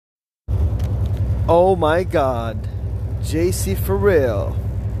Oh my God, JC for real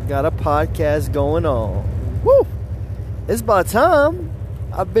got a podcast going on. Woo! It's about time.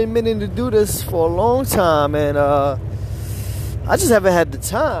 I've been meaning to do this for a long time, and I just haven't had the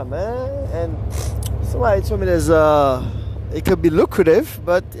time, man. And somebody told me it could be lucrative,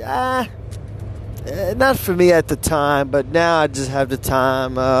 but not for me at the time. But now I just have the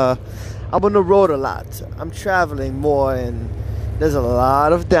time. I'm on the road a lot. I'm traveling more, and there's a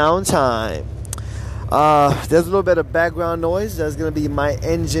lot of downtime. There's a little bit of background noise. That's going to be my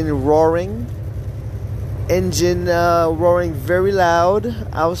engine roaring. Roaring very loud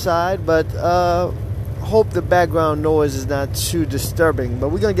outside, but hope the background noise is not too disturbing. But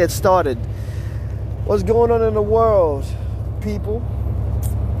we're going to get started. What's going on in the world, people?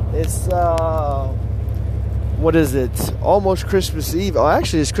 It's, what is it? Almost Christmas Eve. Oh,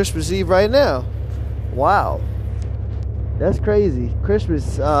 actually, it's Christmas Eve right now. Wow. That's crazy.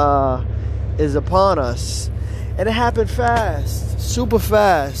 Christmas is upon us. And it happened fast. Super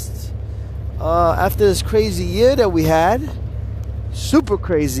fast. After this crazy year that we had. Super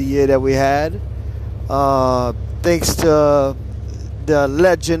crazy year that we had. Thanks to the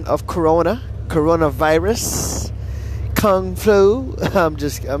legend of coronavirus. Kung flu. I'm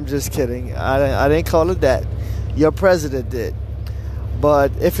just kidding. I didn't call it that. Your president did.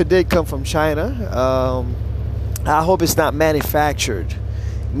 But if it did come from China, I hope it's not manufactured.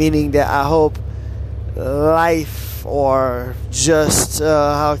 Meaning that I hope life, or just,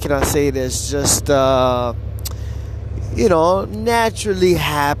 how can I say this? Just, naturally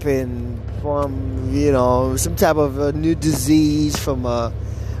happen from, some type of a new disease from a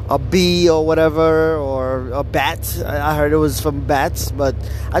bee or whatever, or a bat. I heard it was from bats, but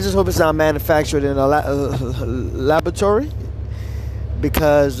I just hope it's not manufactured in a laboratory,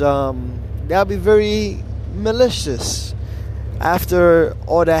 because that would be very malicious after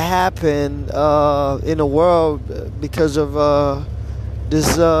all that happened in the world because of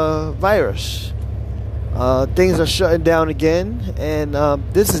this virus. Things are shutting down again, and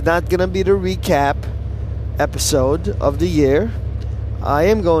this is not going to be the recap episode of the year. I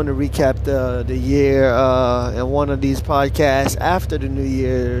am going to recap the year in one of these podcasts after the New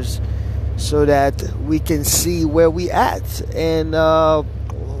Year's, so that we can see where we at, and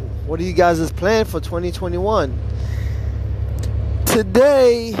what are you guys' plan for 2021.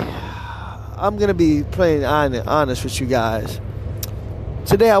 Today I'm going to be plain honest with you guys.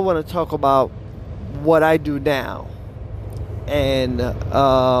 Today I want to talk about what I do now, and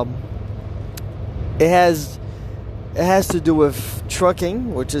it has to do with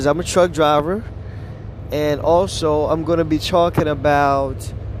trucking, which is I'm a truck driver, and also I'm going to be talking about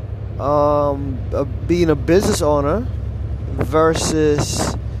being a business owner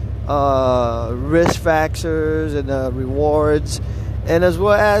versus risk factors and rewards, and as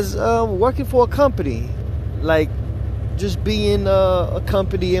well as working for a company, like just being a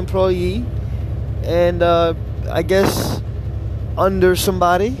company employee, and I guess under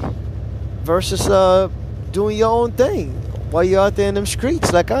somebody, versus doing your own thing while you're out there in them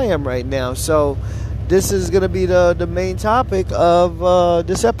streets like I am right now. So this is going to be the main topic of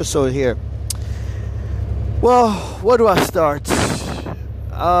this episode here. Well, where do I start?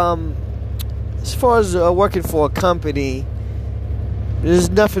 As far as working for a company, there's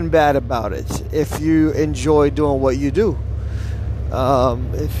nothing bad about it if you enjoy doing what you do.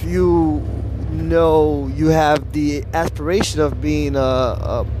 If you know you have the aspiration of being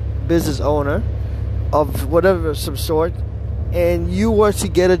a business owner of whatever some sort, and you were to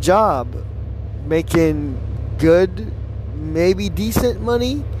get a job making good, maybe decent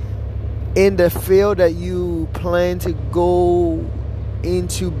money in the field that you plan to go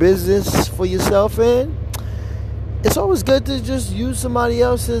into business for yourself in, it's always good to just use somebody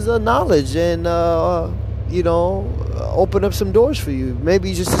else's knowledge and open up some doors for you,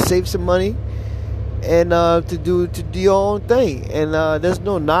 maybe just to save some money and to do your own thing. And there's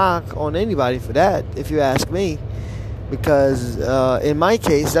no knock on anybody for that, if you ask me, because in my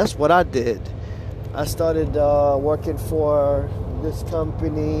case, that's what I did. I started working for this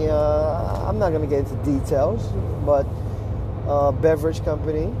company. I'm not going to get into details, but beverage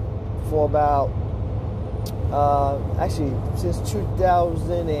company for about actually since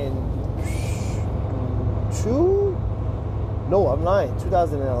 2002. No, I'm lying.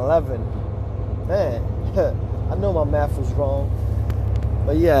 2011. Man, I know my math was wrong,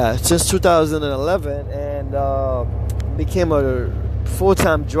 but yeah, since 2011, and became a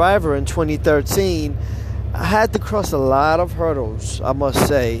full-time driver in 2013. I had to cross a lot of hurdles, I must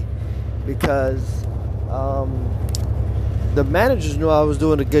say, because the managers knew I was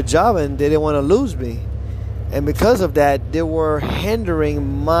doing a good job and they didn't want to lose me. And because of that, they were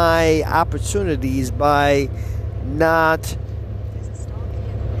hindering my opportunities by not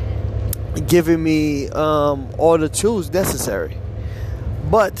giving me all the tools necessary.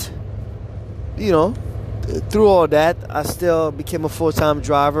 But, you know, through all that, I still became a full-time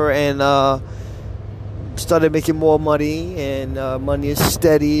driver and started making more money. And money is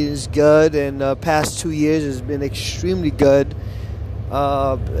steady, is good. And past 2 years has been extremely good.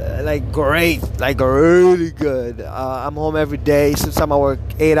 Like great, like really good. I'm home every day. Sometimes I work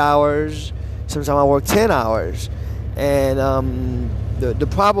 8 hours. Sometimes I work 10 hours. And the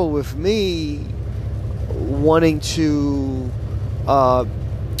problem with me wanting to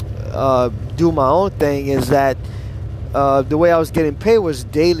do my own thing is that the way I was getting paid was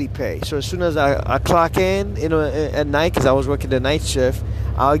daily pay. So as soon as I clock in, at night, because I was working the night shift,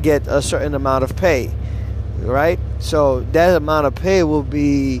 I'll get a certain amount of pay, right? So that amount of pay will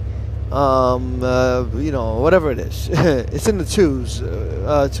be, whatever it is. It's in the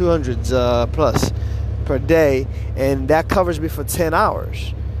 200s plus per day, and that covers me for 10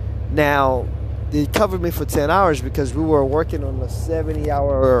 hours. Now, it covered me for 10 hours because we were working on a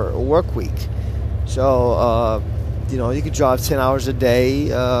 70-hour work week. So, you could drive 10 hours a day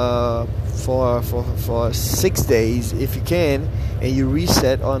for 6 days if you can, and you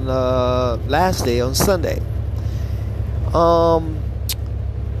reset on the last day on Sunday.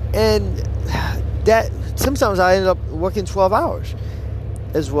 And that sometimes I end up working 12 hours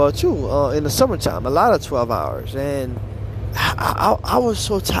as well too in the summertime, a lot of 12 hours. And I was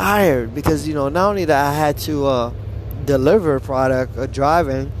so tired because not only that I had to deliver product or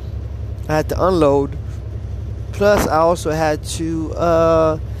driving, I had to unload, plus I also had to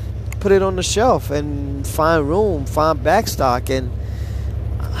put it on the shelf and find room, find backstock. And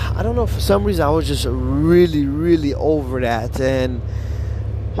I don't know, for some reason I was just really, really over that, and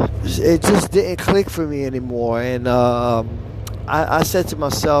it just didn't click for me anymore. And I said to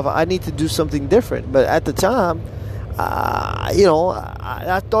myself, I need to do something different. But at the time,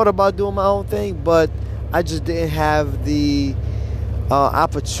 I thought about doing my own thing, but I just didn't have the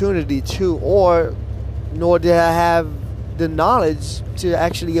opportunity to, nor did I have the knowledge to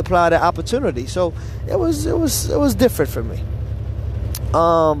actually apply the opportunity. So it was different for me.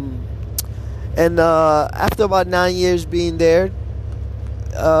 And after about 9 years being there,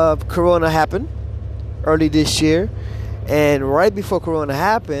 Corona happened early this year. And right before Corona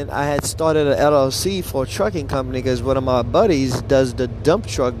happened, I had started an LLC for a trucking company because one of my buddies does the dump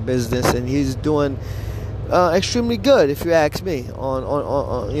truck business, and he's doing extremely good, if you ask me,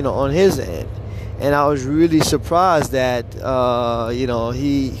 on his end. And I was really surprised that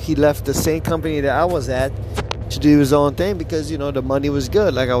he left the same company that I was at to do his own thing because the money was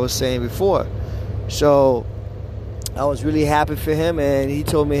good, like I was saying before. So I was really happy for him, and he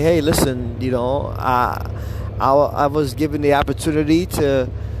told me, hey, listen, I was given the opportunity to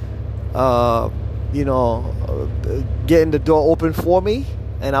getting the door open for me,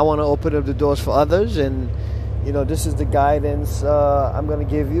 and I want to open up the doors for others, and this is the guidance I'm going to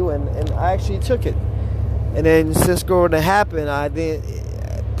give you. And I actually took it. And then since Corona happened, I didn't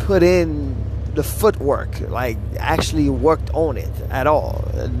put in the footwork, like actually worked on it at all.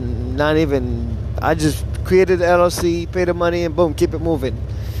 Not even, I just created the LLC, pay the money, and boom, keep it moving.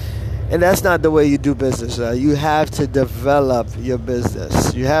 And that's not the way you do business. You have to develop your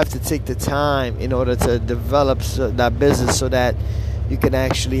business. You have to take the time in order to develop that business so that you can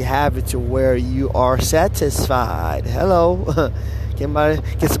actually have it to where you are satisfied. Hello.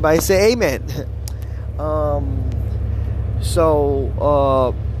 Can somebody say amen?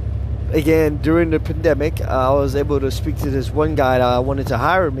 Again, during the pandemic, I was able to speak to this one guy that wanted to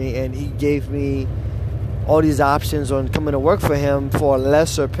hire me, and he gave me all these options on coming to work for him for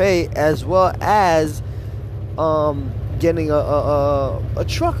lesser pay, as well as getting a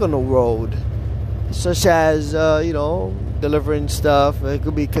truck on the road, such as delivering stuff. It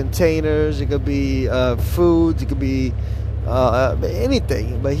could be containers, it could be foods, it could be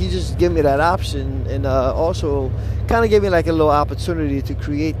anything. But he just gave me that option, and also kind of gave me like a little opportunity to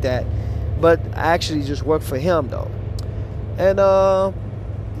create that. But I actually just worked for him though. And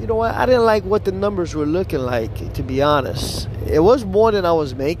you know what? I didn't like what the numbers were looking like, to be honest. It was more than I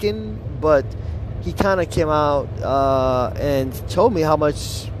was making, but he kind of came out and told me how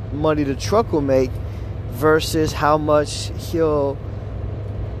much money the truck will make versus how much he'll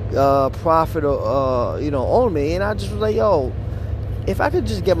profit on me. And I just was like, yo, if I could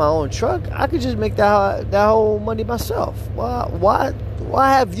just get my own truck, I could just make that whole money myself. Why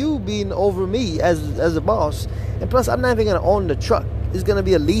have you been over me as a boss? And plus, I'm not even going to own the truck. It's going to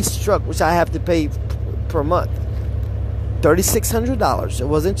be a leased truck, which I have to pay per month. $3,600. It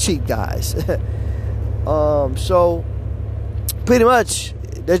wasn't cheap, guys. So pretty much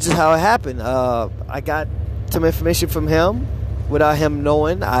that's just how it happened. I got some information from him without him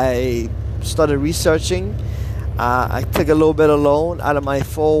knowing. I started researching. I took a little bit of loan out of my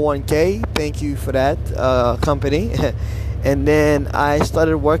 401k. Thank you for that, company. And then I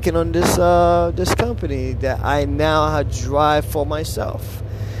started working on this company that I now drive for myself.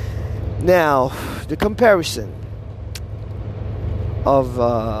 Now, the comparison of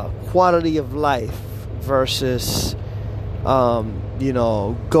quality of life versus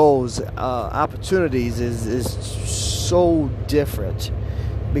goals, opportunities is so different,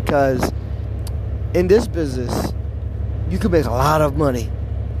 because in this business you can make a lot of money,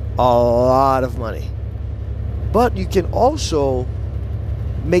 but you can also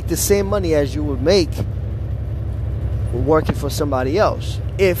make the same money as you would make working for somebody else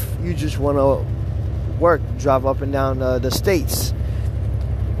if you just want to drive up and down the states.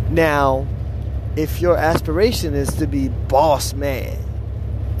 Now, if your aspiration is to be boss man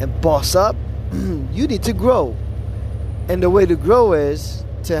and boss up, you need to grow. And the way to grow is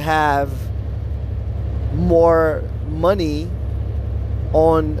to have more money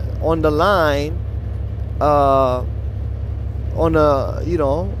on the line, as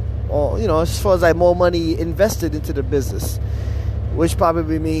far as like more money invested into the business, which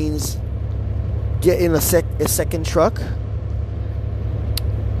probably means getting a second truck.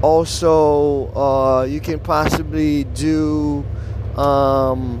 Also, you can possibly do,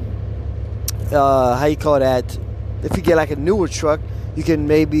 how you call that? If you get like a newer truck, you can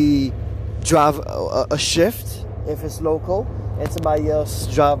maybe drive a shift if it's local, and somebody else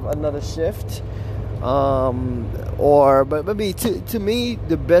drive another shift. But maybe to me,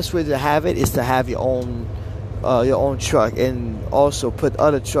 the best way to have it is to have your own truck, and also put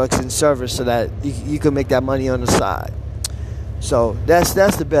other trucks in service so that you can make that money on the side. So that's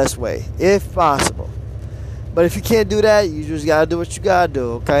the best way, if possible. But if you can't do that, you just gotta do what you gotta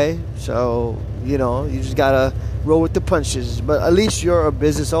do, okay? So, you just gotta roll with the punches. But at least you're a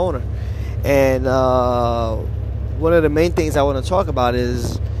business owner. And one of the main things I want to talk about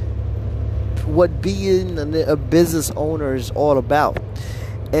is what being a business owner is all about.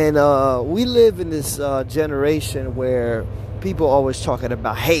 And we live in this generation where people are always talking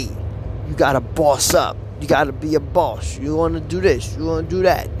about, hey, you gotta boss up. You got to be a boss. You want to do this. You want to do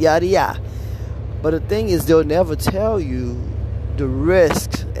that. Yada, yada. But the thing is, they'll never tell you the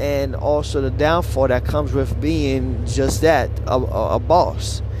risks and also the downfall that comes with being just that, a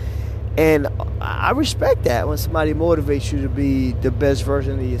boss. And I respect that when somebody motivates you to be the best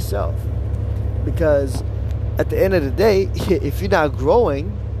version of yourself. Because at the end of the day, if you're not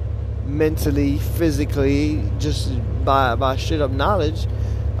growing mentally, physically, just by straight up knowledge,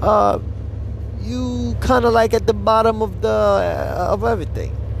 you kind of like at the bottom of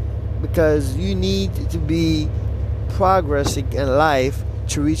everything, because you need to be progressing in life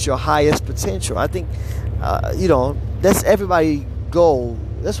to reach your highest potential. I think that's everybody's goal.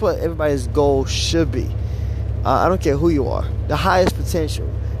 That's what everybody's goal should be. I don't care who you are, the highest potential.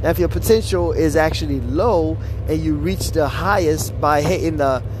 Now, if your potential is actually low and you reach the highest by hitting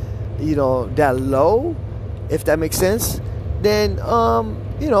that low, if that makes sense, then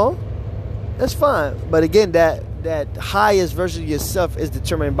that's fine. But again, that highest version of yourself is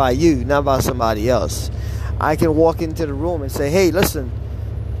determined by you, not by somebody else. I can walk into the room and say, hey, listen,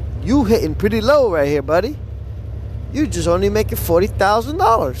 you hitting pretty low right here, buddy. You just only making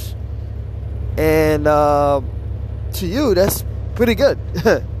 $40,000. And to you, that's pretty good.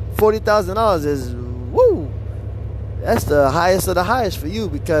 $40,000 is, woo. That's the highest of the highest for you,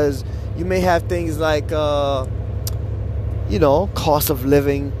 because you may have things like cost of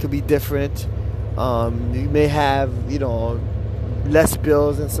living could be different. You may have, less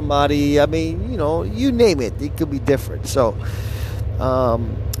bills than somebody. I mean, you name it. It could be different. So,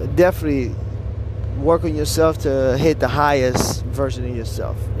 definitely work on yourself to hit the highest version of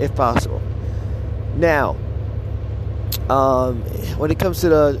yourself, if possible. Now, when it comes to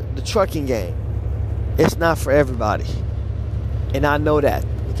the trucking game, it's not for everybody. And I know that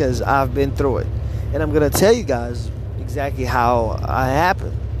because I've been through it. And I'm going to tell you guys exactly how it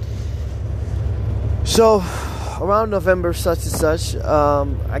happened. So around November such and such,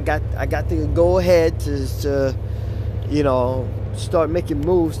 I got to go ahead to start making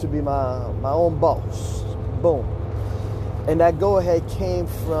moves to be my own boss. Boom. And that go ahead came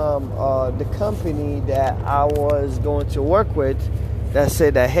from the company that I was going to work with, that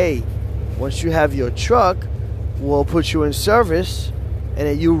said that, hey, once you have your truck, we'll put you in service and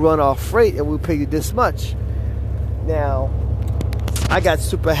then you run our freight and we'll pay you this much. Now, I got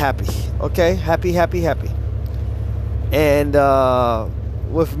super happy, okay? Happy. And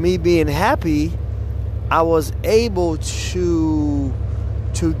with me being happy, I was able to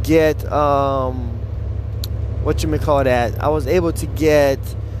get what you may call that. I was able to get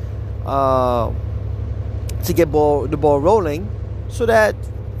the ball rolling, so that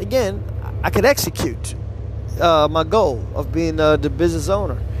again I could execute my goal of being the business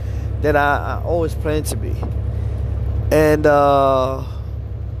owner that I always planned to be. And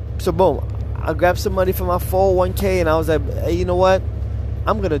so boom, I grabbed some money from my 401k, and I was like, hey, you know what?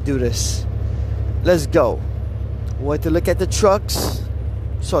 I'm gonna do this. Let's go. Went to look at the trucks.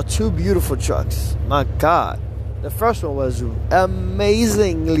 Saw two beautiful trucks. My God. The first one was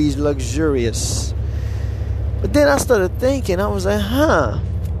amazingly luxurious. But then I started thinking, I was like,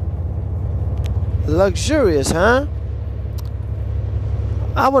 luxurious, huh?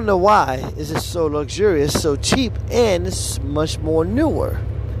 I wonder why is it so luxurious, so cheap, and it's much more newer.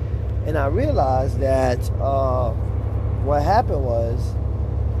 And I realized that what happened was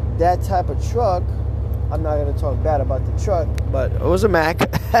that type of truck, I'm not going to talk bad about the truck, but it was a Mac.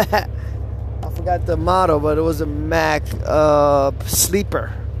 I forgot the model, but it was a Mac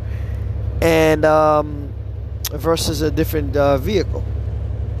sleeper, and versus a different vehicle.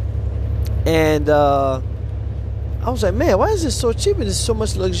 And I was like, man, why is this so cheap and it's so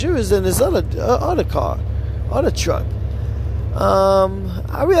much luxurious than this other truck?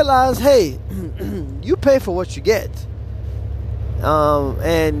 I realized, hey, you pay for what you get,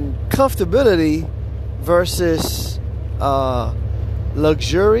 and comfortability versus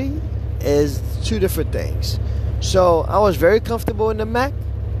luxury is two different things. So I was very comfortable in the Mac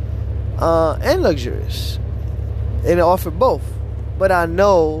and luxurious, and it offered both. But I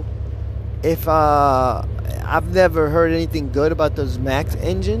know if I've never heard anything good about those Mac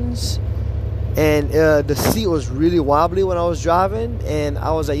engines, and the seat was really wobbly when I was driving, and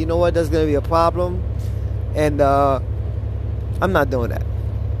I was like, you know what, that's gonna be a problem, and I'm not doing that.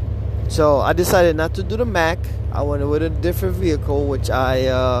 So I decided not to do the Mac. I went with a different vehicle, which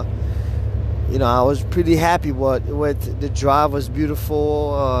I was pretty happy with. The drive was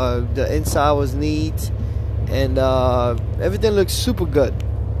beautiful, the inside was neat, and everything looked super good.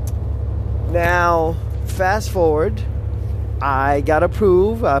 Now, fast forward, I got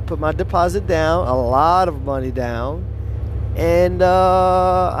approved. I put my deposit down, a lot of money down, and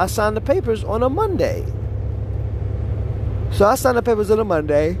I signed the papers on a Monday. So I signed the papers on a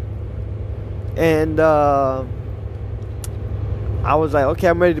Monday, and I was like, okay,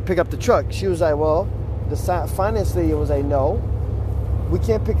 I'm ready to pick up the truck. She was like, well, the finance lady was like, no, we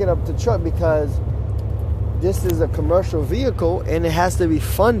can't pick it up the truck because this is a commercial vehicle and it has to be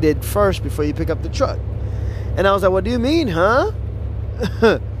funded first before you pick up the truck. And I was like, what do you mean, huh?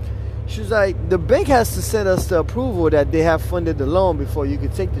 She was like, the bank has to send us the approval that they have funded the loan before you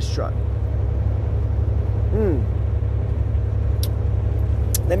could take this truck.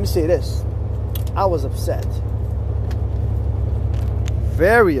 Let me say this. I was upset.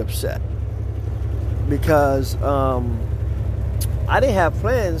 Very upset. Because I didn't have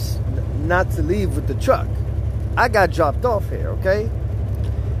plans not to leave with the truck. I got dropped off here, okay?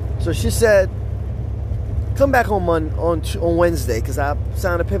 So she said, come back on Wednesday, because I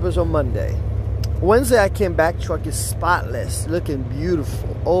signed the papers on Monday. Wednesday I came back, truck is spotless, looking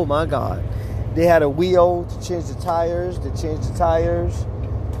beautiful. Oh my God. They had a wheel to change the tires.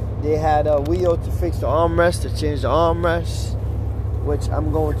 They had a wheel to fix the armrest, to change the armrest, which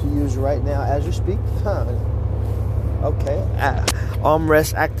I'm going to use right now as you speak. Okay,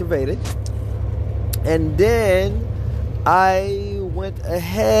 armrest activated. And then I went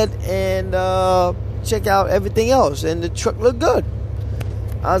ahead and checked out everything else, and the truck looked good.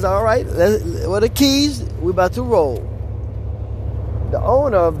 I was like, all right, with the keys, we're about to roll. The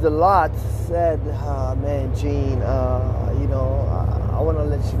owner of the lot said, man, Gene, I want to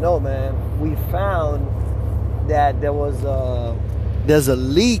let you know, man, we found that there's a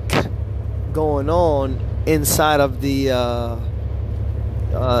leak going on inside of the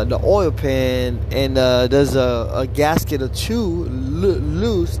oil pan, and there's a gasket or two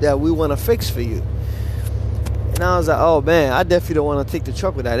loose that we want to fix for you. And I was like, oh man, I definitely don't want to take the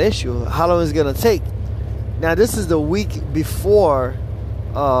truck with that issue. How long is it going to take? Now this is the week before,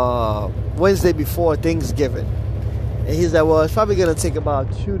 Wednesday before Thanksgiving. And he's like, well, it's probably going to take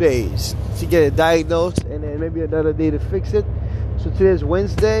about 2 days to get it diagnosed, and then maybe another day to fix it. So today's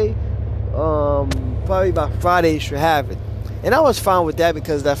Wednesday, probably by Friday you should have it. And I was fine with that,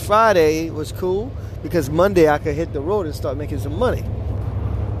 because that Friday was cool, because Monday I could hit the road and start making some money.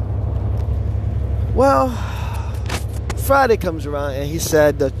 Well, Friday comes around and he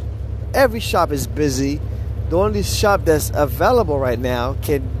said that every shop is busy. The only shop that's available right now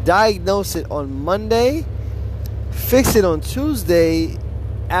can diagnose it on Monday, fix it on Tuesday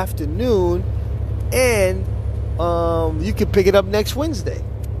afternoon, and you can pick it up next Wednesday.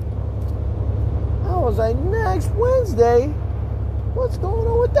 I was like, next Wednesday? What's going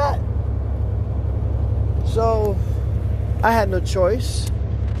on with that? So I had no choice.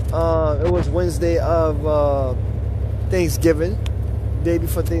 It was Wednesday of Thanksgiving, day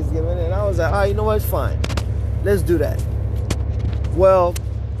before Thanksgiving, and I was like, all right, you know what, it's fine. Let's do that. Well,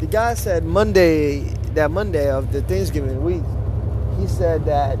 the guy said that Monday of the Thanksgiving week, he said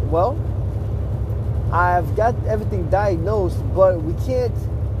that, well, I've got everything diagnosed, but we can't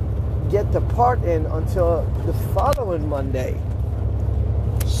get the part in until the following Monday.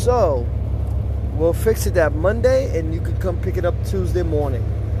 So we'll fix it that Monday, and you could come pick it up Tuesday morning.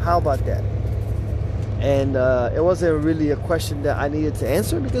 How about that? And it wasn't really a question that I needed to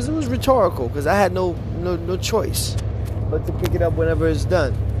answer because it was rhetorical, because I had no choice but to pick it up whenever it's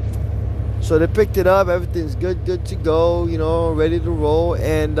done. So they picked it up. Everything's good to go, ready to roll.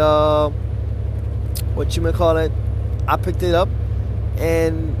 And I picked it up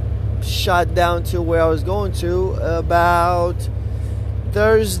and shot down to where I was going to about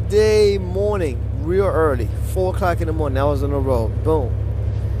Thursday morning, real early, 4 o'clock in the morning. I was on the road. Boom.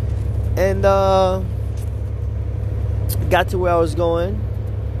 And got to where I was going,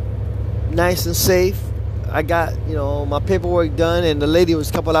 nice and safe. I got, my paperwork done, and the lady was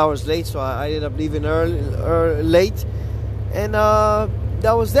a couple hours late, so I ended up leaving late. And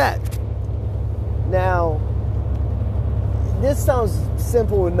that was that. Now, this sounds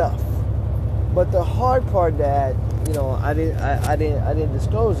simple enough, but the hard part that I didn't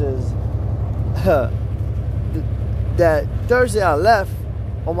disclose is that Thursday I left.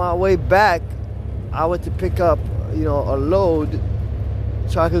 On my way back, I went to pick up a load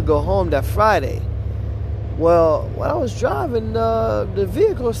so I could go home that Friday. Well, when I was driving, the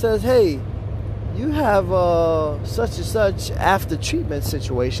vehicle says, hey, you have such and such after treatment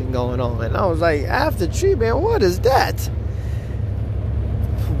situation going on. And I was like, after treatment? What is that?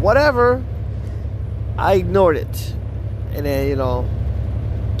 Whatever. I ignored it. And then,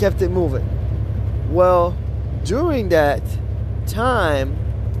 kept it moving. Well, during that time,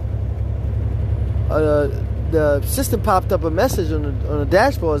 the system popped up a message on the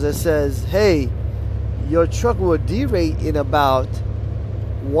dashboard that says, hey, your truck will derate in about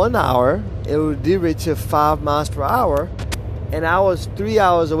 1 hour. It will derate to 5 miles per hour. And I was 3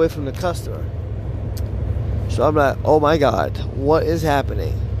 hours away from the customer. So I'm like, oh my God, what is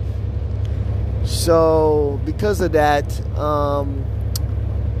happening? So because of that,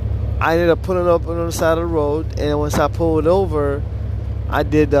 I ended up pulling up on the side of the road. And once I pulled over, I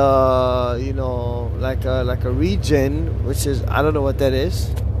did, like a regen, which is, I don't know what that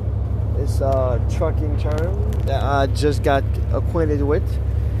is. It's a trucking term that I just got acquainted with.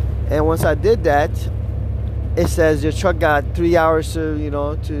 And once I did that, it says your truck got 3 hours to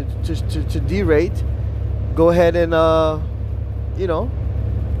derate. Go ahead and,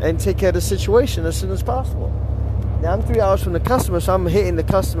 and take care of the situation as soon as possible. Now, I'm 3 hours from the customer, so I'm hitting the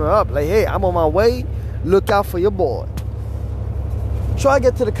customer up. Like, hey, I'm on my way. Look out for your boy. So I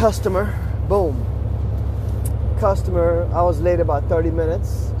get to the customer. Boom. Customer, I was late about 30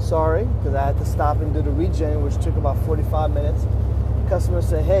 minutes. Sorry, because I had to stop and do the regen, which took about 45 minutes. Customer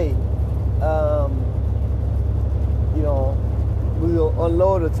said, hey, we'll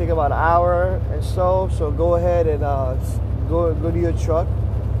unload. It'll take about an hour and so go ahead and go to your truck,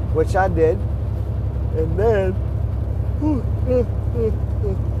 which I did. And then,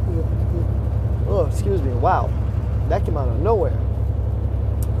 oh, excuse me, wow, that came out of nowhere.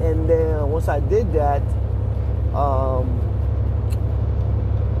 And then once I did that, I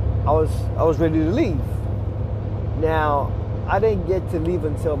was ready to leave. Now, I didn't get to leave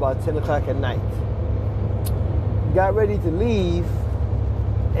until about 10 o'clock at night. Got ready to leave,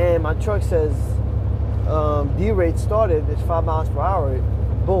 and my truck says derate started. It's 5 miles per hour.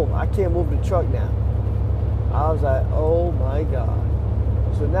 Boom, I can't move the truck now. I was like, oh my God.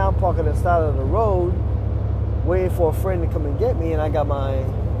 So now I'm parking on the side of the road, waiting for a friend to come and get me, and I got my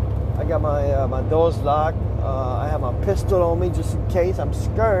doors locked. I have my pistol on me just in case. I'm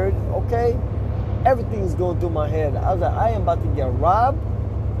scared, okay? Everything's going through my head. I was like, I am about to get robbed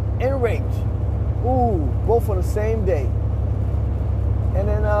and raped. Ooh, both on the same day. And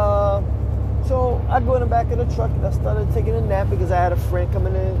then, so I go in the back of the truck and I started taking a nap because I had a friend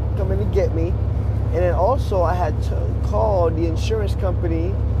coming to get me. And then also I had to call the insurance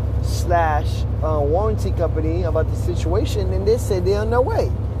company / warranty company about the situation, and they said they're on their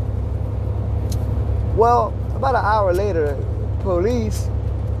way. Well, about an hour later, police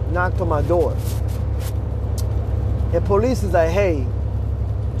knocked on my door. And police is like, hey,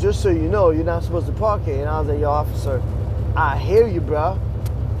 just so you know, you're not supposed to park here. And I was like, yo, officer, I hear you, bro,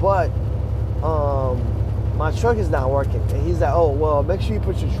 but my truck is not working. And he's like, oh, well, make sure you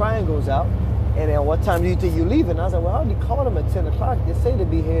put your triangles out. And then what time do you think you're leaving? I was like, well, I already called them at 10 o'clock. They say they'll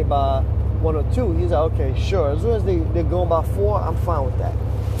be here by 1 or 2. He's like, okay, sure. As soon as they're going by 4, I'm fine with that.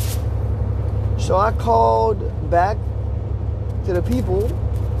 So I called back to the people,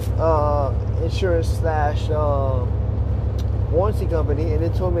 insurance slash warranty company, and they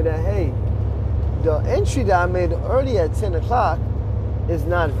told me that, hey, the entry that I made early at 10 o'clock is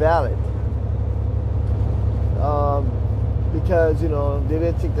not valid. Because, you know, they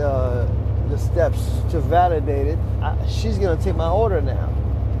didn't take the steps to validate it. She's going to take my order now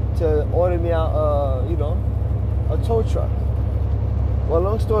to order me out, you know, a tow truck. Well,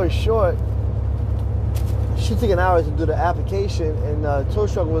 long story short, she took an hour to do the application, and the tow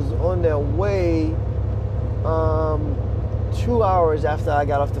truck was on their way 2 hours after I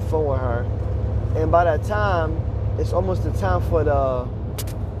got off the phone with her. And by that time, it's almost the time for the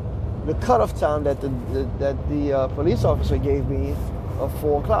cutoff time that the police officer gave me of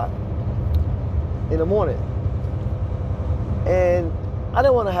 4 o'clock in the morning. And I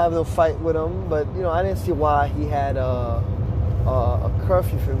didn't want to have no fight with him, but you know, I didn't see why he had a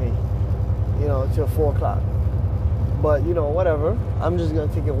curfew for me, you know, till 4 o'clock. But you know, whatever. I'm just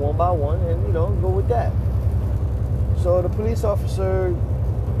gonna take it one by one and, you know, go with that. So the police officer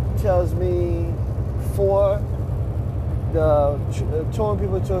tells me 4. The towing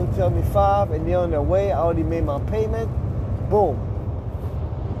people tell me 5, and they're on their way. I already made my payment. Boom.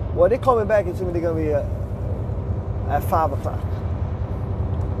 Well, they call me back and tell me they're gonna be at 5 o'clock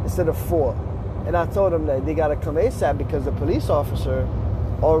instead of 4. And I told them that they gotta come ASAP because the police officer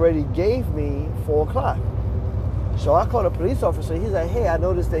already gave me 4 o'clock. So I called the police officer. He's like, hey, I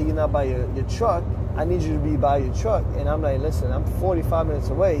noticed that you're not by your truck. I need you to be by your truck. And I'm like, listen, I'm 45 minutes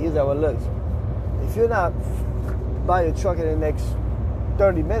away. He's like, well, look, if you're not by your truck in the next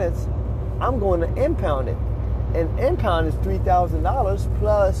 30 minutes, I'm going to impound it. And impound is $3,000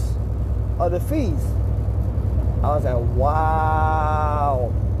 plus other fees. I was like,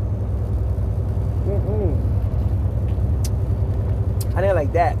 wow. I didn't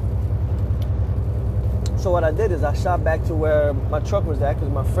like that. So what I did is I shot back to where my truck was at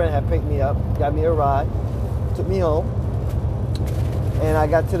because my friend had picked me up, got me a ride, took me home. And I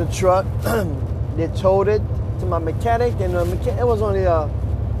got to the truck. They towed it to my mechanic, and it was only an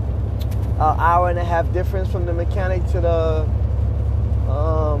hour and a half difference from the mechanic to the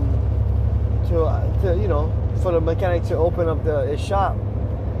to you know, for the mechanic to open up his shop.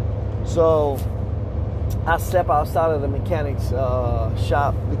 So I slept outside of the mechanic's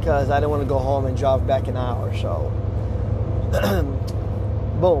shop because I didn't want to go home and drive back an hour. So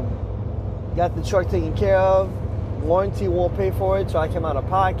boom, got the truck taken care of. Warranty won't pay for it, so I came out of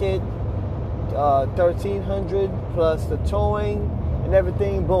pocket. $1,300 plus the towing and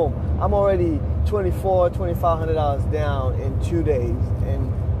everything. Boom, I'm already $2,500 down in 2 days,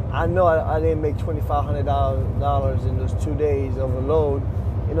 and I know I didn't make $2,500 in those 2 days of a load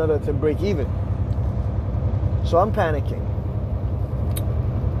in order to break even. So I'm panicking.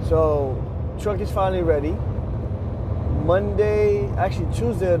 So truck is finally ready. Monday, actually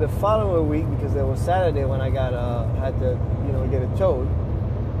Tuesday of the following week, because it was Saturday when I had to, you know, get it towed.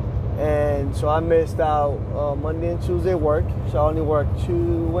 And so I missed out Monday and Tuesday work. So I only worked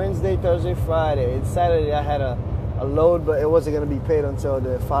Wednesday, Thursday, Friday. And Saturday I had a load, but it wasn't going to be paid until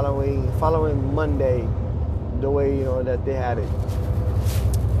the following Monday, the way, you know, that they had it.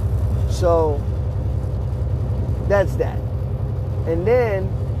 So that's that. And then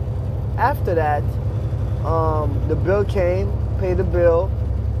after that, the bill came, paid the bill,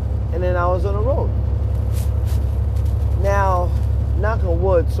 and then I was on the road. Now, knock on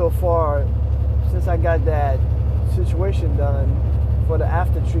wood, so far, since I got that situation done for the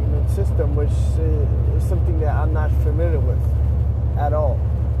after treatment system, which is something that I'm not familiar with at all.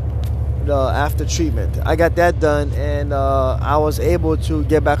 The after treatment, I got that done, and I was able to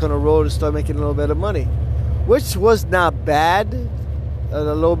get back on the road and start making a little bit of money, which was not bad. A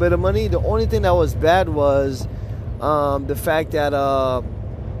little bit of money. The only thing that was bad was the fact that I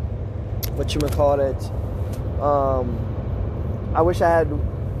wish I had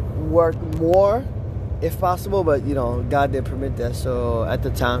worked more if possible, but you know, God didn't permit that. So at the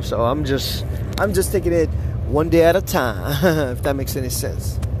time, so I'm just taking it one day at a time, if that makes any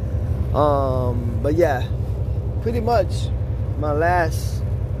sense. But yeah, pretty much my last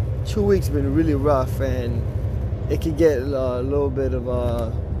 2 weeks been really rough, and it can get a little bit of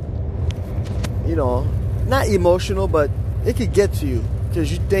you know, not emotional, but it could get to you because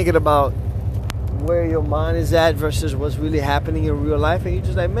you're thinking about where your mind is at versus what's really happening in real life, and you're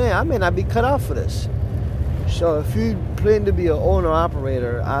just like, man, I may not be cut out for this. So if you plan to be an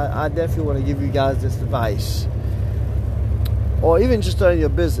owner-operator, I definitely want to give you guys this advice. Or even just starting your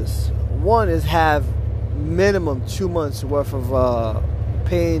business. One is have minimum 2 months worth of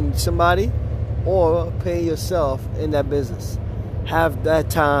paying somebody or paying yourself in that business. Have that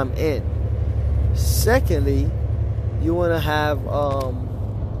time in. Secondly, you want to have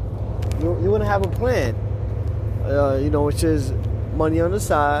you want to have a plan, which is money on the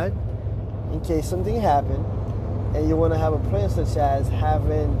side in case something happened, and you want to have a plan such as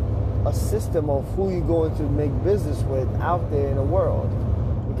having a system of who you're going to make business with out there in the world.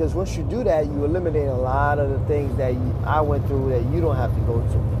 Because once you do that, you eliminate a lot of the things that I went through that you don't have to go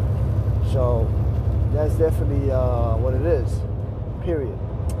through. So that's definitely what it is. Period.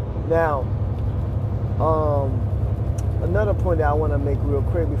 Now, another point that I want to make real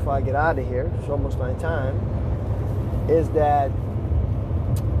quick before I get out of here, it's almost my time, is that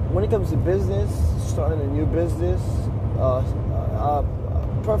when it comes to business, starting a new business,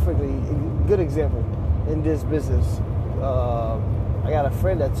 perfectly good example in this business. I got a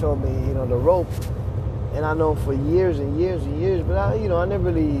friend that told me, the rope, and I know for years and years and years, but I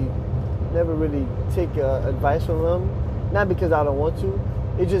never really take advice from them. Not because I don't want to,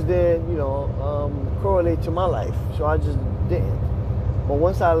 it just didn't, correlate to my life, so I just didn't. But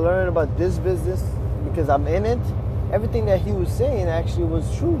once I learned about this business, because I'm in it, everything that he was saying actually was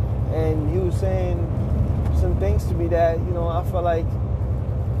true, and he was saying some things to me that I felt like,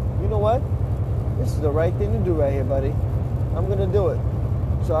 you know what, this is the right thing to do right here, buddy. I'm gonna do it.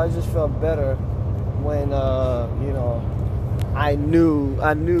 So I just felt better when I know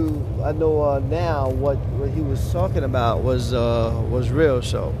now what he was talking about was real.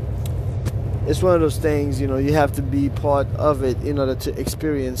 So it's one of those things, you have to be part of it in order to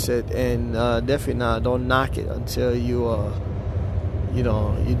experience it, and definitely don't knock it until you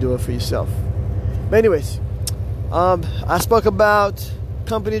do it for yourself. But anyways, I spoke about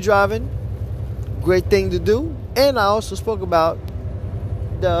company driving, great thing to do, and I also spoke about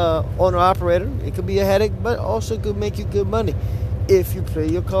the owner operator. It could be a headache, but also could make you good money if you play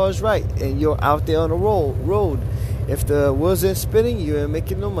your cards right and you're out there on the road. If the wheels ain't spinning, you ain't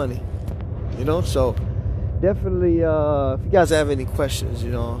making no money. So definitely, if you guys have any questions,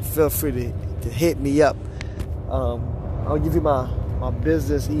 feel free to hit me up. I'll give you my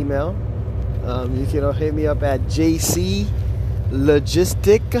business email. You can hit me up at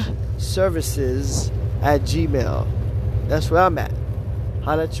jclogisticservices@gmail. That's where I'm at.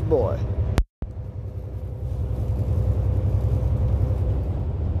 Holla at your boy.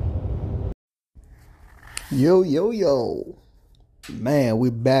 Yo. Man,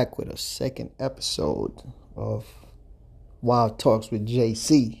 we're back with a second episode of Wild Talks with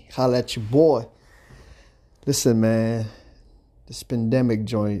JC. Holla at your boy. Listen, man, this pandemic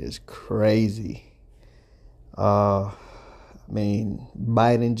joint is crazy. Biden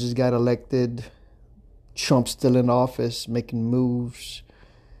just got elected. Trump's still in office, making moves.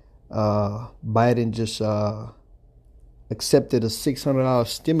 Biden just accepted a $600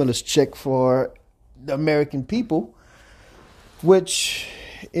 stimulus check for the American people, which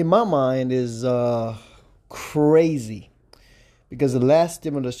in my mind is crazy, because the last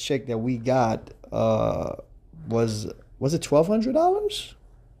stimulus check that we got was it $1,200?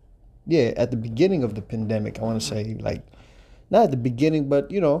 Yeah, at the beginning of the pandemic. I want to say, like, not at the beginning,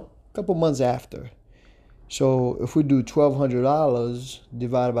 but a couple months after. So if we do $1,200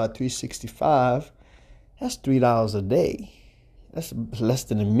 divided by 365, that's $3 a day. That's less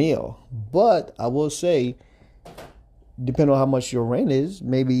than a meal. But I will say, depending on how much your rent is,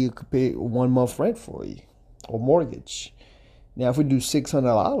 maybe you could pay 1 month rent for you or mortgage. Now, if we do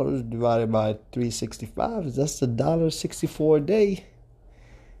 $600 divided by 365, that's $1.64 a day.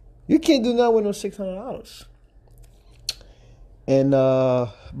 You can't do nothing with no $600. And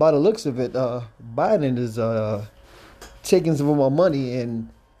by the looks of it, Biden is taking some of my money and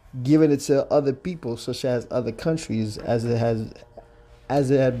giving it to other people, such as other countries, as it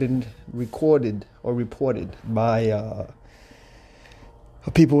had been recorded or reported by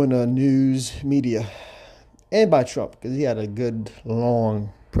people in the news media, and by Trump, because he had a good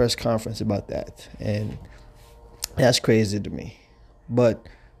long press conference about that, and that's crazy to me. But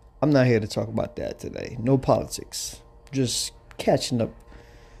I'm not here to talk about that today. No politics. Just catching up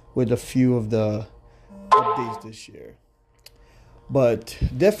with a few of the updates this year. But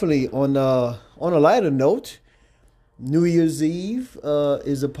definitely on a lighter note, New Year's Eve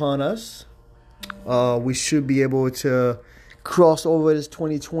is upon us. We should be able to cross over this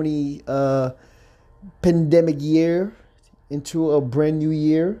 2020 pandemic year into a brand new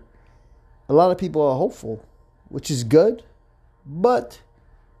year. A lot of people are hopeful, which is good. But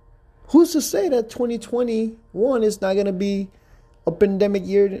who's to say that 2021 is not going to be a pandemic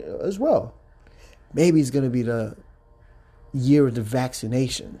year as well? Maybe it's going to be the year of the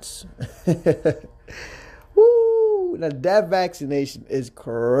vaccinations. Woo! Now that vaccination is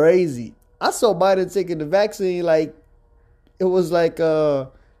crazy. I saw Biden taking the vaccine like it was like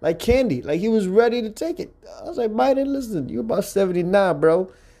candy. Like he was ready to take it. I was like, Biden, listen, you're about 79,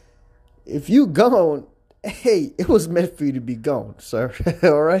 bro. If you gone, hey, it was meant for you to be gone, sir.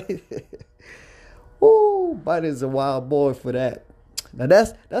 All right? Woo! Biden's a wild boy for that. Now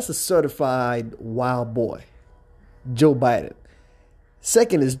that's a certified wild boy. Joe Biden.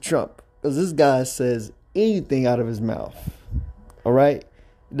 Second is Trump. Because this guy says anything out of his mouth. All right?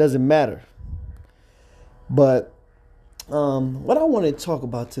 It doesn't matter. But what I want to talk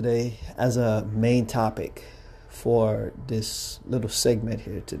about today as a main topic for this little segment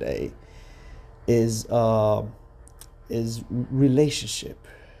here today is relationship.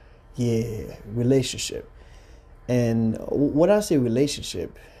 Yeah, relationship. And when I say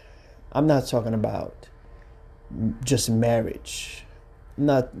relationship, I'm not talking about just marriage. I'm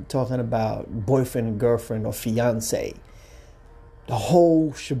not talking about boyfriend and girlfriend or fiance. The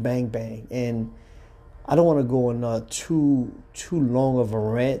whole shebang bang. And I don't want to go on too long of a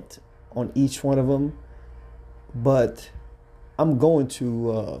rant on each one of them, but I'm going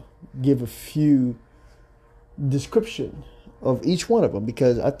to give a few description of each one of them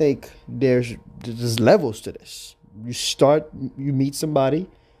because I think there's levels to this. You meet somebody,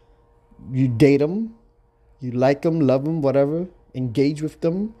 you date them, you like them, love them, whatever, engage with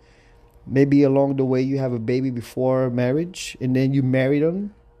them. Maybe along the way you have a baby before marriage, and then you marry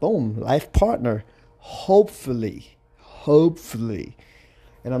them. Boom, life partner. Hopefully,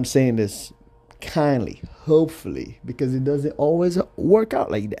 and I'm saying this kindly, hopefully, because it doesn't always work out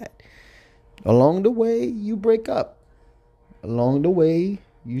like that. Along the way, you break up. Along the way,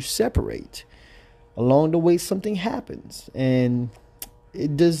 you separate. Along the way, something happens, and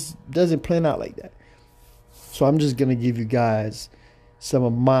it doesn't plan out like that. So I'm just gonna give you guys some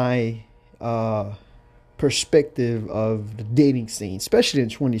of my perspective of the dating scene, especially in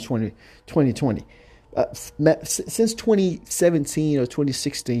 2020. Since 2017 or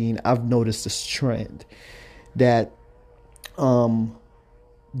 2016, I've noticed this trend that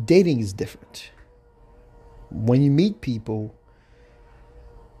dating is different. When you meet people,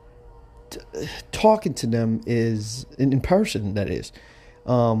 talking to them is in person. That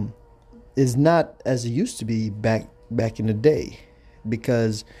is not as it used to be back in the day,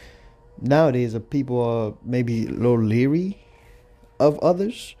 because nowadays people are maybe a little leery of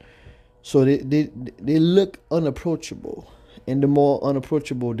others. So they look unapproachable. And the more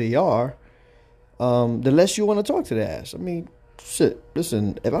unapproachable they are, the less you want to talk to their ass. I mean, shit,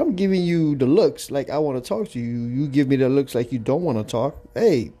 listen, if I'm giving you the looks like I want to talk to you, you give me the looks like you don't want to talk,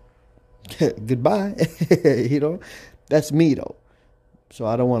 hey, goodbye. That's me though. So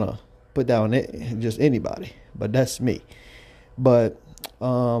I don't want to put down just anybody, but that's me. But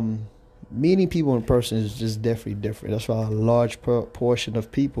meeting people in person is just definitely different. That's why a large portion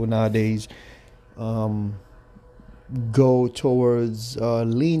of people nowadays lean towards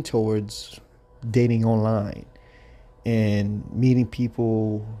dating online and meeting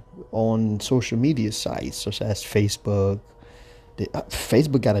people on social media sites such as Facebook.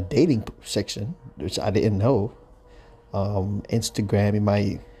 Facebook got a dating section, which I didn't know. Instagram, you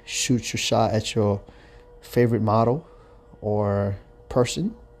might shoot your shot at your favorite model or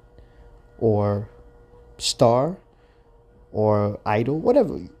person or star or idol,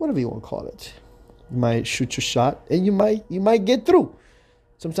 whatever you want to call it. You might shoot your shot and you might get through.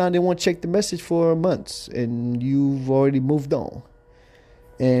 Sometimes they won't check the message for months and you've already moved on.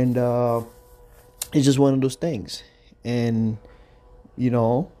 And it's just one of those things. And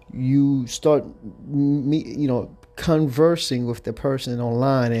you start conversing with the person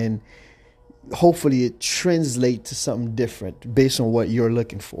online, and hopefully it translates to something different based on what you're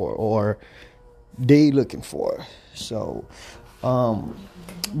looking for or they looking for. So,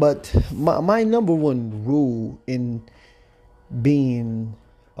 but my number one rule in being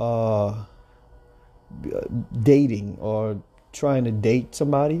dating or trying to date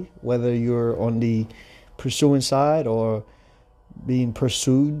somebody, whether you're on the pursuing side or being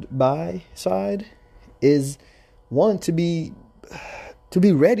pursued by side, is one, to be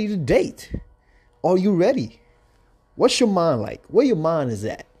ready to date. Are you ready? What's your mind like? Where your mind is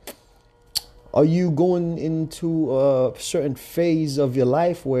at? Are you going into a certain phase of your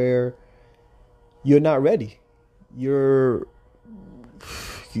life where you're not ready? You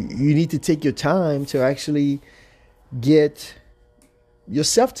need to take your time to actually get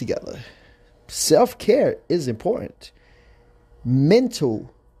yourself together. Self-care is important.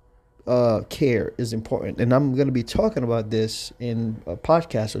 Mental care is important, and I'm going to be talking about this in a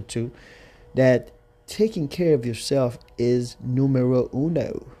podcast or two. That taking care of yourself is numero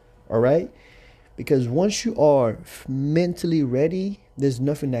uno. All right, because once you are mentally ready, there's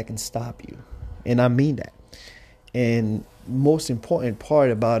nothing that can stop you, and I mean that. And most important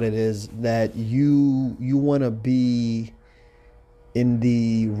part about it is that you want to be in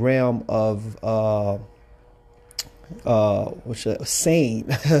the realm of sane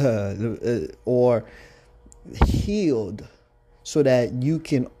or healed, so that you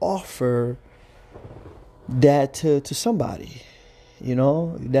can offer that to somebody,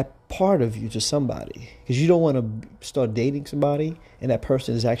 that part of you to somebody, because you don't want to start dating somebody and that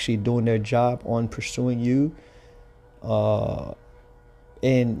person is actually doing their job on pursuing you,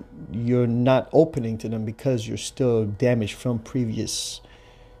 and you're not opening to them because you're still damaged from previous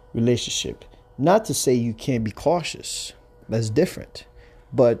relationship. Not to say you can't be cautious, that's different,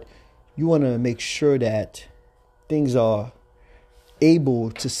 but you want to make sure that things are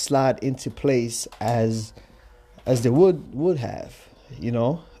able to slide into place as they would have,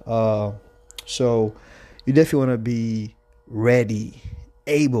 so you definitely want to be ready,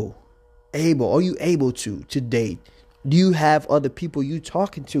 able. Are you able to date? Do you have other people you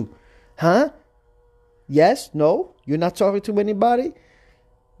talking to? Yes? No? You're not talking to anybody?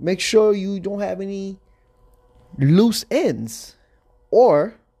 Make sure you don't have any loose ends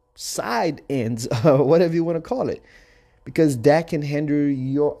or side ends, whatever you want to call it, because that can hinder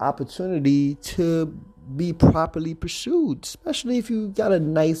your opportunity to be properly pursued, especially if you got a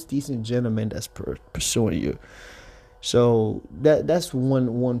nice, decent gentleman that's pursuing you. So that's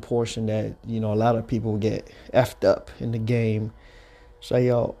one portion that a lot of people get effed up in the game. So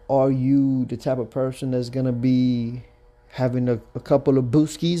yo, are you the type of person that's gonna be having a couple of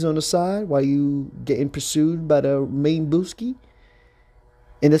booskies on the side while you getting pursued by the main booski?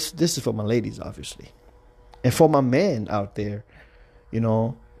 And this is for my ladies, obviously, and for my men out there.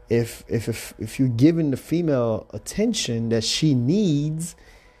 If you're giving the female attention that she needs,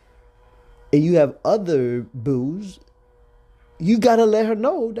 and you have other boos, you gotta let her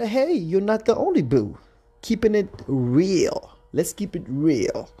know that, hey, you're not the only boo. Keeping it real. Let's keep it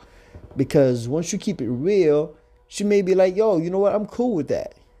real, because once you keep it real, she may be like, yo, you know what? I'm cool with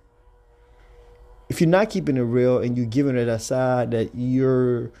that. If you're not keeping it real and you're giving her that side that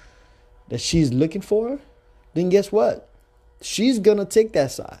she's looking for, then guess what? She's gonna take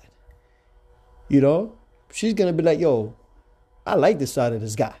that side. She's gonna be like, yo, I like this side of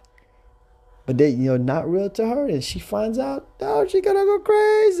this guy. But then you're not real to her, and she finds out, oh, she's gonna go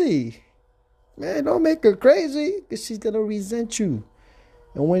crazy. Man, don't make her crazy, because she's gonna resent you.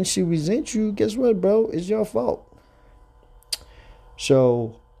 And when she resents you, guess what, bro? It's your fault.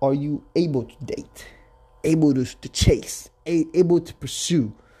 So, are you able to date? Able to chase? Able to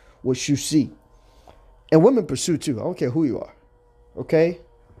pursue what you see? And women pursue too. I don't care who you are. Okay?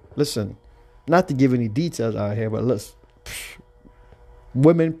 Listen, not to give any details out here, but listen.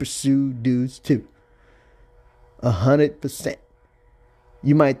 Women pursue dudes too. 100%.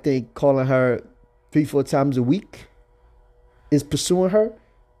 You might think calling her 3-4 times a week is pursuing her.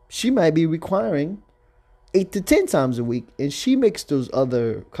 She might be requiring 8 to 10 times a week, and she makes those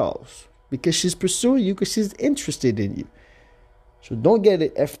other calls because she's pursuing you, because she's interested in you. So don't get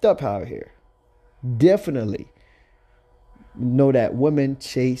it effed up out here. Definitely know that women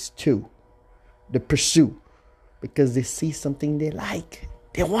chase too. They pursue because they see something they like.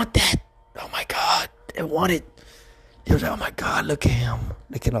 They want that. Oh my God, they want it. They was like, oh my God, look at him,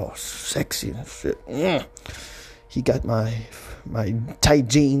 looking all sexy and shit. He got my tight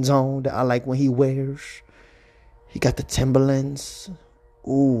jeans on that I like when he wears. He got the Timberlands.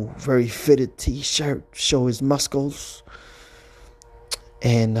 Ooh, very fitted t-shirt, show his muscles.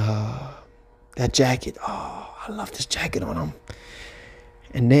 And that jacket. Oh, I love this jacket on him.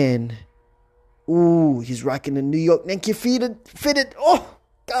 And then, ooh, he's rocking the New York Yankee fitted. Oh,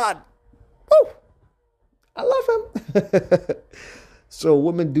 God. Woo. I love him. So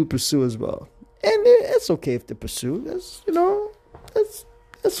women do pursue as well. And it's okay if they pursue. That's,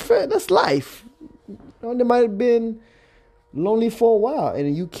 that's fair. That's life. They might have been lonely for a while,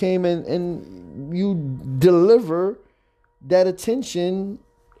 and you came in and you deliver that attention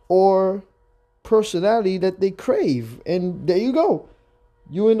or personality that they crave. And there you go.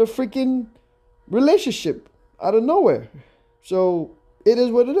 You in a freaking relationship out of nowhere. So it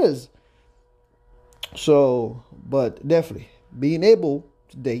is what it is. So, but definitely being able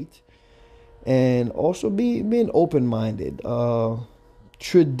to date and also being open-minded.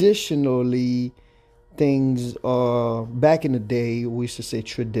 Traditionally, things are, back in the day, we used to say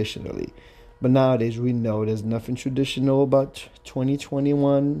traditionally, But nowadays we know there's nothing traditional about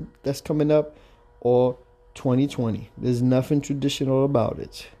 2021 that's coming up or 2020. There's nothing traditional about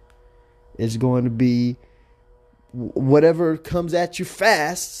it. It's going to be whatever comes at you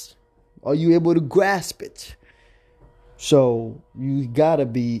fast. Are you able to grasp it? So you gotta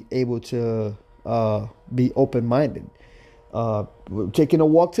be able to be open-minded. Taking a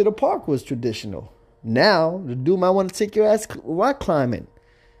walk to the park was traditional. Now the dude might want to take your ass rock climbing,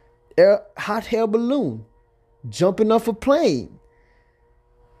 hot air balloon, jumping off a plane,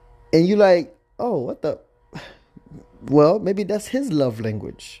 and you like, oh, what the? Well, maybe that's his love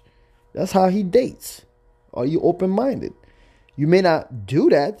language. That's how he dates. Are you open-minded? You may not do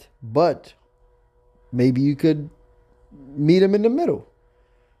that, but maybe you could meet him in the middle.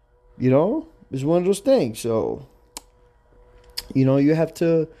 It's one of those things. So, you have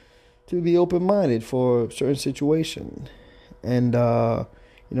to be open-minded for a certain situation, and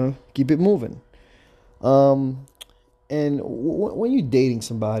keep it moving. And when you're dating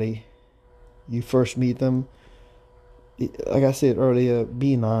somebody, you first meet them. Like I said earlier,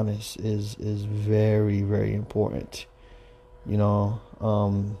 being honest is very, very important.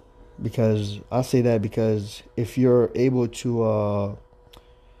 Because I say that because if you're able to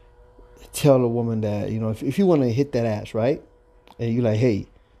tell a woman that, if you want to hit that ass, right? And you're like, hey,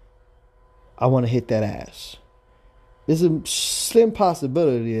 I want to hit that ass. There's a slim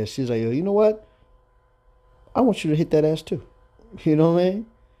possibility that she's like, you know what? I want you to hit that ass too. You know what I mean?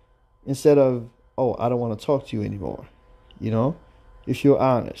 Instead of, oh, I don't want to talk to you anymore. If you're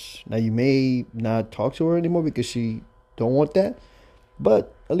honest. Now, you may not talk to her anymore because she don't want that,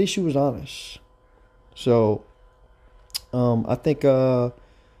 but at least she was honest. So, I think,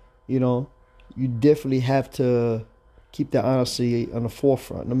 you definitely have to keep that honesty on the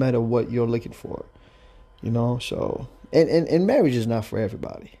forefront, no matter what you're looking for. So, and marriage is not for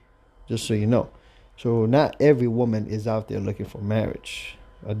everybody, just so you know. So, not every woman is out there looking for marriage.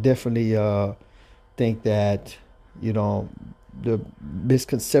 I definitely think that, the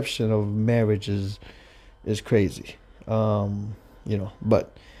misconception of marriage is crazy.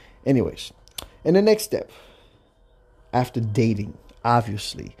 But anyways, and the next step after dating,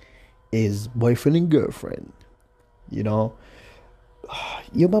 obviously, is boyfriend and girlfriend. You're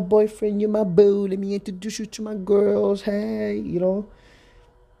my boyfriend, you're my boo, let me introduce you to my girls. Hey,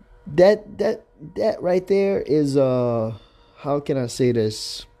 that right there is how can I say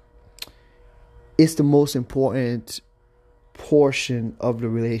this? It's the most important portion of the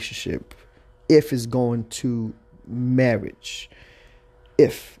relationship if it's going to marriage.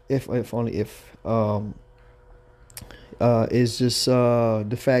 If only if. Is just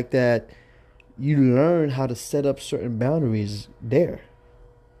the fact that you learn how to set up certain boundaries there.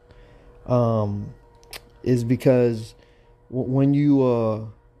 Is because when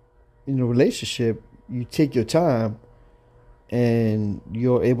you in a relationship, you take your time and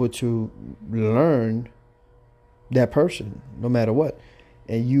you're able to learn that person no matter what,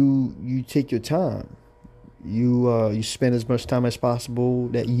 and you take your time. You spend as much time as possible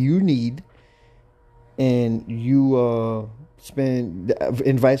that you need, and you spend,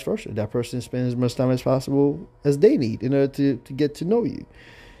 and vice versa. That person spends as much time as possible as they need in order to get to know you,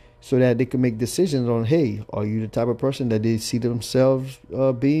 so that they can make decisions on, hey, are you the type of person that they see themselves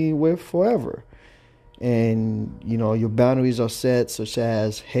being with forever? And, your boundaries are set, such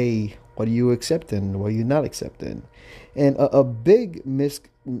as, hey, what are you accepting? What are you not accepting? And a big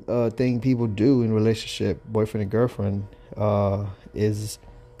thing people do in relationship, boyfriend and girlfriend, is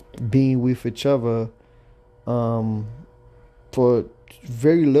being with each other for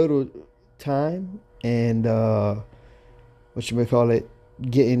very little time, and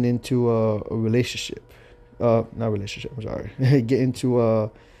getting into a relationship. Not relationship, I'm sorry. Get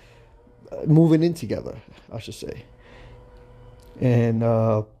into moving in together, I should say. And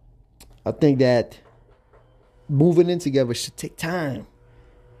I think that moving in together should take time.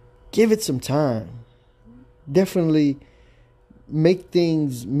 Give it some time. Definitely make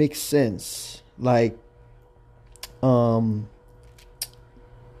things make sense. Like, don't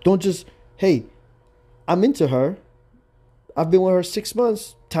just, hey, I'm into her. I've been with her 6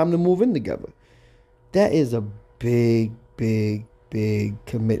 months. Time to move in together. That is a big, big, big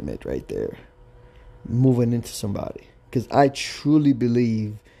commitment right there. Moving into somebody. Because I truly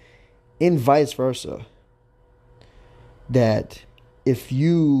believe, and vice versa, that if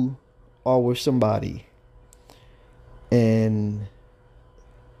you are with somebody and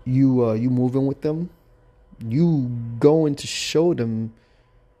you moving with them, you going to show them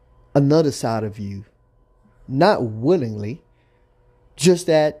another side of you. Not willingly, just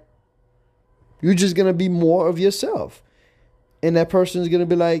that you're just going to be more of yourself. And that person is going to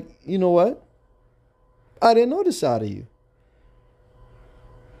be like, you know what? I didn't know this side of you.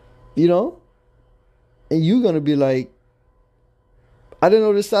 You know? And you're going to be like, I didn't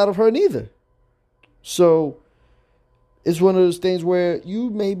know this side of her neither. So it's one of those things where you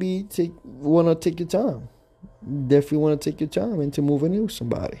maybe want to take your time. You definitely want to take your time into moving in with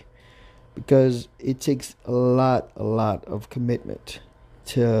somebody. Because it takes a lot of commitment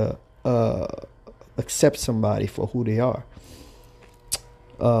to accept somebody for who they are.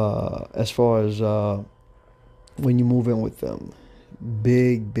 As far as when you move in with them.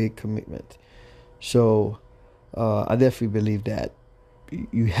 Big commitment. So I definitely believe that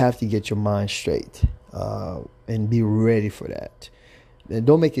you have to get your mind straight and be ready for that. And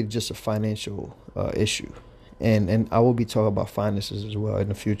don't make it just a financial issue. And I will be talking about finances as well in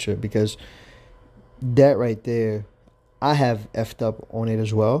the future, because that right there, I have effed up on it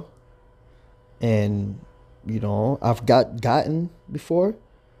as well. And, I've gotten before.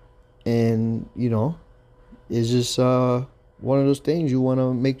 And, it's just one of those things you want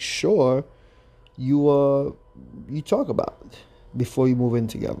to make sure you talk about before you move in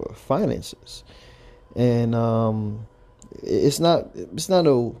together. Finances. And it's not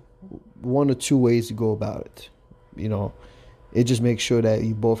a one or two ways to go about it. It just makes sure that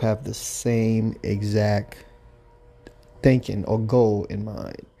you both have the same exact thinking or goal in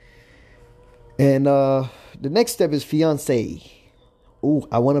mind. And the next step is fiancé. Ooh,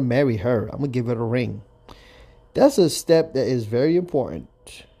 I want to marry her. I'm going to give her a ring. That's a step that is very important,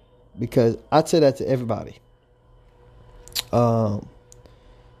 because I say that to everybody.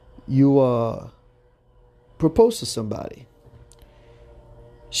 You propose to somebody.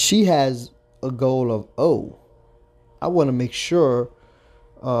 She has a goal of, I want to make sure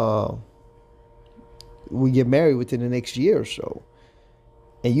we get married within the next year or so.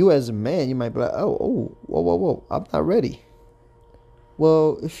 And you as a man, you might be like, whoa, I'm not ready.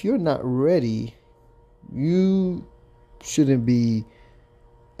 Well, if you're not ready, you shouldn't be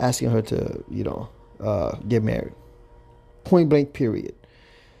asking her to, get married. Point blank, period.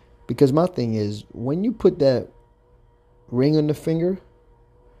 Because my thing is, when you put that ring on the finger,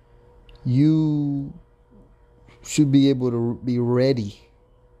 you should be able to be ready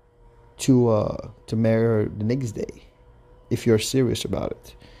to marry her the next day, if you're serious about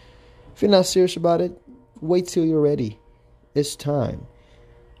it. If you're not serious about it, wait till you're ready. It's time.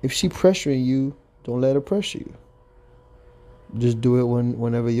 If she pressuring you, don't let her pressure you. Just do it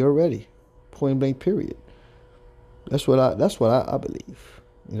whenever you're ready. Point blank, period. That's what I believe.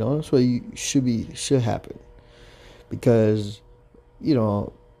 That's what should happen. Because,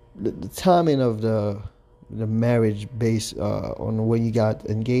 the timing of the marriage based on when you got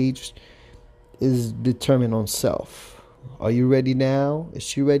engaged is determined on self. Are you ready now? Is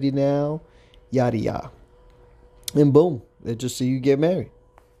she ready now? Yada yada. And boom, let's just see you get married.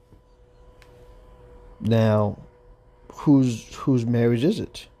 Now, whose marriage is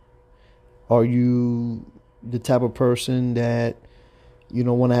it? Are you the type of person that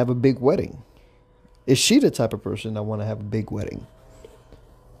want to have a big wedding? Is she the type of person that want to have a big wedding?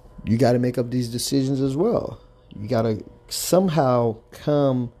 You got to make up these decisions as well. You got to somehow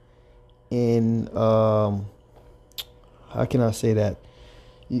come in, how can I say that?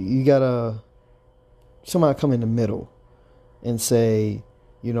 You got to somehow come in the middle and say,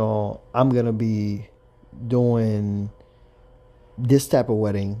 I'm going to be doing this type of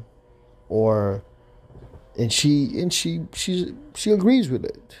wedding, and she agrees with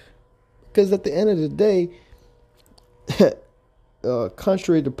it. Because at the end of the day,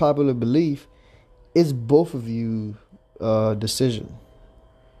 contrary to popular belief, it's both of you decision.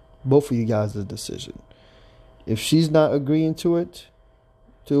 Both of you guys' decision. If she's not agreeing to it,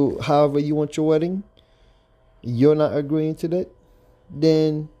 to however you want your wedding, you're not agreeing to that,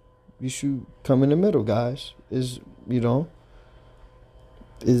 then you should come in the middle, guys. Is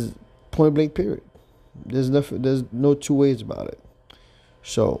point blank, period. There's no two ways about it.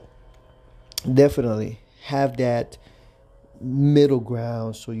 So definitely have that middle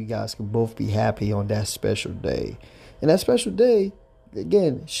ground so you guys can both be happy on that special day. And that special day,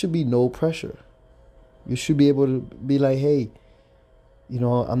 again, should be no pressure. You should be able to be like, hey,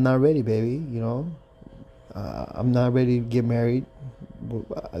 I'm not ready, baby. I'm not ready to get married.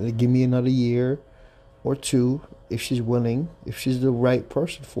 Give me another year or two. If she's willing, if she's the right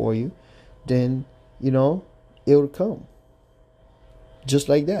person for you, then, it'll come. Just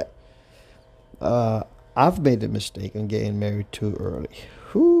like that. I've made the mistake of getting married too early.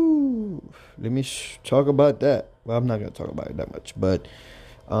 Whew. Let me talk about that. Well, I'm not going to talk about it that much. But,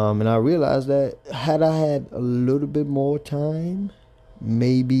 and I realized that had I had a little bit more time,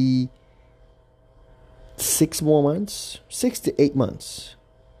 maybe 6 more months, 6 to 8 months,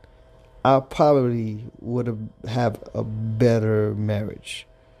 I probably would have a better marriage.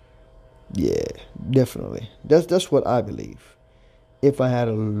 Yeah, definitely. That's what I believe. If I had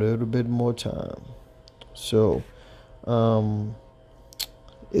a little bit more time. So, um,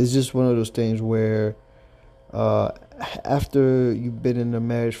 it's just one of those things where uh, after you've been in a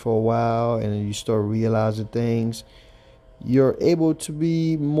marriage for a while and you start realizing things, you're able to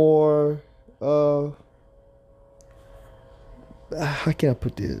be more. How can I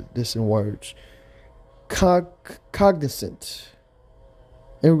put this in words? Cognizant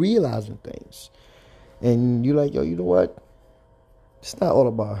and realizing things. And you're like, yo, you know what? It's not all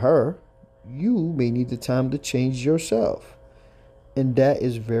about her. You may need the time to change yourself. And that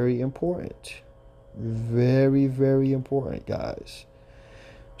is very important. Very, very important, guys.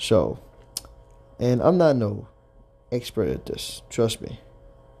 So, and I'm not no expert at this. Trust me.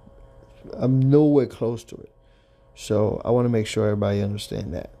 I'm nowhere close to it. So I want to make sure everybody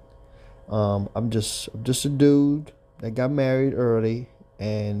understand that. I'm just a dude that got married early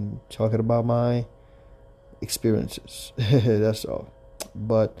and talking about my experiences. That's all.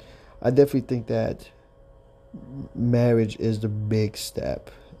 But I definitely think that marriage is the big step,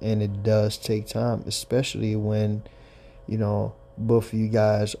 and it does take time, especially when both of you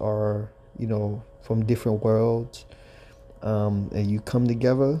guys are from different worlds, and you come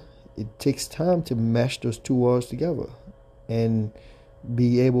together. It takes time to mesh those two worlds together and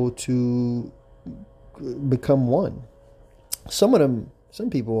be able to become one. Some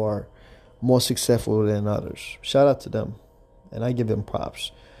people are more successful than others. Shout out to them, and I give them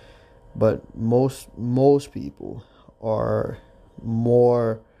props. But most people are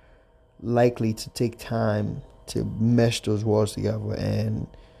more likely to take time to mesh those worlds together and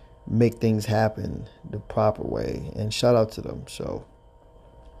make things happen the proper way. And shout out to them. So,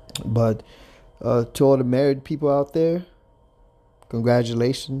 but to all the married people out there,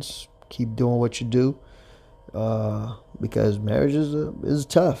 congratulations. Keep doing what you do, because marriage is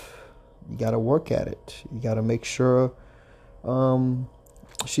tough. You got to work at it. You got to make sure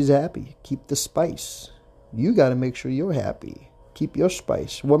she's happy. Keep the spice. You got to make sure you're happy. Keep your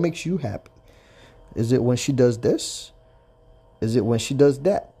spice. What makes you happy? Is it when she does this? Is it when she does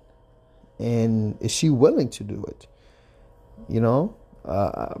that? And is she willing to do it?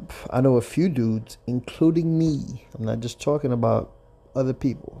 I know a few dudes, including me. I'm not just talking about other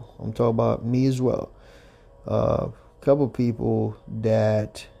people. I'm talking about me as well. A couple people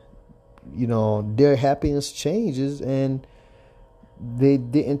that, their happiness changes and they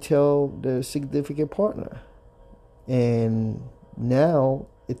didn't tell their significant partner. And now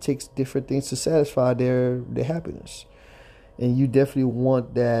it takes different things to satisfy their happiness. And you definitely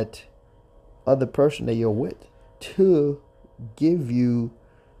want that other person that you're with to give you,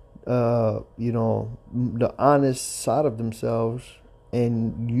 the honest side of themselves.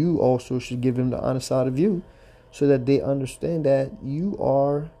 And you also should give them the honest side of you so that they understand that you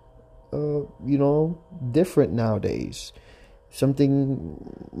are, different nowadays.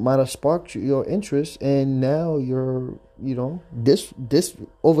 Something might have sparked your interest, and now you're, this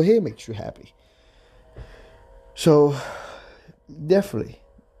over here makes you happy. So definitely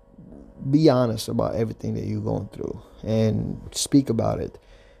be honest about everything that you're going through and speak about it.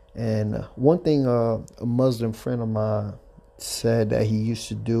 And one thing a Muslim friend of mine said that he used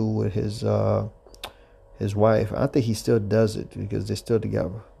to do with his wife, I think he still does it because they're still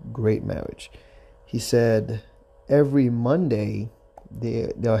together. Great marriage. He said every Monday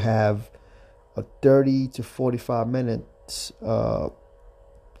they'll have a 30 to 45 minutes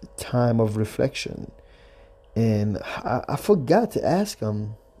time of reflection. And I forgot to ask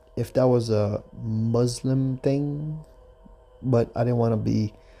him if that was a Muslim thing, but I didn't want to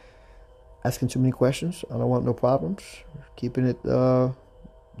be asking too many questions. I don't want no problems. Keeping it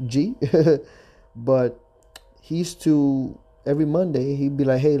G. But he used to, every Monday, he'd be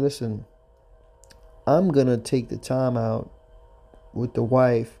like, hey, listen, I'm going to take the time out with the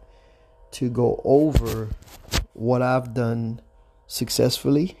wife to go over what I've done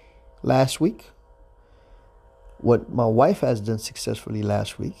successfully last week, what my wife has done successfully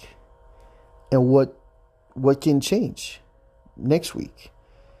last week, and what can change next week.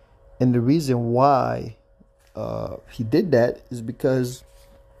 And the reason why he did that is because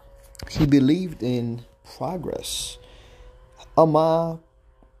he believed in progress. Am I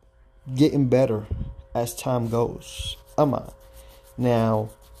getting better as time goes? Am I? Now,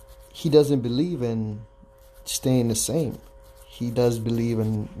 he doesn't believe in staying the same. He does believe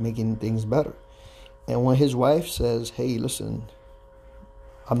in making things better. And when his wife says, hey, listen,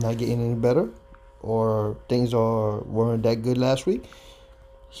 I'm not getting any better, or things weren't that good last week,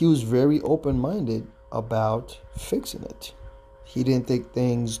 he was very open-minded about fixing it. He didn't take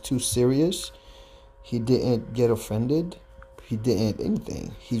things too serious. He didn't get offended. He didn't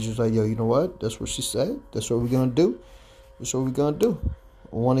anything. He's just like, yo, you know what? That's what she said. That's what we're going to do. That's what we're going to do.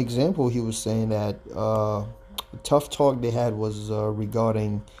 One example, he was saying that the tough talk they had was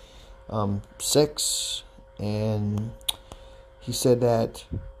regarding sex. And he said that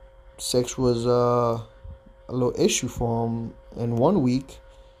sex was a little issue for him in 1 week.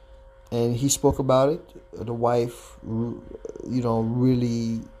 And he spoke about it. The wife,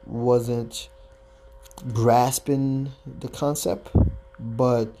 really wasn't grasping the concept.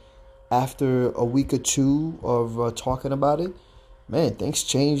 But after a week or two of talking about it, man, things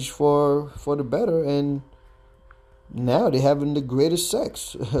changed for the better. And now they're having the greatest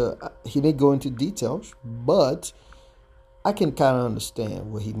sex. He didn't go into details, but I can kind of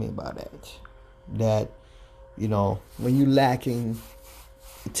understand what he meant by that. That, when you're lacking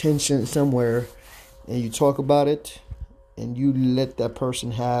attention somewhere and you talk about it and you let that person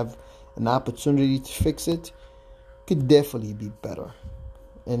have an opportunity to fix it, could definitely be better.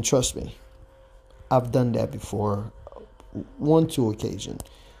 And trust me, I've done that before, 1-2 occasions,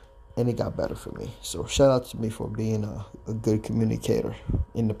 and it got better for me. So shout out to me for being a good communicator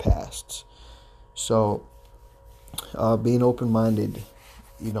in the past. So being open-minded,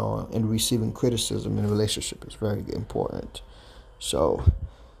 and receiving criticism in a relationship is very important. So,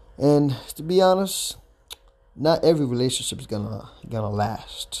 and to be honest, not every relationship is gonna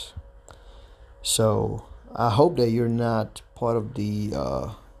last. So I hope that you're not part of the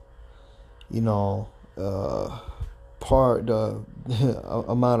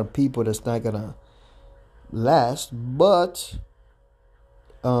amount of people that's not gonna last. But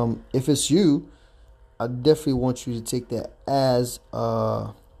if it's you, I definitely want you to take that as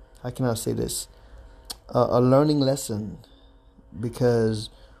how can I say this? A learning lesson. Because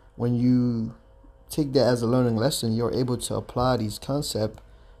when you take that as a learning lesson, you're able to apply these concepts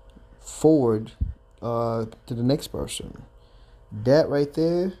forward to the next person. That right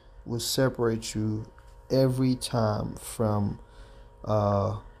there will separate you every time from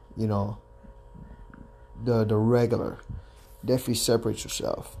the regular. Definitely separate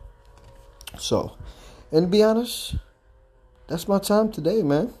yourself. So, and to be honest, that's my time today,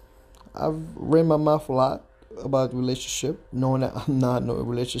 man. I've ran my mouth a lot about relationship, knowing that I'm not no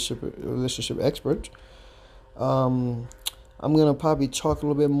relationship expert. I'm gonna probably talk a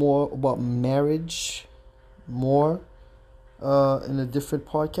little bit more about marriage in a different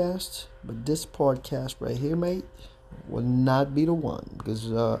podcast. But this podcast right here, mate, will not be the one,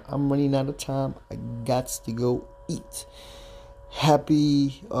 because I'm running out of time. I got to go eat.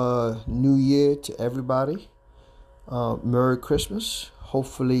 Happy New Year to everybody. Merry Christmas.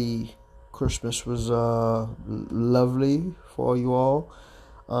 Hopefully Christmas was lovely for you all.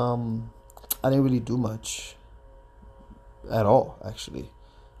 I didn't really do much at all, actually.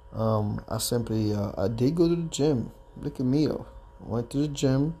 I simply I did go to the gym. Look at me, though. Went to the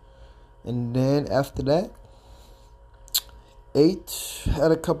gym, and then after that,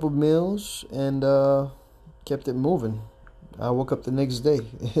 had a couple meals, and kept it moving. I woke up the next day.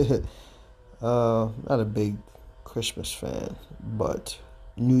 Not a big Christmas fan, but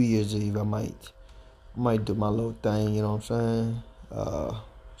New Year's Eve I might do my little thing, you know what I'm saying?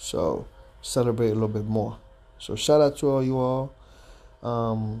 So celebrate a little bit more. So shout out to all you all.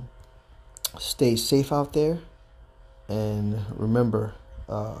 Stay safe out there, and remember,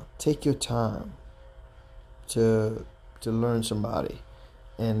 take your time to learn somebody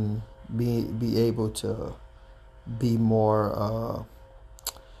and be able to be more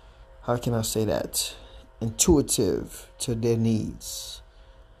how can I say that, intuitive to their needs.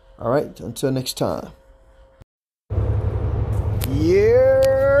 All right, until next time.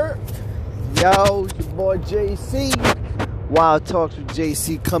 Yeah, yo, your boy JC. Wild Talks with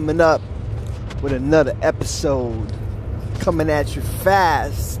JC coming up with another episode, coming at you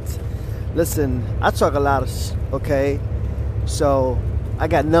fast. Listen, I talk a lot of okay, so I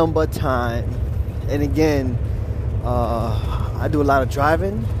got nothing but time. And again, I do a lot of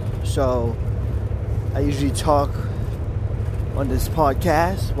driving, so I usually talk on this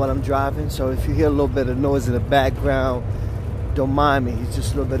podcast while I'm driving. So if you hear a little bit of noise in the background, don't mind me. It's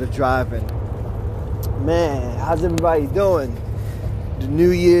just a little bit of driving. Man, how's everybody doing? The New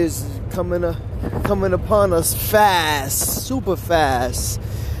Year's is coming upon us fast, super fast.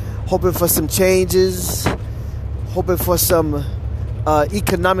 Hoping for some changes, hoping for some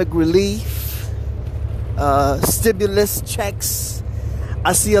economic relief, stimulus checks.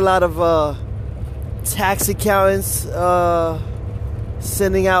 I see a lot of tax accountants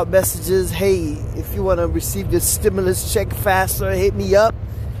sending out messages. Hey, if you want to receive your stimulus check faster, hit me up.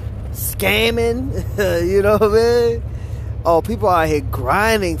 Scamming, you know what I mean? Oh, people out here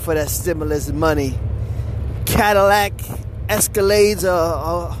grinding for that stimulus money. Cadillac Escalades,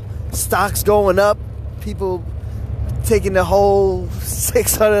 stocks going up. People taking the whole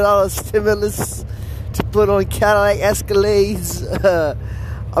 $600 stimulus to put on Cadillac Escalades.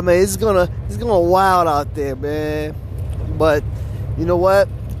 I mean, it's gonna wild out there, man. But you know what?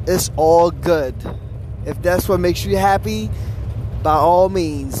 It's all good. If that's what makes you happy, by all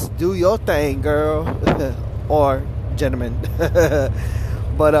means, do your thing, girl or gentlemen.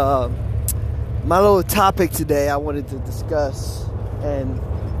 But my little topic today I wanted to discuss, and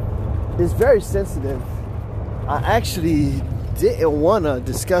it's very sensitive. I actually didn't want to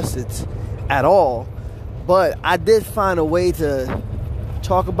discuss it at all, but I did find a way to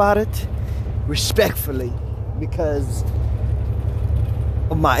talk about it respectfully because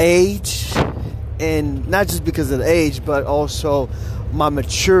of my age, and not just because of the age, but also my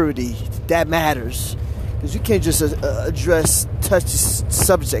maturity. That matters, because you can't just touch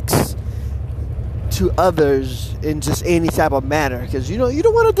subjects to others in just any type of manner, because you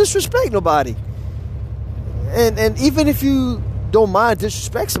don't want to disrespect nobody. And even if you don't mind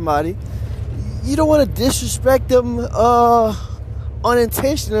disrespect somebody, you don't want to disrespect them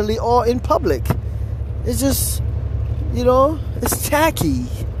unintentionally or in public. It's just, it's tacky.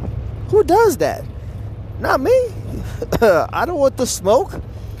 Who does that? Not me. I don't want the smoke.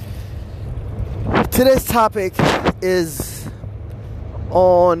 Today's topic is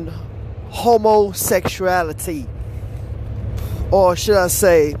on homosexuality, or should I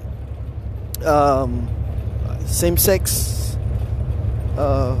say same-sex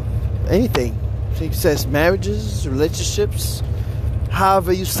anything, same-sex marriages, relationships,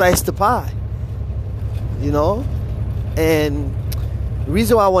 however you slice the pie, and the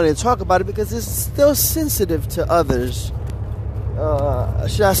reason why I wanted to talk about it, because it's still sensitive to others,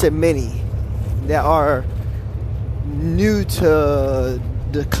 should I say many, that are new to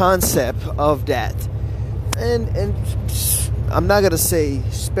the concept of that. And I'm not going to say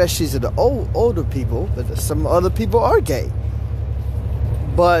especially to the older people, but some other people are gay.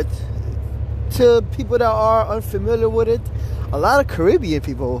 But to people that are unfamiliar with it, a lot of Caribbean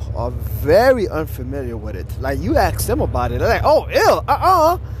people are very unfamiliar with it. Like, you ask them about it, they're like, oh, ew,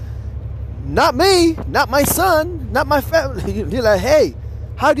 not me, not my son, not my family. You're like, hey,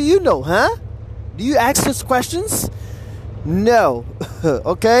 how do you know, huh? Do you ask us questions? No.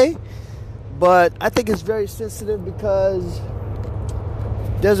 Okay? But I think it's very sensitive because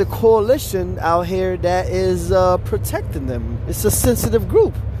there's a coalition out here that is protecting them. It's a sensitive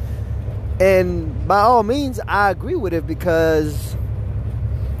group. And by all means, I agree with it, because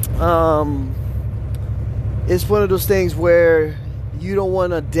it's one of those things where you don't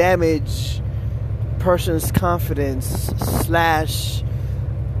want to damage person's confidence /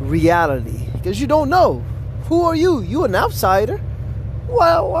 reality, because you don't know. Who are you? You an outsider.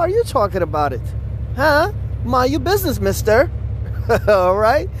 Why are you talking about it? Huh? Mind your business, mister. All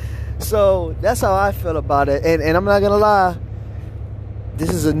right? So that's how I feel about it. And I'm not going to lie. This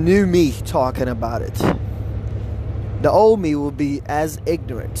is a new me talking about it. The old me will be as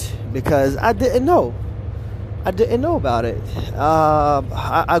ignorant, because I didn't know. I didn't know about it.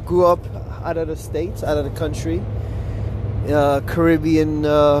 I grew up out of the States, out of the country. Caribbean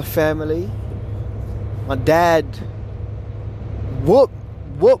family. My dad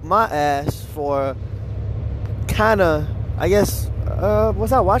whooped my ass for kind of, I guess,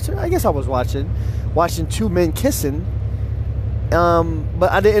 was I watching? I guess I was watching two men kissing.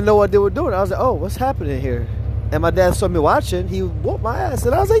 But I didn't know what they were doing. I was like, oh, what's happening here? And my dad saw me watching. He whooped my ass.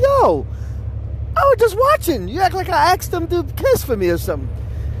 And I was like, yo, I was just watching. You act like I asked them to kiss for me or something.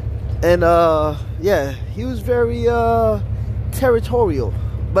 And, yeah, he was very territorial.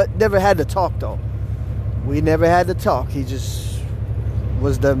 But never had to talk, though. We never had to talk. He just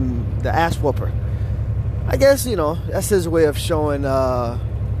was the ass whooper. I guess, that's his way of showing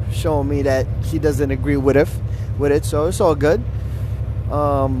me that he doesn't agree with it. So it's all good.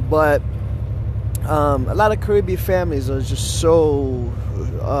 But a lot of Caribbean families are just so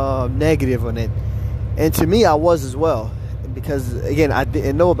negative on it. And to me, I was as well. Because, again, I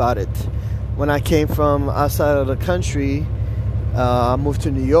didn't know about it. When I came from outside of the country, I moved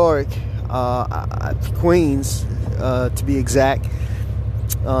to New York, Queens, to be exact.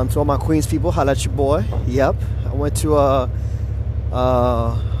 To all my Queens people, holla at your boy. Yep. I went to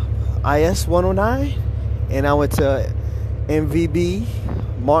IS 109, and I went to MVB,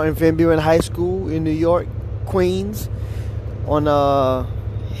 Martin Van Buren High School in New York, Queens, on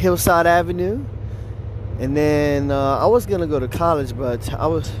Hillside Avenue. And then I was gonna go to college, but I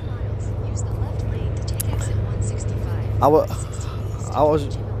was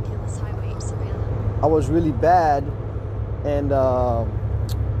really bad And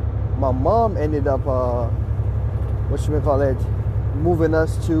my mom ended up, moving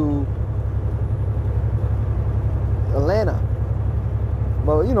us to Atlanta.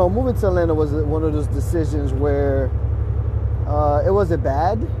 But, you know, moving to Atlanta was one of those decisions where it wasn't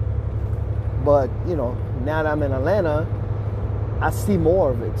bad. But, you know, now that I'm in Atlanta, I see more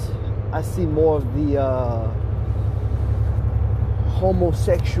of it. I see more of the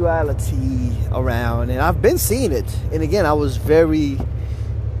homosexuality around, and I've been seeing it. And again, I was very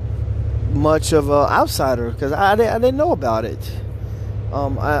much of an outsider because I didn't know about it.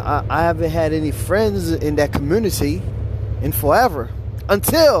 I haven't had any friends in that community in forever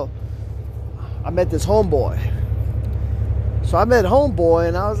until I met this homeboy. So I met homeboy,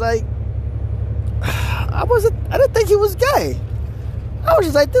 and I was like, I didn't think he was gay. I was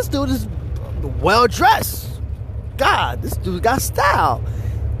just like, this dude is well dressed. God, this dude got style.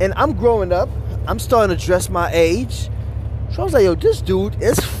 And I'm growing up. I'm starting to dress my age. So I was like, yo, this dude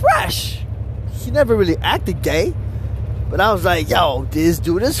is fresh. He never really acted gay. But I was like, yo, this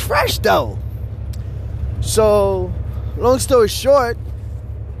dude is fresh, though. So, long story short,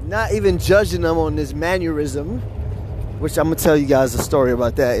 not even judging him on this mannerism, which I'm going to tell you guys a story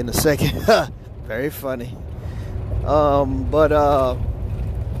about that in a second. Very funny. But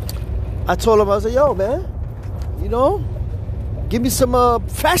I told him, I was like, yo, man, you know, give me some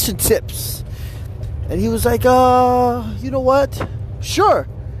fashion tips. And he was like, you know what? Sure.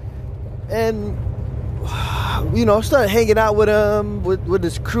 And, you know, started hanging out with him, with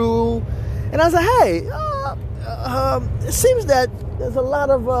his crew. And I was like, hey, it seems that there's a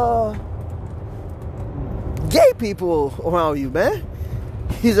lot of gay people around you, man.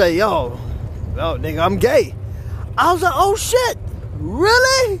 He's like, yo, nigga, I'm gay. I was like, oh, shit.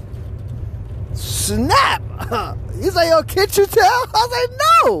 Really? Snap. He's like, yo, can't you tell? I was like,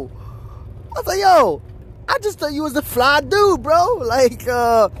 no. I was like, yo, I just thought you was a fly dude, bro. Like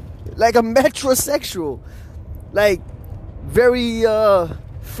a metrosexual. Like, very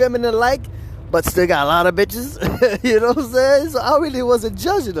feminine-like, but still got a lot of bitches. You know what I'm saying? So I really wasn't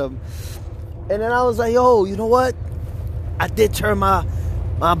judging him. And then I was like, yo, you know what? I did turn my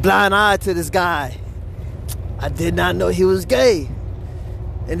blind eye to this guy. I did not know he was gay.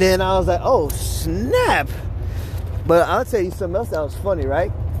 And then I was like, oh, snap. But I'll tell you something else that was funny,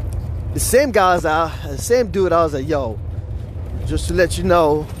 right? The same dude, I was like, yo, just to let you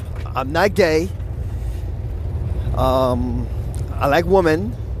know, I'm not gay. I like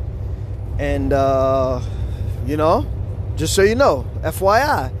women. And, you know, just so you know,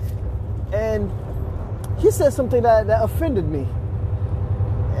 FYI. And he said something that offended me.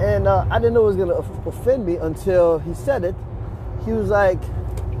 And I didn't know it was going to offend me until he said it. He was like,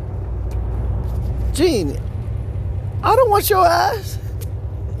 Gene, I don't want your ass.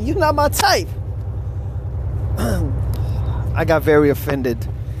 You're not my type. I got very offended.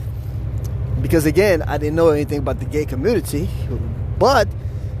 Because again, I didn't know anything about the gay community. But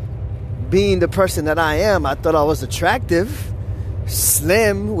being the person that I am, I thought I was attractive,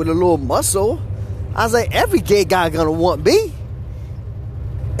 slim, with a little muscle. I was like, every gay guy gonna want me.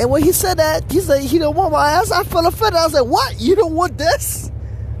 And when he said that, he's like, he don't want my ass. I felt offended. I was like, what? You don't want this?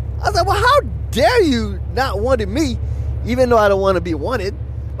 I was like, well, how dare you not wanting me, even though I don't want to be wanted?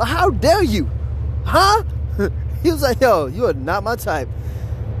 But how dare you? Huh? He was like, yo, you are not my type.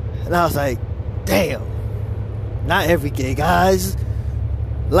 And I was like, damn. Not every gay guys.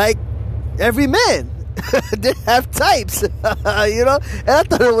 Like, every man. They have types. You know? And I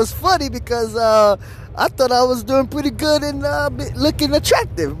thought it was funny because I thought I was doing pretty good and looking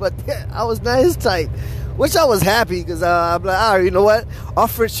attractive. But yeah, I was not his type. Which I was happy because I'm like, all right, you know what? Our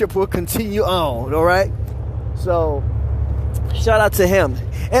friendship will continue on, all right? So, shout out to him.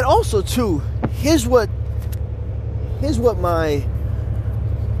 And also, too, here's where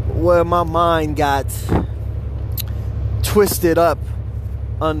my mind got twisted up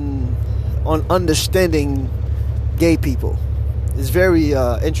on understanding gay people. It's very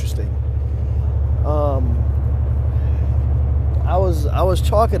interesting. I was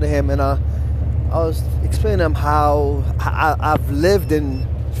talking to him and I was explaining to him how I've lived in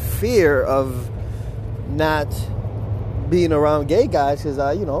fear of not being around gay guys because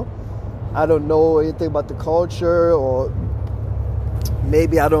I don't know anything about the culture, or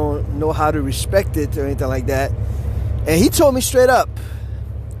maybe I don't know how to respect it or anything like that. And he told me straight up.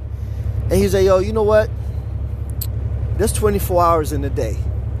 And he's like, yo, you know what? There's 24 hours in a day.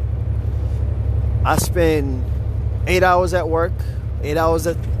 I spend 8 hours at work, 8 hours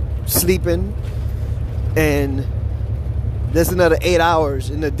at sleeping, and there's another 8 hours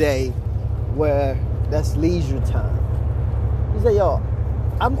in a day where that's leisure time. He's like, yo,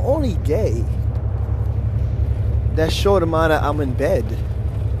 I'm only gay that short amount that I'm in bed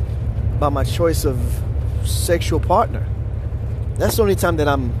by my choice of sexual partner. That's the only time that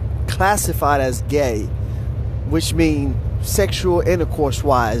I'm classified as gay, which means sexual intercourse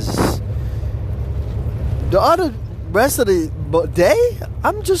wise. The rest of the day,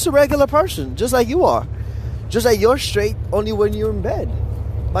 I'm just a regular person, just like you are. Just like you're straight only when you're in bed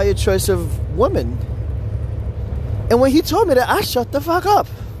by your choice of women. And when he told me that, I shut the fuck up.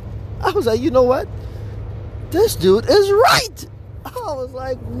 I was like, you know what? This dude is right. I was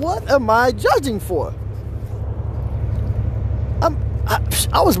like, what am I judging for?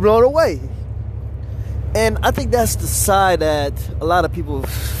 I was blown away. And I think that's the side that a lot of people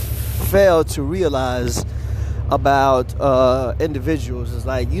fail to realize about individuals. It's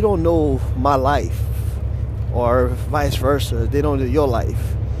like, you don't know my life, or vice versa. They don't know your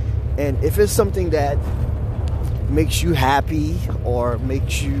life. And if it's something that makes you happy or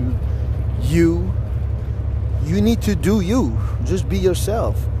makes you need to do you. Just be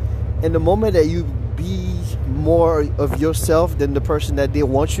yourself. And the moment that you be more of yourself than the person that they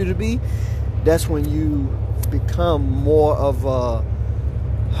want you to be, that's when you become more of a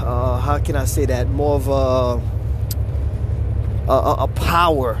how can I say that? More of a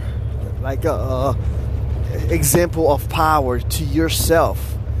power, like a example of power to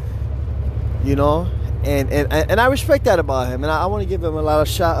yourself. You know, and I respect that about him, and I want to give him a lot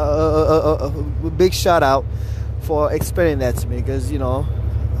of a big shout out for explaining that to me, because you know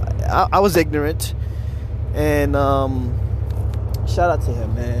I was ignorant, and shout out to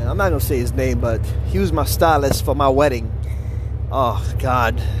him, man. I'm not gonna say his name, but he was my stylist for my wedding. Oh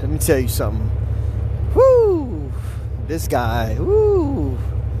God, let me tell you something. Whoo, this guy, whoo,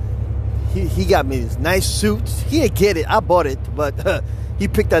 he got me this nice suit. He didn't get it, I bought it, but he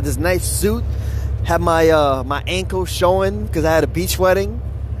picked out this nice suit. Had my my ankle showing because I had a beach wedding.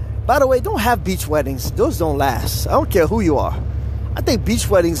 By the way, don't have beach weddings. Those don't last. I don't care who you are. I think beach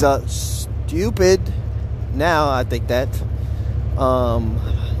weddings are stupid. Now I think that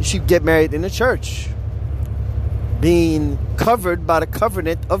you should get married in a church, being covered by the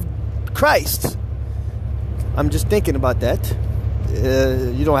covenant of Christ. I'm just thinking about that.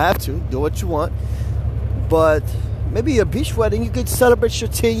 You don't have to do what you want, but maybe a beach wedding, you could celebrate your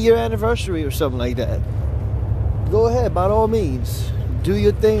 10-year anniversary or something like that. Go ahead, by all means. Do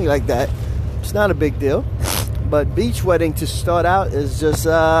your thing like that. It's not a big deal. But beach wedding to start out is just,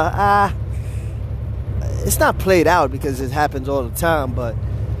 it's not played out because it happens all the time, but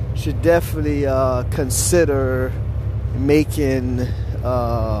should definitely consider making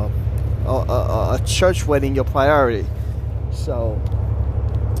a church wedding your priority. So,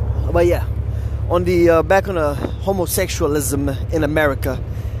 but yeah. On the back on the homosexualism in America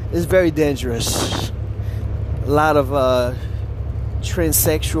is very dangerous. A lot of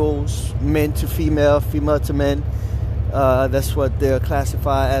transsexuals, men to female, female to men. That's what they're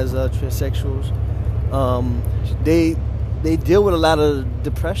classified as, transsexuals. They deal with a lot of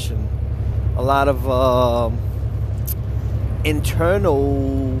depression, a lot of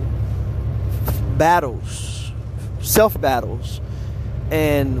internal battles, self battles,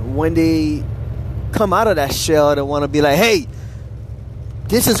 and when they come out of that shell, they want to be like, hey,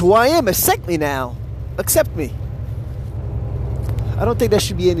 this is who I am, accept me now, accept me. I don't think there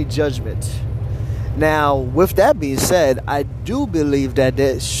should be any judgment. Now, with that being said, I do believe that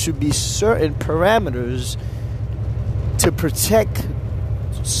there should be certain parameters to protect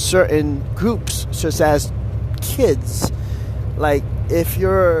certain groups, such as kids. Like, if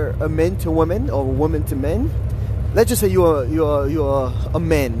you're a man to woman or woman to men, let's just say you're a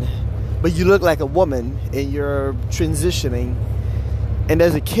man, but you look like a woman and you're transitioning, and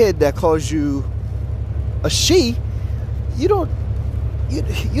there's a kid that calls you a she, you don't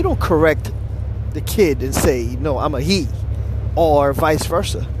correct the kid and say, no, I'm a he, or vice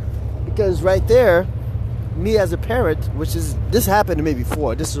versa. Because right there, me as a parent, this happened to me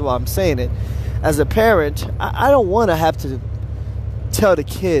before, this is why I'm saying it, as a parent, I don't want to have to tell the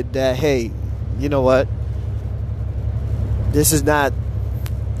kid that, hey, you know what, this is not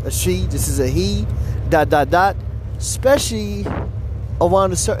a she, this is a he, ... especially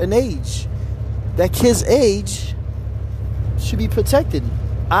around a certain age. That kid's age should be protected.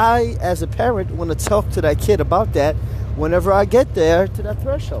 I, as a parent, want to talk to that kid about that whenever I get there to that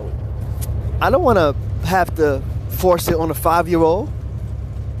threshold. I don't want to have to force it on a 5-year-old,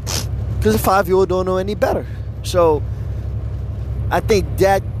 because a 5-year-old don't know any better. So I think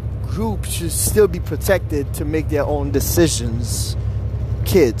that group should still be protected to make their own decisions.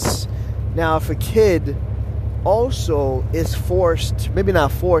 Kids. Now, if a kid also is forced, maybe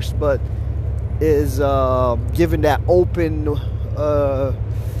not forced, but is given that open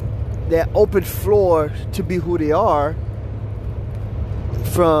that open floor to be who they are,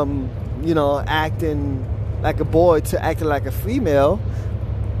 from, you know, acting like a boy to acting like a female,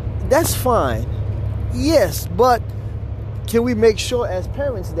 that's fine. Yes, but can we make sure as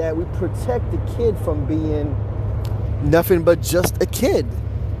parents that we protect the kid from being nothing but just a kid?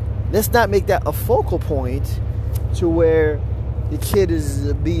 Let's not make that a focal point to where the kid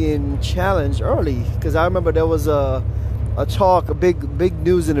is being challenged early. Because I remember there was a big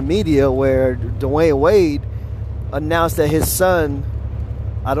news in the media where Dwayne Wade announced that his son,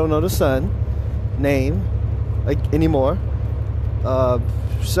 I don't know the son name anymore,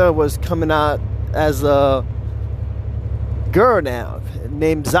 son was coming out as a girl now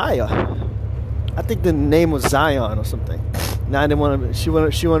named Zaya. I think the name was Zion or something. Now she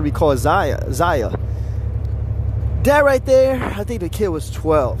wanted to be called Zaya. That right there, I think the kid was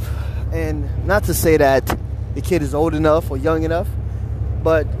 12. And not to say that the kid is old enough or young enough,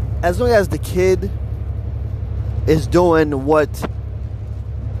 but as long as the kid is doing what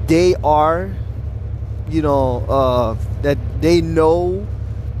they are, you know, that they know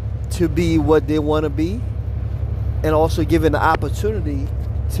to be what they want to be, and also given the opportunity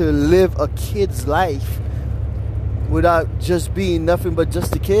to live a kid's life without just being nothing but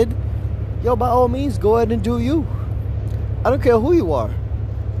just a kid, yo, by all means, go ahead and do you. I don't care who you are.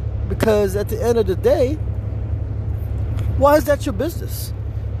 Because at the end of the day, why is that your business?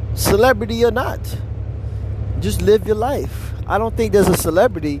 Celebrity or not. Just live your life. I don't think there's a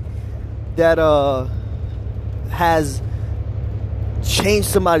celebrity that has changed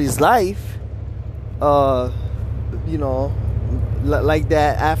somebody's life, you know, like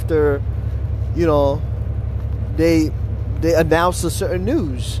that after, you know, they announce a certain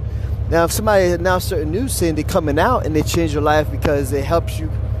news. Now, if somebody announced certain news saying they're coming out and they change your life because it helps you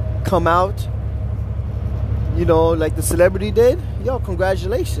come out, you know, like the celebrity did, yo,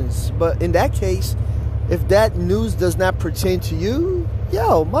 congratulations. But in that case, if that news does not pertain to you,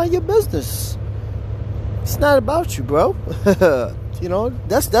 yo, mind your business. It's not about you, bro. You know,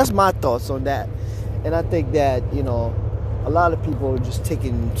 that's my thoughts on that. And I think that, you know, a lot of people are just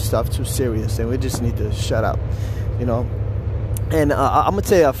taking stuff too serious, and we just need to shut up, you know. And I'm going to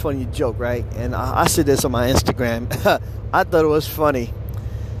tell you a funny joke, right? And I said this on my Instagram. I thought it was funny.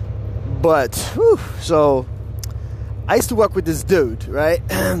 But, whew, so, I used to work with this dude, right?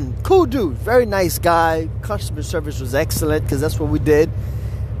 Cool dude. Very nice guy. Customer service was excellent because that's what we did.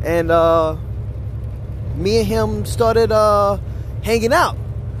 And me and him started hanging out.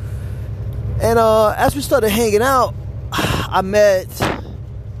 And as we started hanging out, I met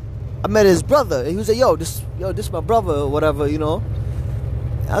his brother. He was like, yo, this my brother or whatever, you know.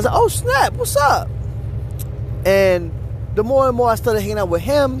 I was like, oh snap, what's up? And the more and more I started hanging out with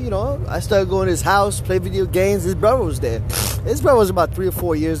him, you know, I started going to his house, play video games. His brother was there. His brother was about 3 or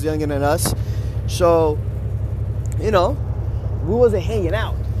 4 years younger than us. So, you know, we wasn't hanging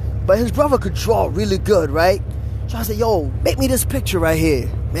out. But his brother could draw really good, right? So I said, yo, make me this picture right here.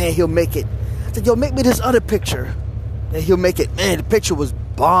 Man, he'll make it. I said, yo, make me this other picture. And he'll make it. Man, the picture was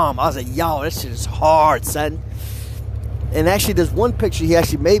bomb. I was like, yo, this shit is hard, son. And actually, there's one picture he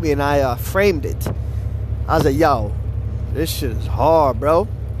actually made me, and I framed it. I was like, yo, this shit is hard, bro.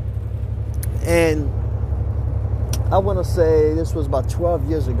 And I want to say this was about 12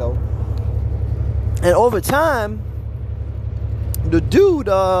 years ago. And over time, the dude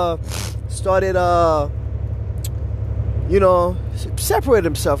started, you know, separate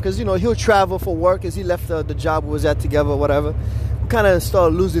himself. Because, you know, he'll travel for work as he left the job we was at together or whatever. We kind of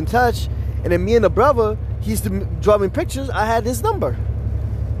started losing touch. And then me and the brother, he used to draw me pictures. I had his number.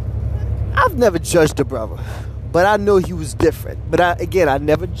 I've never judged the brother. But I know he was different. But I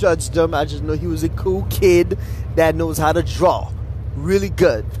never judged him. I just know he was a cool kid that knows how to draw. Really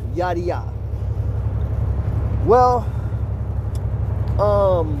good. Yada yada. Well,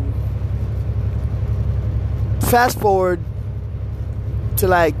 fast forward to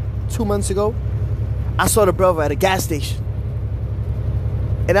like 2 months ago, I saw the brother at a gas station.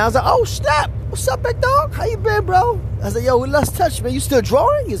 And I was like, oh snap, what's up, big dog? How you been, bro? I was like, yo, we lost touch, man. You still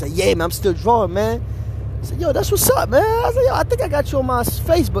drawing? He was like, yeah, man, I'm still drawing, man. I said, yo, that's what's up, man. I was like, yo, I think I got you on my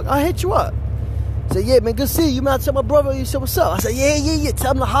Facebook. I'll hit you up. He said, yeah, man, good to see you. You might tell my brother, you said, what's up? I said, yeah.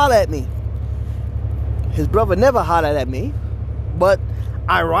 Tell him to holler at me. His brother never hollered at me. But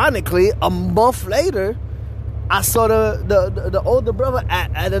ironically, a month later, I saw the older brother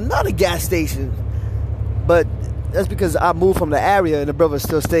at another gas station. But that's because I moved from the area and the brother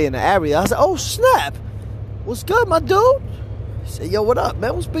still stay in the area. I said, oh, snap. What's good, my dude? He said, yo, what up,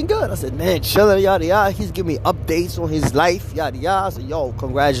 man? What's been good? I said, man, chilling, yada, yada. He's giving me updates on his life, yada, yada. I said, yo,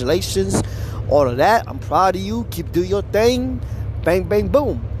 congratulations, all of that. I'm proud of you. Keep doing your thing. Bang, bang,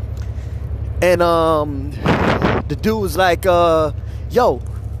 boom. And the dude was like, yo,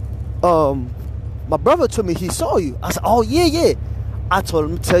 my brother told me he saw you. I said, oh, yeah. I told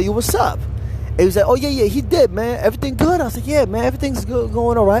him to tell you what's up. And he was like, oh, yeah, he did, man. Everything good? I said, yeah, man, everything's good,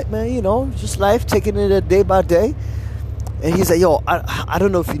 going all right, man. You know, just life, taking it day by day. And he's like, yo, I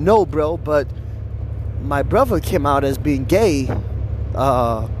don't know if you know, bro, but my brother came out as being gay,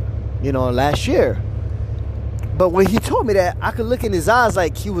 last year. But when he told me that, I could look in his eyes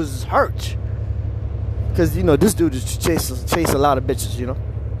like he was hurt. Because, this dude just chase a lot of bitches,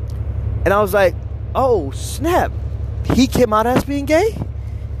 And I was like, oh, snap. He came out as being gay?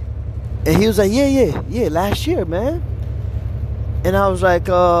 And he was like, yeah, last year, man. And I was like,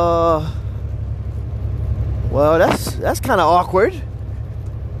 well, that's kind of awkward.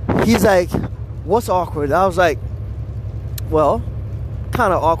 He's like, what's awkward? I was like, well,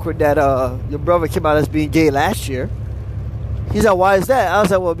 kind of awkward that your brother came out as being gay last year. He's like, why is that? I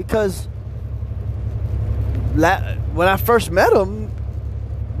was like, well, because when I first met him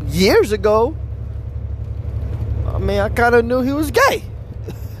years ago, I kind of knew he was gay.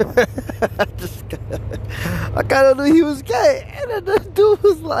 I kind of knew he was gay. And then the dude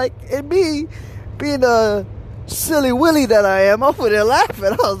was like, and me being a silly willy that I am, over there laughing.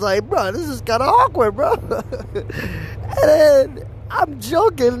 I was like, bro, this is kind of awkward, bro. And then I'm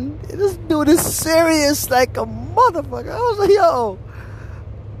joking. This dude is serious like a motherfucker. I was like, yo.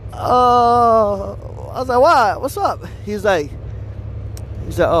 I was like, what? What's up? He's like,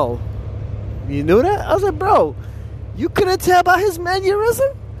 oh, you knew that? I was like, bro, you couldn't tell about his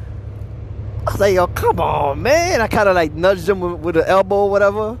mannerism? I was like, yo, come on, man. I kind of like nudged him with an elbow or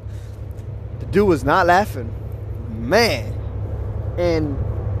whatever. The dude was not laughing. Man. And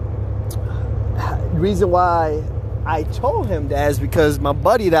the reason why I told him that is because my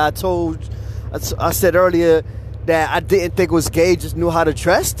buddy that I said earlier that I didn't think was gay, just knew how to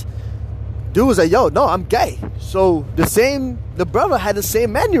dress. Dude was like, yo, no, I'm gay. So the brother had the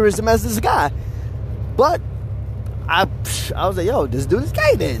same mannerism as this guy. But I was like, yo, this dude is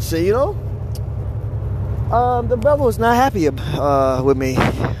gay then. So, the brother was not happy with me.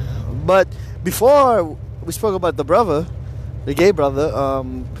 But before we spoke about the brother, the gay brother,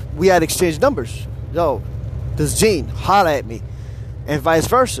 we had exchanged numbers. Yo, does Gene holler at me? And vice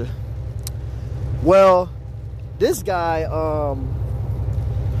versa. Well, this guy,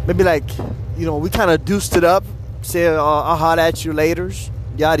 maybe like, we kind of deuced it up, saying, I'll holler at you later,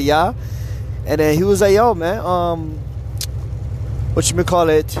 yada yada. And then he was like, yo, man, I'll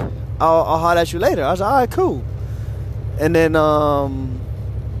holler at you later. I was like, all right, cool. And then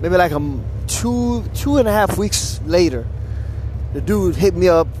maybe like 2.5 weeks later, the dude hit me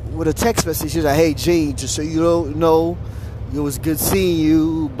up with a text message. He's like, hey, Gene, just so you don't know, it was good seeing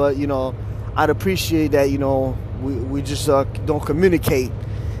you, but, I'd appreciate that, we just don't communicate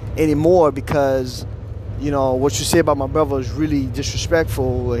anymore because, what you say about my brother is really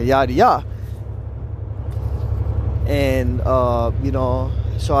disrespectful, yada yada. And,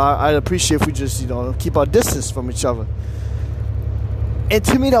 so I'd appreciate if we just, keep our distance from each other. And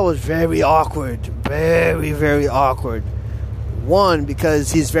to me, that was very awkward. Very, very awkward. One,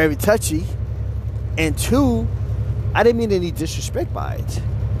 because he's very touchy. And two, I didn't mean any disrespect by it.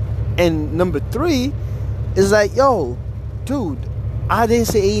 And number three is like, yo, dude, I didn't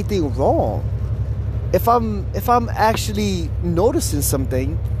say anything wrong. If I'm actually noticing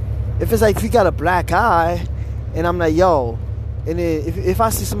something, if it's like if you got a black eye, and I'm like, yo, and then if I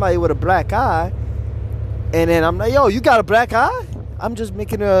see somebody with a black eye, and then I'm like, yo, you got a black eye? I'm just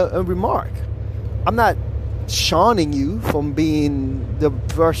making a remark. I'm not shawning you from being the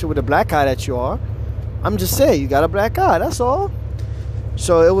person with a black eye that you are. I'm just saying you got a black eye. That's all.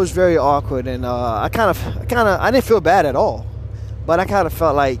 So it was very awkward, and I didn't feel bad at all, but I kind of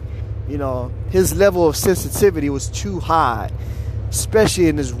felt like, his level of sensitivity was too high, especially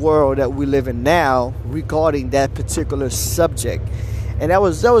in this world that we live in now regarding that particular subject. And that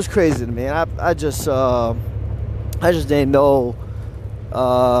was crazy to me. I just didn't know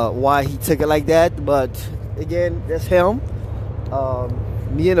why he took it like that. But again, that's him.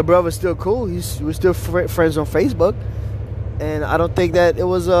 Me and the brother still cool. We're still friends on Facebook, and I don't think that it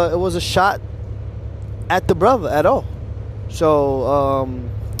was a shot at the brother at all. So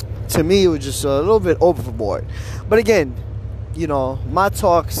to me, it was just a little bit overboard. But again, my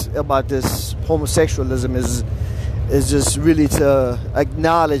talks about this homosexualism is just really to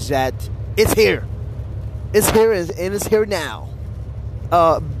acknowledge that it's here. It's here, and it's here now.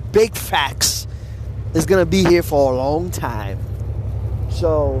 Big facts. It's gonna be here for a long time.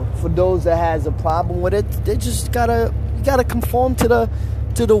 So for those that has a problem with it, they just gotta conform to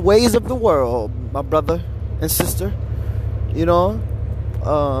the ways of the world, my brother and sister.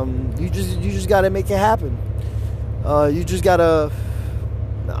 You just gotta make it happen. You just gotta.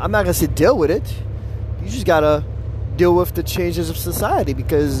 I'm not gonna say deal with it. You just gotta deal with the changes of society,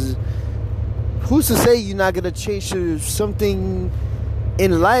 because who's to say you're not gonna change to something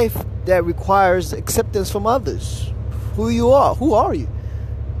in life that requires acceptance from others? Who you are? Who are you?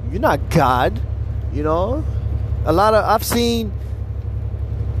 You're not God, you know. I've seen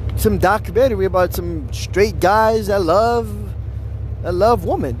some documentary about some straight guys that love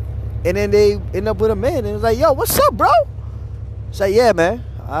women, and then they end up with a man, and it's like, yo, what's up, bro? It's like, yeah, man,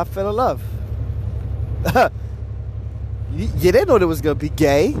 I fell in love. You didn't know it was gonna be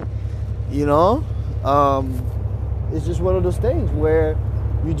gay, you know. It's just one of those things where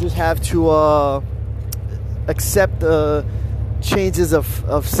you just have to accept the changes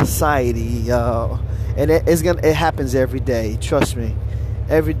of society, and it happens every day. Trust me,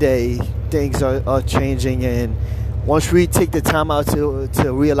 every day things are changing, and once we take the time out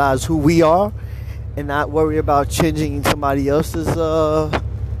to realize who we are and not worry about changing somebody else's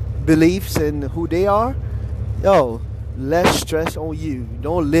beliefs and who they are, yo, less stress on you.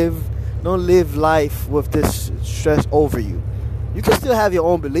 Don't live life with this stress over you. You can still have your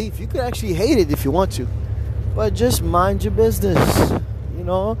own belief. You could actually hate it if you want to, but just mind your business. You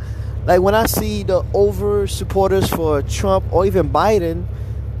know, like when I see the over supporters for Trump or even Biden,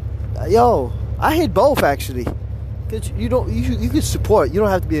 yo, I hate both actually. Cause you can support. You don't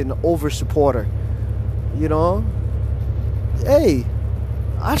have to be an over supporter. You know, hey,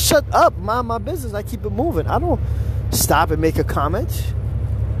 I shut up, mind my business. I keep it moving. I don't stop and make a comment.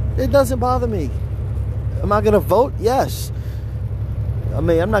 It doesn't bother me. Am I gonna vote? Yes. I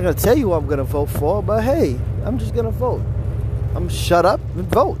mean, I'm not gonna tell you who I'm gonna vote for, but hey, I'm just gonna vote. I'm shut up and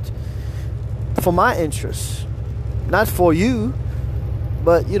vote for my interests, not for you.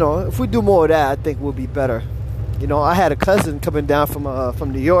 But you know, if we do more of that, I think we'll be better. You know, I had a cousin coming down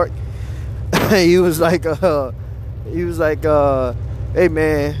from New York. he was like, hey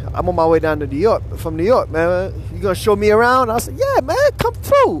man, I'm on my way down to New York, from New York, man. You gonna show me around? I said, yeah, man, come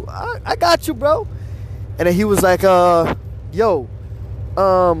through. I got you, bro. And then he was like, yo,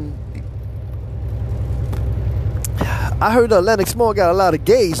 I heard Lennox Mall got a lot of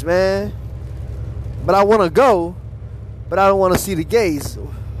gays, man. But I want to go, but I don't want to see the gays.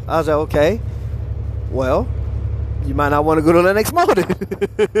 I was like, okay, well, you might not want to go to Lennox Mall then.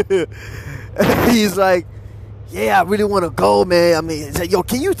 He's like, yeah, I really want to go, man. I mean, he's like, yo,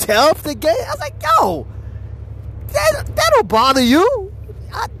 can you tell if they're gay? I was like, yo, that don't bother you.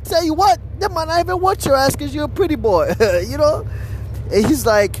 I tell you what, they might not even want your ass because you're a pretty boy, you know? And he's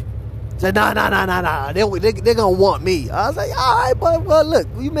like, nah, they're going to want me. I was like, all right, but well, look,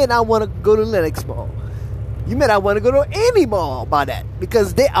 you may not want to go to Lennox Mall. You may not want to go to any mall by that,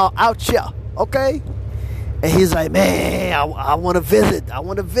 because they are out here, okay? And he's like, man, I want to visit. I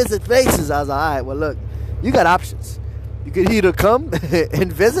want to visit places. I was like, all right, well, look, you got options. You could either come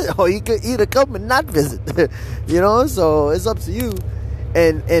and visit, or you could either come and not visit. You know, so it's up to you.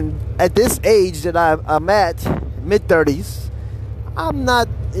 And at this age that I'm at, mid-30s, I'm not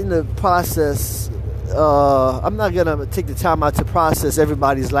in the process. I'm not gonna take the time out to process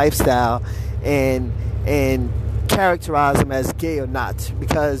everybody's lifestyle and characterize them as gay or not.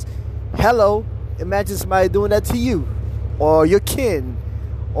 Because, hello, imagine somebody doing that to you, or your kin,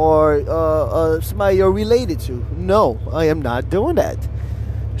 or somebody you're related to. No, I am not doing that.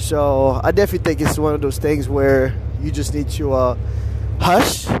 So I definitely think it's one of those things where you just need to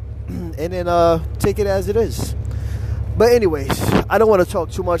hush and then take it as it is. But anyways, I don't want to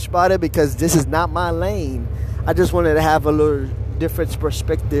talk too much about it because this is not my lane. I just wanted to have a little different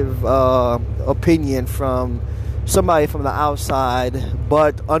perspective, opinion from somebody from the outside,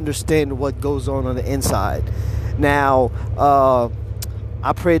 but understand what goes on the inside. Now,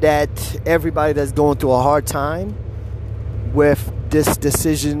 I pray that everybody that's going through a hard time with this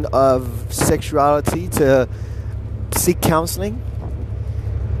decision of sexuality to seek counseling.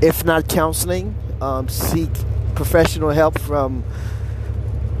 If not counseling, seek professional help from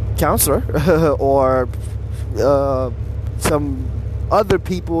counselor or some other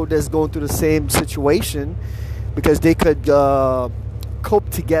people that's going through the same situation, because they could cope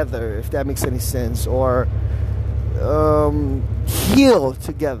together, if that makes any sense, or heal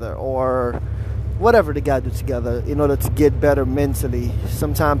together, or whatever they gotta do together in order to get better mentally.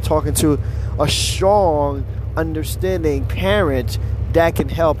 Sometimes talking to a strong, understanding parent, that can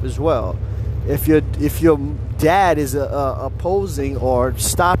help as well. If your dad is opposing or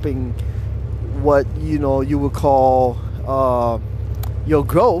stopping what you would call your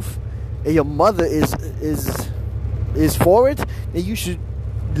growth, and your mother is for it, then you should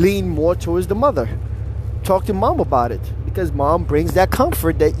lean more towards the mother. Talk to mom about it, because mom brings that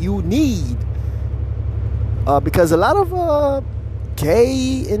comfort that you need. Because a lot of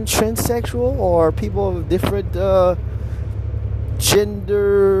gay and transsexual or people of different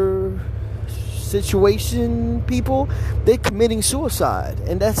gender situation people, they're committing suicide,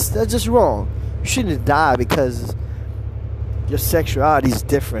 and that's just wrong. You shouldn't die because your sexuality is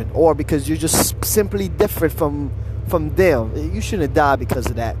different, or because you're just simply different from them. You shouldn't die because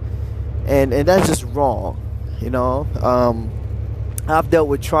of that, and that's just wrong. I've dealt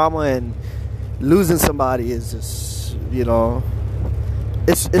with trauma, and losing somebody is just,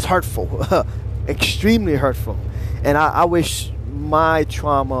 it's hurtful, extremely hurtful, and I wish my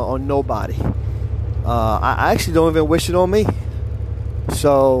trauma on nobody. I actually don't even wish it on me.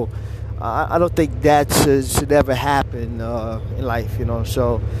 So I don't think that should ever happen in life,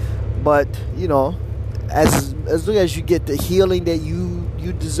 So, but as long as you get the healing that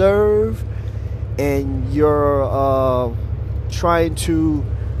you deserve, and you're trying to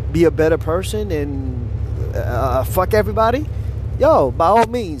be a better person and fuck everybody, by all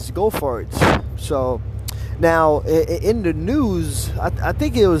means, go for it. So now in the news, I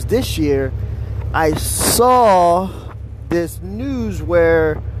think it was this year, I saw this news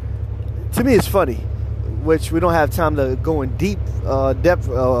where, to me, it's funny, which we don't have time to go in depth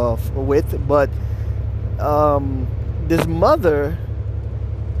with, but this mother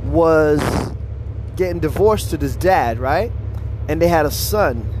was getting divorced to this dad, right? And they had a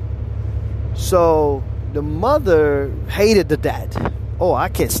son. So the mother hated the dad. Oh, I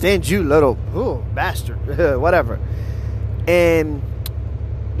can't stand you, little bastard, whatever. And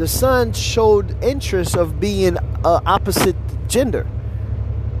the son showed interest of being opposite gender,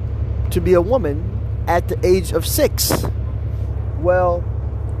 to be a woman at the age of 6. Well,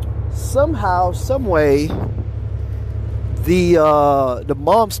 somehow, some way, the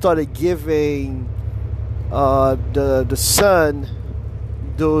mom started giving the son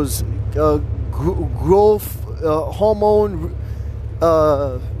those growth hormone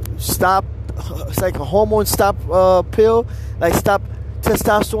stop. It's like a hormone stop pill, like stop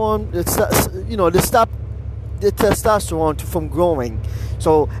testosterone. To stop the testosterone from growing.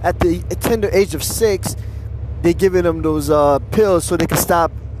 So at the tender age of 6, they're giving them those pills so they can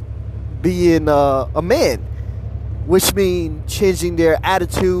stop being a man, which means changing their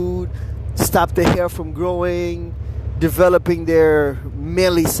attitude, stop the hair from growing, developing their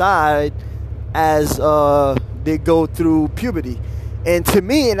manly side as they go through puberty. And to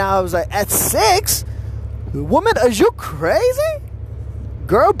me, and I was like, at 6, woman, are you crazy?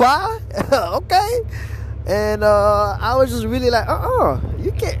 Girl, bye. Okay. And I was just really like,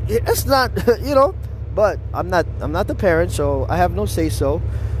 you can't. It's not, But I'm not the parent, so I have no say so.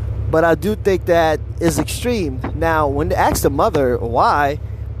 But I do think that is extreme. Now, when they asked the mother why,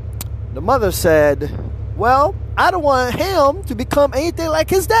 the mother said, "Well, I don't want him to become anything like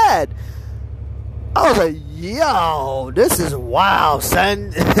his dad." I was like, "Yo, this is wild, son.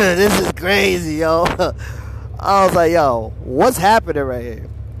 This is crazy, yo." I was like, "Yo, what's happening right here?"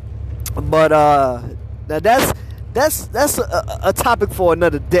 But now that's a topic for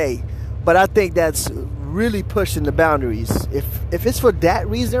another day. But I think that's really pushing the boundaries. If it's for that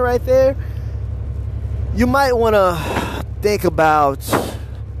reason right there, you might want to think about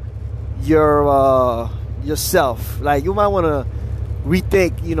yourself. Like, you might want to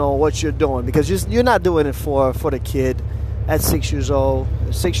rethink, what you're doing, because you're not doing it for the kid at 6 years old.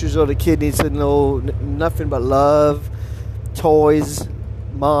 At 6 years old, the kid needs to know nothing but love, toys,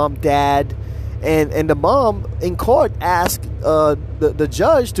 mom, dad. And the mom in court asked the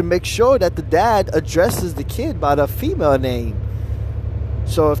judge to make sure that the dad addresses the kid by the female name.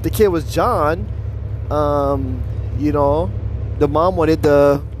 So if the kid was John, the mom wanted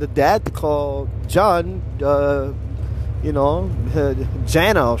the dad to call John,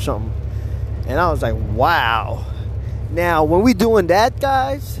 Jana or something. And I was like, wow. Now, when we doing that,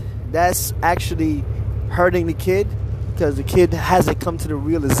 guys, that's actually hurting the kid, because the kid hasn't come to the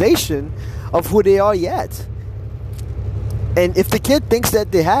realization of who they are yet. And if the kid thinks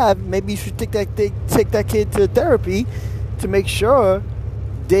that they have, maybe you should take that kid to therapy to make sure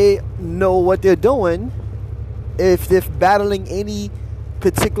they know what they're doing. If they're battling any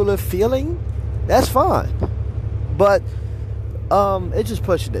particular feeling, that's fine. But it's just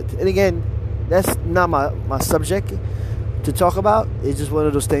pushing it. And again, that's not my subject to talk about. It's just one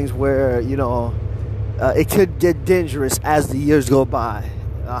of those things where, it could get dangerous as the years go by.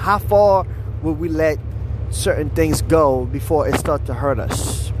 How far will we let certain things go before it starts to hurt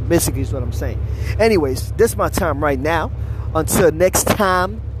us? Basically is what I'm saying. Anyways, this is my time right now. Until next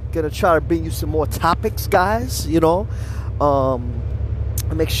time, gonna try to bring you some more topics, guys. Make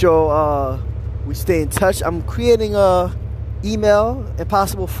sure we stay in touch. I'm creating a email and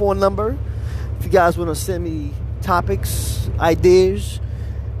possible phone number. If you guys want to send me topics, ideas,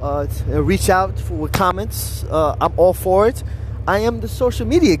 reach out with comments, I'm all for it. I am the social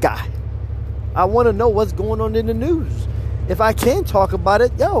media guy. I want to know what's going on in the news. If I can talk about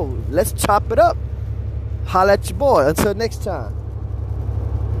it, let's chop it up. Holla at your boy. Until next time.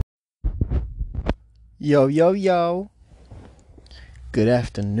 Yo. Good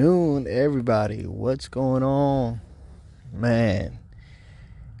afternoon, everybody. What's going on? Man,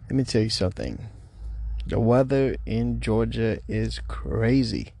 let me tell you something. The weather in Georgia is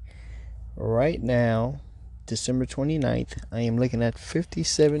crazy. Right now, December 29th, I am looking at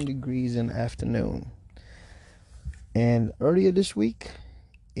 57 degrees in the afternoon. And earlier this week,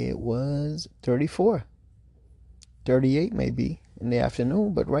 it was 34. 38 maybe in the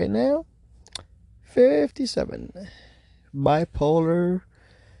afternoon, but right now, 57. Bipolar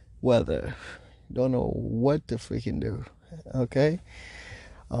weather. Don't know what to freaking do. Okay?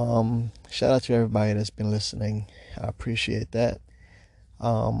 Shout out to everybody that's been listening. I appreciate that.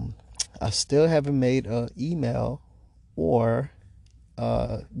 I still haven't made an email or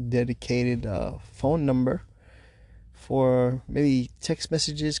a dedicated phone number for maybe text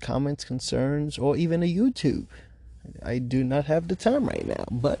messages, comments, concerns, or even a YouTube. I do not have the time right now,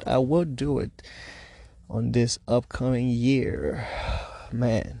 but I will do it on this upcoming year.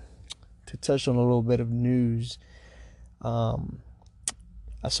 Man, to touch on a little bit of news,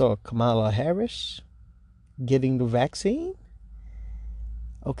 I saw Kamala Harris getting the vaccine.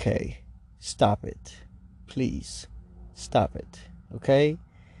 Okay, stop it. Please, stop it. Okay?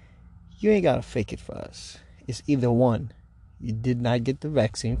 You ain't gotta fake it for us. It's either one, you did not get the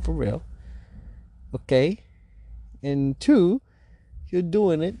vaccine for real. Okay? And two, you're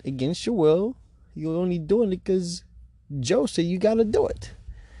doing it against your will. You're only doing it because Joe said you got to do it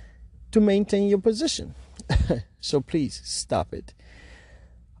to maintain your position. So please stop it.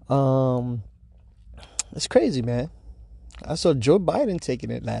 It's crazy, man. I saw Joe Biden taking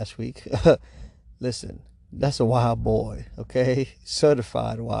it last week. Listen, that's a wild boy, okay?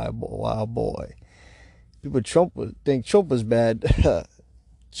 Certified wild boy. People think Trump was bad.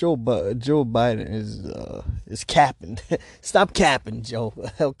 Joe Biden is capping. Stop capping, Joe.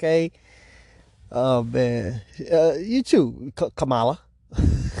 Okay. Oh man, you too, Kamala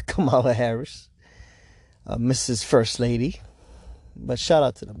Harris, Mrs. First Lady. But shout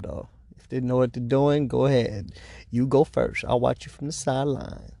out to them, though. If they know what they're doing, go ahead. You go first. I'll watch you from the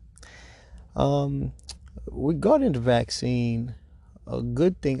sideline. Regarding the vaccine, a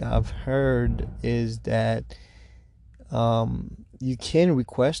good thing I've heard is that you can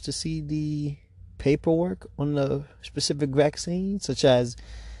request to see the paperwork on the specific vaccine, such as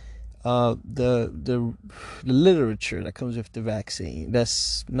the literature that comes with the vaccine.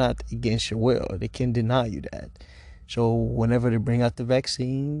 That's not against your will. They can deny you that. So whenever they bring out the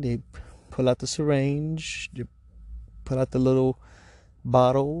vaccine, they pull out the syringe, they pull out the little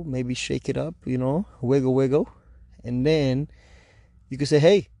bottle, maybe shake it up, wiggle, and then you can say,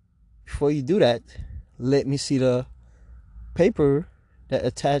 hey, before you do that, let me see the paper that's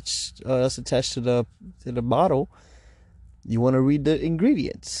attached to the bottle. You want to read the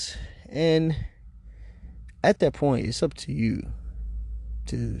ingredients. And at that point, it's up to you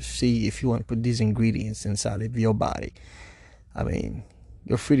to see if you want to put these ingredients inside of your body. I mean,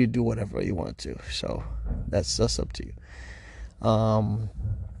 you're free to do whatever you want to. So that's up to you.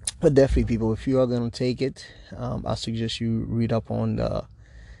 But definitely, people, if you are going to take it, I suggest you read up on the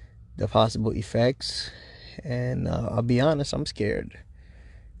possible effects. And I'll be honest, I'm scared.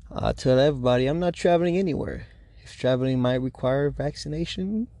 I tell everybody I'm not traveling anywhere. If traveling might require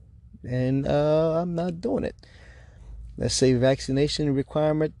vaccination, and I'm not doing it. Let's say vaccination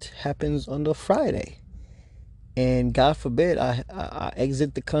requirement happens on the Friday, and God forbid I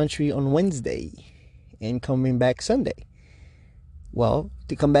exit the country on Wednesday and coming back Sunday. Well,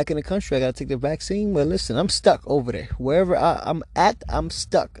 to come back in the country, I gotta take the vaccine. Well, listen, I'm stuck over there. Wherever I'm at, I'm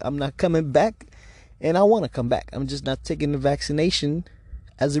stuck. I'm not coming back, and I want to come back. I'm just not taking the vaccination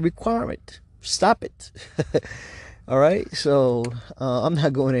as a requirement. Stop it. All right, so I'm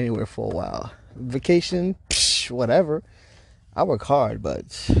not going anywhere for a while. Vacation, whatever. I work hard,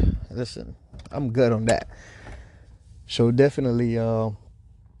 but listen, I'm good on that. So definitely,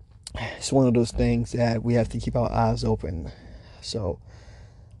 it's one of those things that we have to keep our eyes open. So,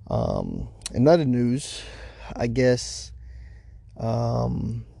 in other news, I guess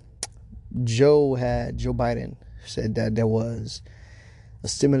Joe Biden said that there was a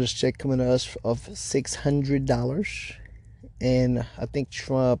stimulus check coming to us of $600, and I think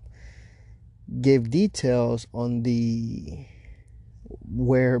Trump gave details on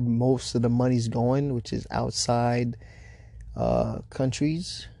where most of the money's going, which is outside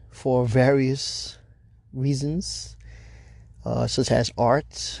countries for various reasons, such as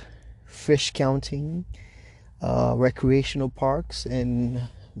arts, fish counting, recreational parks, and a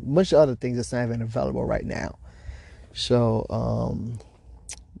bunch of other things that's not even available right now. So,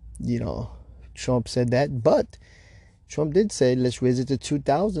 Trump said that, but Trump did say, let's raise it to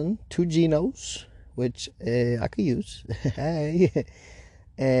 2,000, 2 genos, which I could use.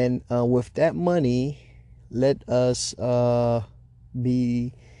 And with that money, let us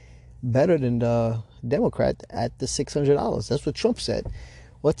be better than the Democrat at the $600. That's what Trump said.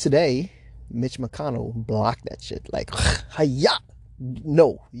 Well, today, Mitch McConnell blocked that shit. Like, hiya!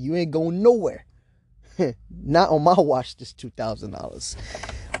 No, you ain't going nowhere. Not on my watch, this $2,000.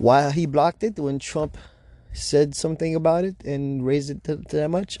 Why he blocked it when Trump said something about it and raised it to that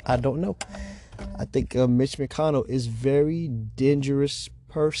much, I don't know. I think Mitch McConnell is very dangerous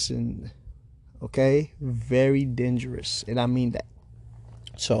person. Okay? Very dangerous. And I mean that.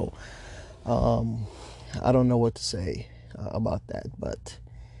 So, I don't know what to say about that. But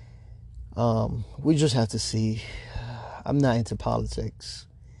we just have to see. I'm not into politics.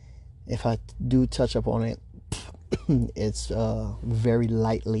 If I do touch up on it, it's very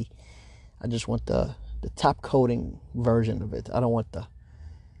lightly. I just want the top coating version of it. I don't want the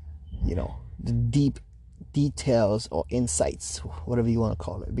deep details or insights, whatever you want to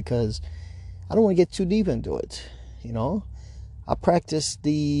call it, because I don't want to get too deep into it. I practice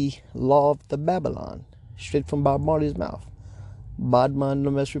the law of the Babylon straight from Bob Marley's mouth. Bad man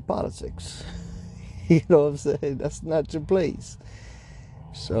no mess with politics. You know what I'm saying? That's not your place.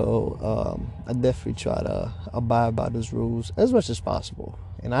 So I definitely try to abide by those rules as much as possible.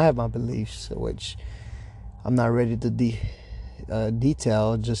 And I have my beliefs, which I'm not ready to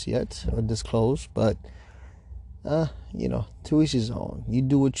detail just yet or disclose. But, to each his own. You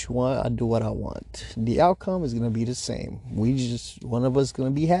do what you want, I do what I want. The outcome is going to be the same. One of us is going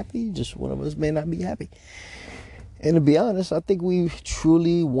to be happy, just one of us may not be happy. And to be honest, I think we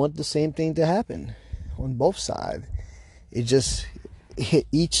truly want the same thing to happen on both sides. It just...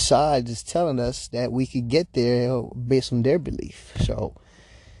 each side is telling us that we could get there based on their belief. So,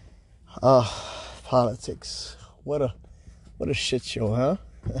 politics. What a shit show, huh?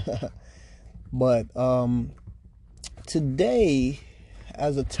 But today,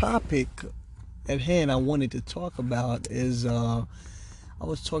 as a topic at hand, I wanted to talk about is I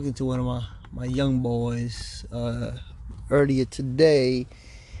was talking to one of my young boys earlier today,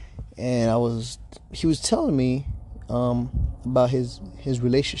 and he was telling me about his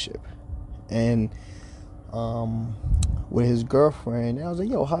relationship and with his girlfriend. And I was like,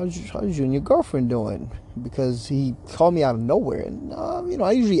 yo, how's you and your girlfriend doing? Because he called me out of nowhere, and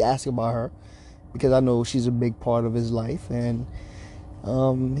I usually ask about her because I know she's a big part of his life. And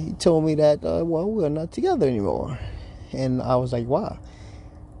he told me that we're not together anymore. And I was like, why?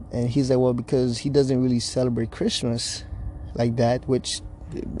 And he's like, well, because he doesn't really celebrate Christmas like that, which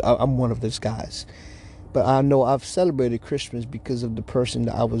I'm one of those guys. But I know I've celebrated Christmas because of the person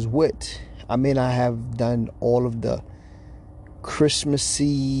that I was with. I may not have done all of the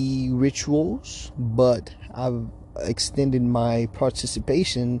Christmassy rituals, but I've extended my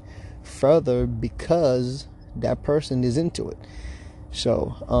participation further because that person is into it.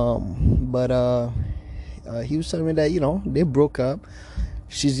 So, he was telling me that, they broke up.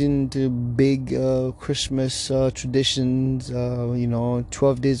 She's into big Christmas traditions,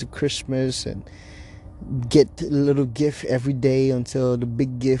 12 days of Christmas, and get a little gift every day until the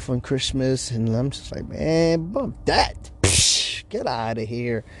big gift on Christmas. And I'm just like, man, bump that. Psh, get out of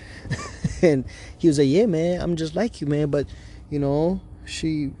here. And he was like, yeah, man, I'm just like you, man. But,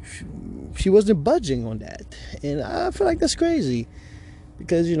 she wasn't budging on that. And I feel like that's crazy.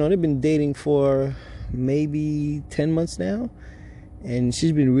 Because, they've been dating for maybe 10 months now. And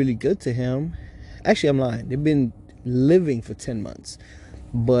she's been really good to him. Actually, I'm lying. They've been living for 10 months.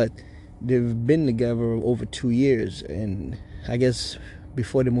 But they've been together over 2 years, and I guess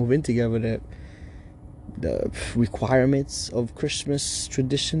before they move in together, that the requirements of Christmas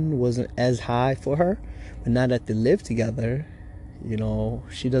tradition wasn't as high for her. But now that they live together,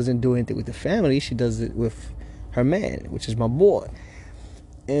 she doesn't do anything with the family. She does it with her man, which is my boy.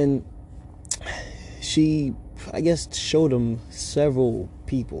 And she, I guess, showed him several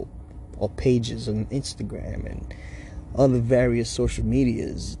people or pages on Instagram and other various social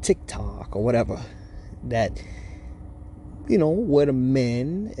medias, TikTok or whatever, that, where the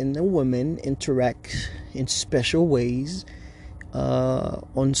men and the women interact in special ways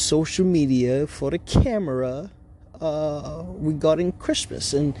on social media for the camera regarding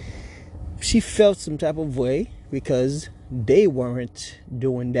Christmas. And she felt some type of way because they weren't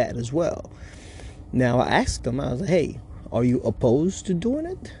doing that as well. Now, I asked them, I was like, hey, are you opposed to doing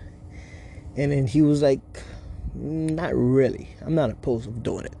it? And then he was like, not really. I'm not opposed to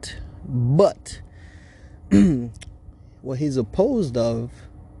doing it. But what he's opposed of,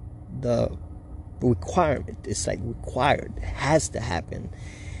 the requirement. It's like required. It has to happen.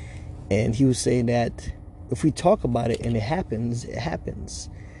 And he was saying that if we talk about it and it happens, it happens.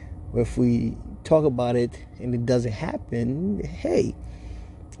 Or if we talk about it and it doesn't happen, hey,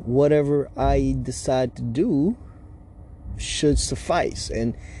 whatever I decide to do should suffice.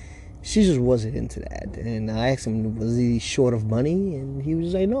 And she just wasn't into that. And I asked him, was he short of money? And he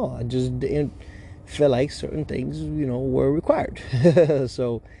was like, no, I just didn't feel like certain things, were required.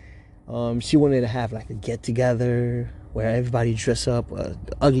 So she wanted to have like a get together where everybody dress up, a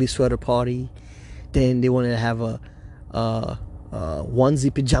ugly sweater party. Then they wanted to have a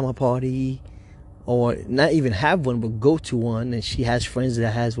onesie pajama party, or not even have one, but go to one. And she has friends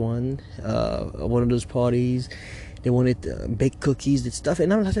that has one of those parties. They wanted to bake cookies and stuff.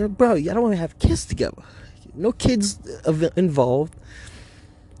 And I'm like, bro, I don't want to have kids together. No kids involved.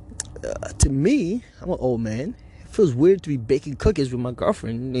 To me, I'm an old man. It feels weird to be baking cookies with my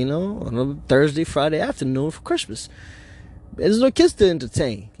girlfriend, on a Thursday, Friday afternoon for Christmas. There's no kids to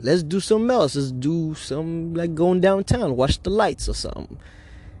entertain. Let's do something else. Let's do some like going downtown, watch the lights or something.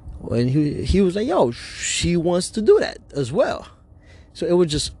 And he was like, yo, she wants to do that as well. So it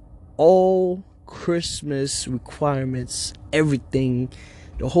was just all Christmas requirements, everything,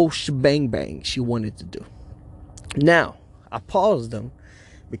 the whole shebang bang she wanted to do. Now, I paused them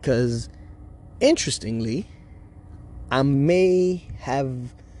because, interestingly, I may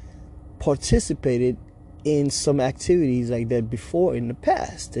have participated in some activities like that before in the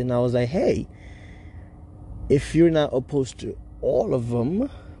past. And I was like, hey, if you're not opposed to all of them,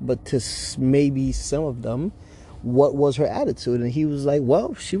 but to maybe some of them, what was her attitude? And he was like,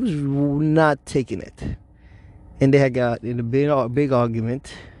 well, she was not taking it. And they had got in a big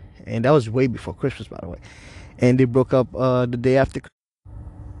argument. And that was way before Christmas, by the way. And they broke up the day after.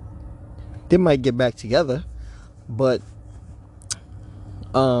 They might get back together. But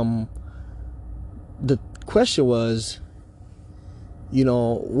the question was,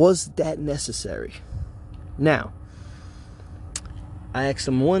 was that necessary? Now, I asked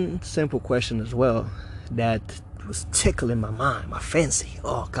him one simple question as well that was tickling my mind, my fancy.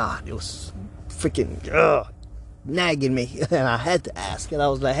 Oh, God, it was freaking nagging me. And I had to ask. And I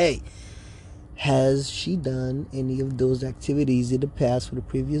was like, hey, has she done any of those activities in the past with a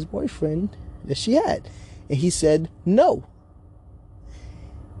previous boyfriend that she had? And he said, no.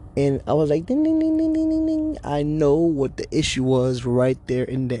 And I was like, ding, ding, ding, ding, ding, ding, ding. I know what the issue was right there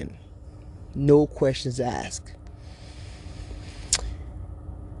and then. No questions asked.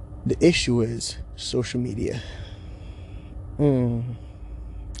 The issue is social media.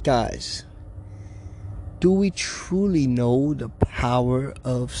 Guys, do we truly know the power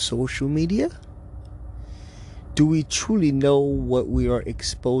of social media? Do we truly know what we are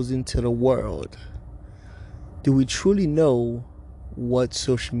exposing to the world? Do we truly know what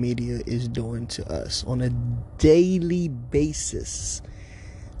social media is doing to us on a daily basis?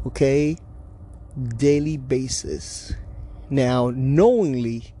 Okay? Daily basis. Now,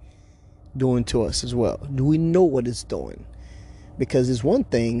 knowingly doing to us as well. Do we know what it's doing? Because it's one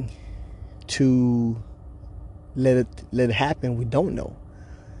thing to let it happen we don't know.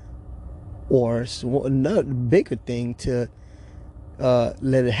 Or it's another bigger thing to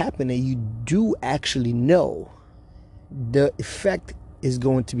let it happen and you do actually know. The effect is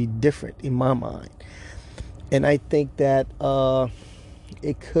going to be different in my mind. And I think that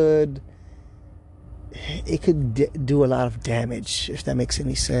it could do a lot of damage, if that makes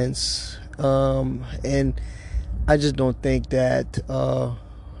any sense. And I just don't think that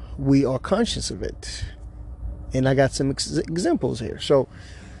we are conscious of it. And I got some examples here. So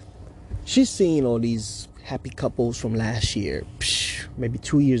she's seeing all these happy couples from last year, maybe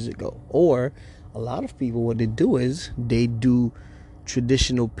 2 years ago. Or a lot of people, what they do is they do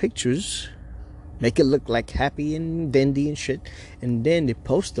traditional pictures, make it look like happy and dandy and shit, and then they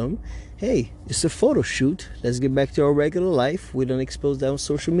post them. Hey, it's a photo shoot. Let's get back to our regular life. We don't expose that on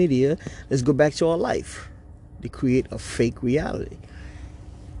social media. Let's go back to our life. They create a fake reality.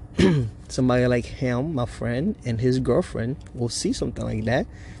 Somebody like him, my friend, and his girlfriend will see something like that.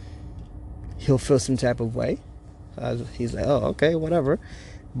 He'll feel some type of way. He's like, oh, okay, whatever.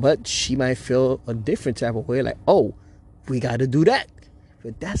 But she might feel a different type of way, like, oh, we got to do that.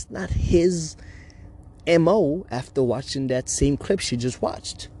 But that's not his MO after watching that same clip she just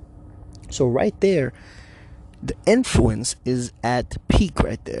watched. So right there, the influence is at peak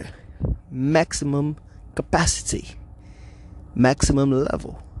right there. Maximum capacity. Maximum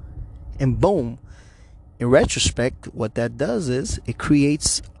level. And boom, in retrospect, what that does is it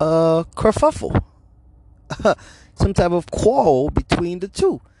creates a kerfuffle, some type of quarrel between the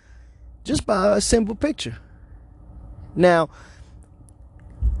two, just by a simple picture. Now,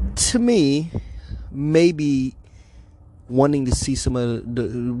 to me, maybe wanting to see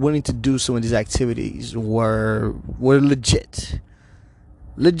wanting to do some of these activities were legit,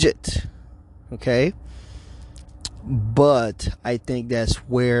 okay. But I think that's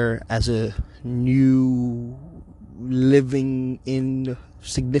where, as a new living in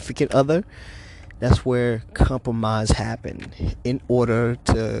significant other, that's where compromise happened in order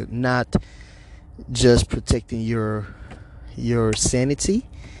to not just protecting your sanity,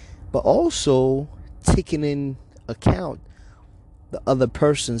 but also taking in account the other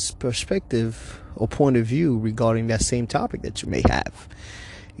person's perspective or point of view regarding that same topic that you may have.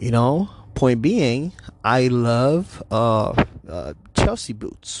 Point being, I love Chelsea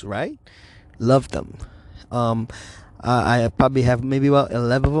boots, right? Love them. I probably have maybe about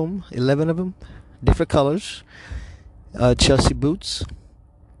 11 of them, different colors, Chelsea boots.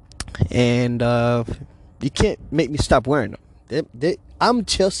 And you can't make me stop wearing them. I'm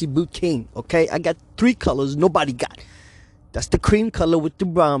Chelsea boot king, okay? I got 3 colors nobody got. That's the cream color with the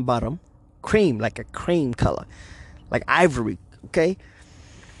brown bottom. Cream, like a cream color. Like ivory, okay?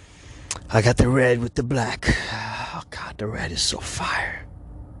 I got the red with the black. Oh, God, the red is so fire.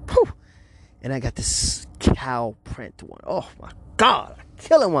 Whew. And I got this cow print one. Oh, my God. I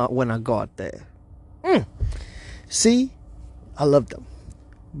kill him when I go out there. See? I love them.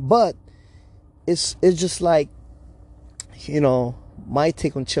 But it's just like, my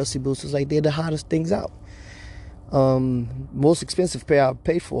take on Chelsea boots is like they're the hottest things out. Most expensive pair I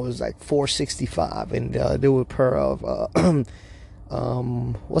paid for is like $465, and they were a pair of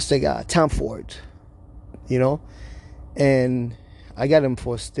what's they got? Tom Ford, and I got them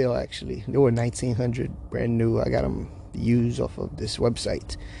for a steal. Actually, they were $1,900, brand new. I got them used off of this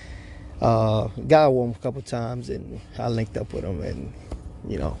website. Got one a couple times, and I linked up with him, and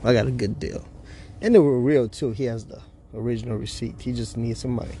I got a good deal. And they were real too. He has the original receipt. He just needs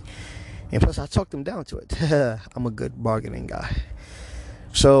some money, and plus I talked him down to it. I'm a good bargaining guy.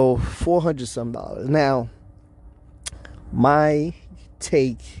 So $400 some. Now, my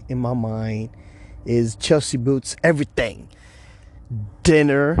take in my mind is Chelsea boots, everything.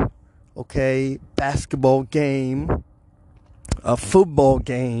 Dinner, okay, basketball game, a football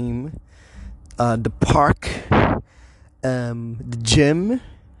game, the park, the gym,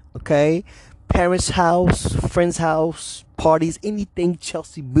 okay, parents' house, friends' house, parties, anything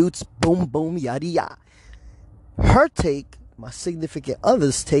Chelsea boots, boom, boom, yada, yada. Her take, my significant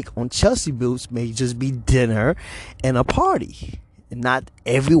other's take on Chelsea boots may just be dinner and a party, and not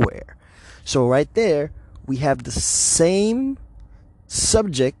everywhere. So right there, we have the same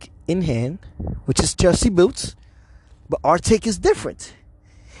subject in hand, which is Chelsea boots, but our take is different.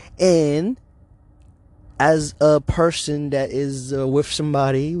 And as a person that is with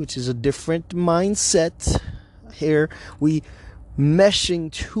somebody, which is a different mindset, here we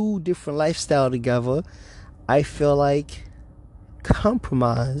meshing 2 different lifestyles together, I feel like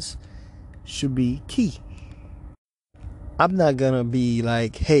compromise should be key. I'm not gonna be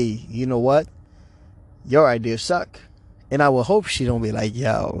like, hey, you know what? Your ideas suck. And I will hope she don't be like,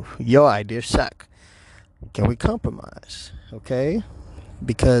 yo, your ideas suck. Can we compromise? Okay?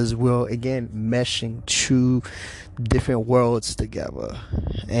 Because we're, again, meshing 2 different worlds together.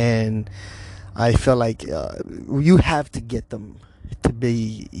 And I feel like you have to get them to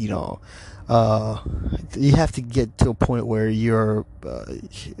be, you have to get to a point where you're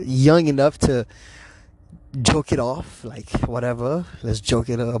young enough to joke it off, like whatever, let's joke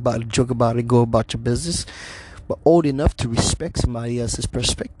about it, go about your business, but old enough to respect somebody else's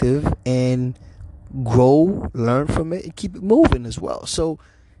perspective and grow, learn from it, and keep it moving as well. So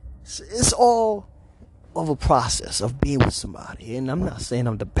it's all of a process of being with somebody. And I'm not saying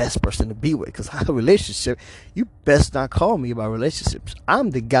I'm the best person to be with, because I have a relationship. You best not call me about relationships.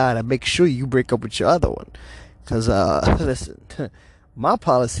 I'm the guy that makes sure you break up with your other one. Because listen, my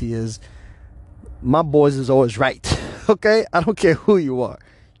policy is my boys is always right. Okay? I don't care who you are.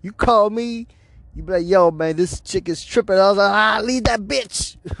 You call me, you be like, yo, man, this chick is tripping. I was like, leave that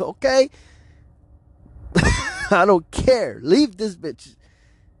bitch. Okay? I don't care. Leave this bitch.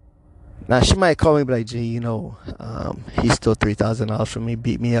 Now, she might call me and be like, gee, he stole $3,000 from me,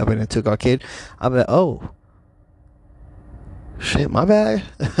 beat me up, and then took our kid. I'll be like, oh, shit, my bad.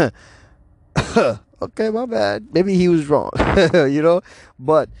 Okay, my bad. Maybe he was wrong,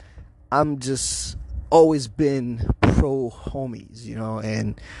 But I'm just always been pro homies,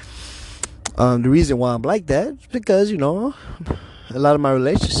 and the reason why I'm like that is because, a lot of my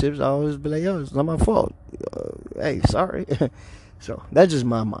relationships, I always be like, yo, it's not my fault. Hey, sorry. So that's just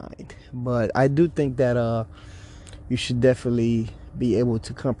my mind. But I do think that you should definitely be able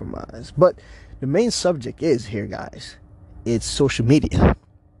to compromise. But the main subject is here, guys. It's social media.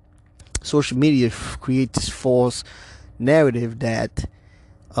 Social media creates this false narrative that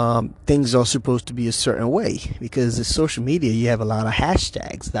things are supposed to be a certain way, because in social media you have a lot of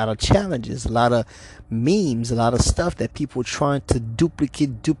hashtags, a lot of challenges, a lot of memes, a lot of stuff that people are trying to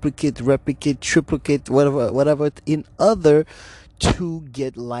duplicate, replicate, triplicate, whatever in other to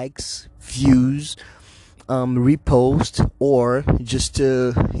get likes, views, repost, or just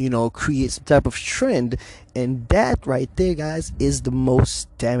to create some type of trend. And that right there, guys, is the most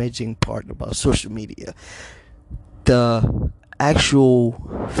damaging part about social media. The actual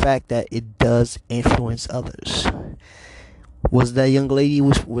fact that it does influence others. Was that young lady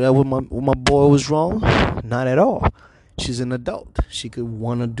when my boy was wrong? Not at all. She's an adult. She could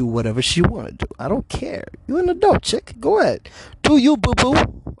want to do whatever she want to do. I don't care. You're an adult, chick. Go ahead. Do you,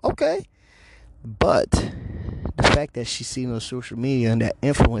 boo-boo. Okay. But the fact that she's seen on social media and that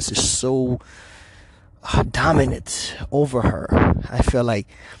influence is so dominant over her, I feel like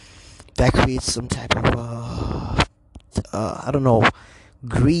that creates some type of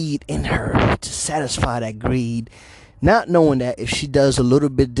greed in her, to satisfy that greed, not knowing that if she does a little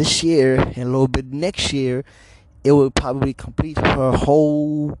bit this year and a little bit next year, it will probably complete her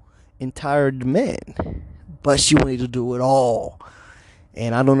whole entire demand. But she wanted to do it all.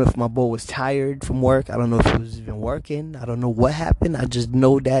 And I don't know if my boy was tired from work. I don't know if he was even working. I don't know what happened. I just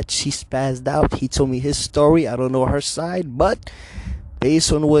know that she spazzed out. He told me his story. I don't know her side, but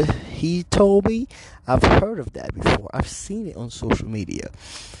based on what he told me, I've heard of that before. I've seen it on social media.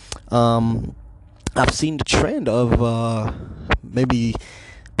 I've seen the trend of maybe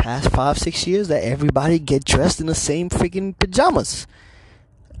past 5-6 years that everybody get dressed in the same freaking pajamas.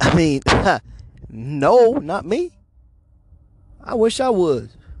 I mean, no, not me. I wish I would.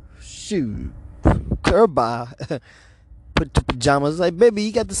 Shoot. Curb put the pajamas. Like, baby,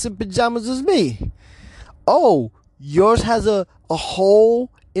 you got the same pajamas as me. Oh, yours has a hole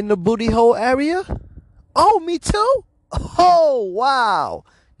in the booty hole area? Oh, me too? Oh, wow.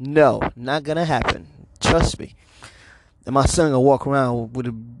 No, not gonna happen. Trust me. And my son gonna walk around with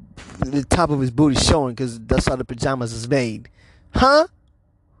the top of his booty showing, because that's how the pajamas is made. Huh?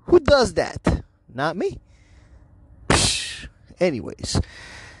 Who does that? Not me. Anyways,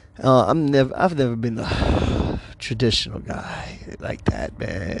 I've never been a traditional guy like that,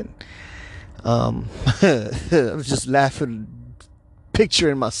 man. I was just laughing,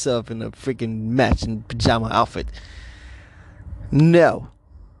 picturing myself in a freaking matching pajama outfit. No.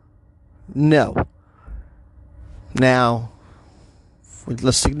 Now, with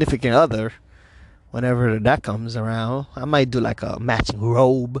a significant other, whenever that comes around, I might do like a matching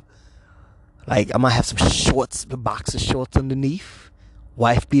robe. Like, I might have some shorts, boxer shorts underneath,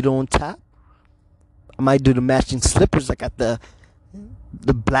 wife beater on top. I might do the matching slippers. I got the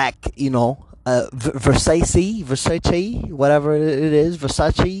black, Versace, whatever it is,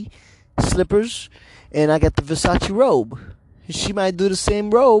 Versace slippers, and I got the Versace robe. She might do the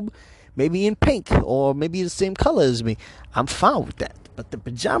same robe, maybe in pink, or maybe the same color as me. I'm fine with that. But the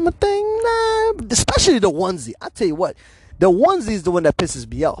pajama thing, nah, especially the onesie. I tell you what, the onesie is the one that pisses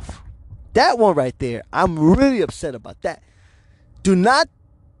me off. That one right there, I'm really upset about that. Do not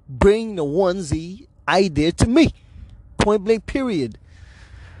bring the onesie idea to me. Point blank, period.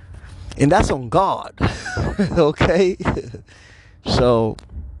 And that's on God. Okay? So,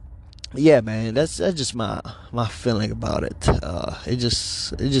 yeah, man, that's just my feeling about it. It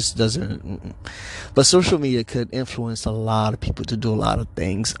just doesn't. But social media could influence a lot of people to do a lot of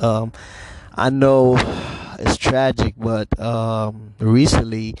things. I know it's tragic, but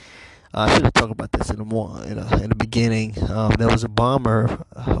recently, I should have talked about this in the beginning. There was a bomber,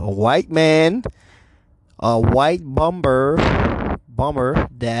 a white bomber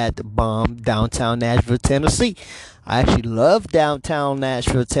that bombed downtown Nashville, Tennessee. I actually love downtown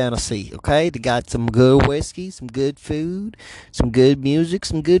Nashville, Tennessee. Okay, they got some good whiskey, some good food, some good music,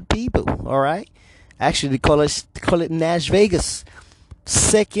 some good people. All right. Actually, they call it Nash Vegas,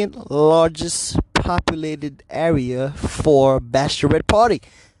 second largest populated area for bachelorette party.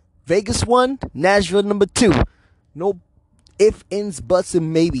 Vegas 1, Nashville number 2. No ifs, ands, buts,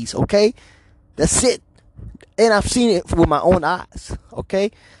 and maybes, okay? That's it. And I've seen it with my own eyes,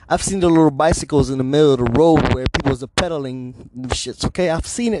 okay? I've seen the little bicycles in the middle of the road where people are pedaling shits, okay? I've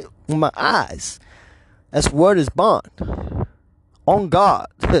seen it with my eyes. That's word is bond. On God.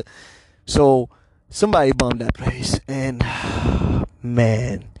 So, somebody bombed that place. And,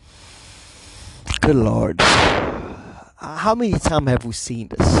 man, good Lord. how many times have we seen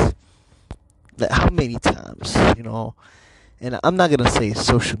this? Like, how many times, you know? And I'm not gonna say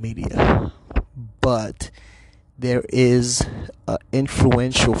social media, but there is an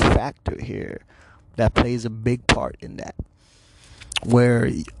influential factor here that plays a big part in that. Where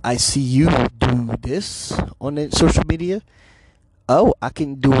I see you do this on the social media, oh, I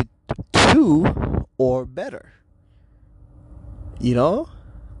can do it too or better. You know?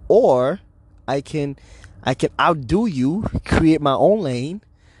 Or I can outdo you, create my own lane,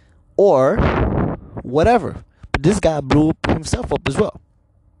 or whatever. But this guy blew himself up as well.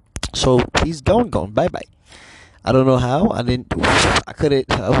 So he's gone. Bye bye. I don't know how. I couldn't.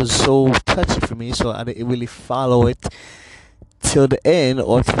 It was so touchy for me, so I didn't really follow it till the end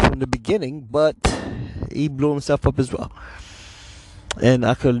or from the beginning. But he blew himself up as well. And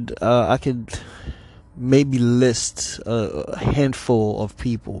I could maybe list a handful of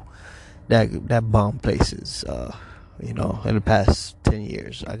people that bomb places. In the past 10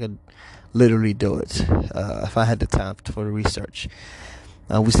 years, I could literally do it if I had the time for the research.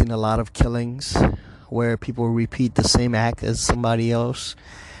 We've seen a lot of killings where people repeat the same act as somebody else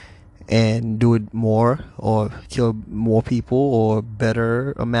and do it more or kill more people or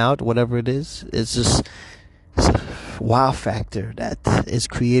better amount, whatever it is. It's a wow factor that is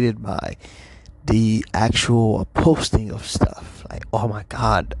created by the actual posting of stuff. Like, oh my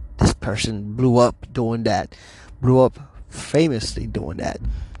God, this person blew up doing that, blew up famously doing that.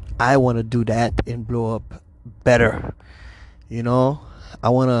 I want to do that and blow up better. I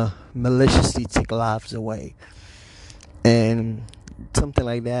want to maliciously take lives away. And something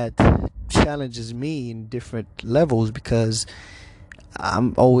like that challenges me in different levels because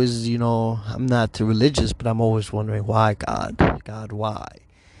I'm always, I'm not religious, but I'm always wondering why, God, why?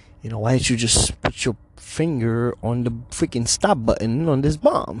 Why didn't you just put your finger on the freaking stop button on this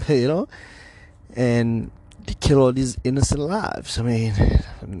bomb, and to kill all these innocent lives? I mean,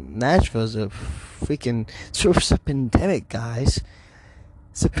 Nashville's it's a pandemic, guys.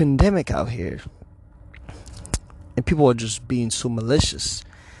 It's a pandemic out here. And people are just being so malicious.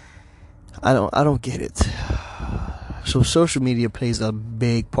 I don't get it. So social media plays a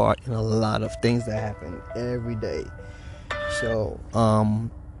big part in a lot of things that happen every day. So,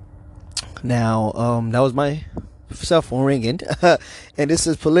 now, that was my cell phone ringing. And this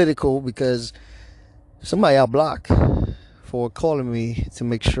is political because somebody I blocked for calling me to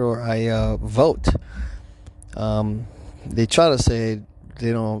make sure I vote. They try to say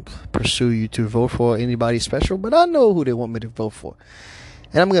they don't pursue you to vote for anybody special, but I know who they want me to vote for.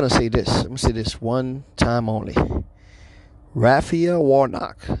 And I'm going to say this. I'm going to say this one time only. Raphael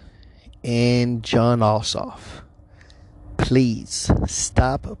Warnock and Jon Ossoff. Please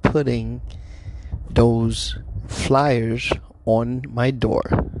stop putting those flyers on my door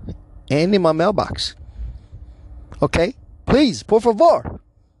and in my mailbox. Okay? Please, por favor.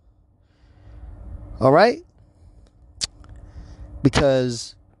 All right?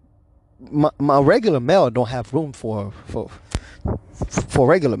 Because my regular mail don't have room for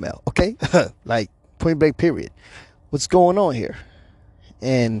regular mail. Okay? Like, point blank period. What's going on here?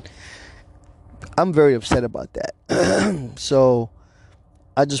 And I'm very upset about that. So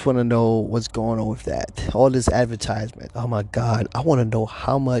I just want to know what's going on with that. All this advertisement. Oh my God. I want to know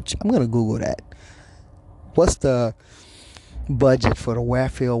how much. I'm going to Google that. What's the budget for the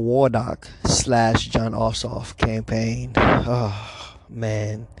Raphael Warnock / Jon Ossoff campaign? Oh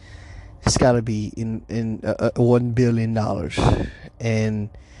man. It's got to be in $1 billion. And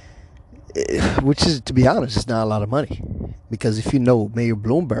which is, to be honest, it's not a lot of money. Because if you know Mayor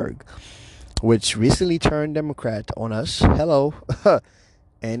Bloomberg, which recently turned Democrat on us, hello,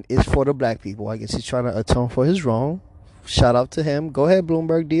 and it's for the black people. I guess he's trying to atone for his wrong. Shout out to him. Go ahead,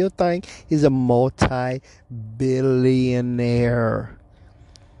 Bloomberg, do your thing. He's a multi-billionaire.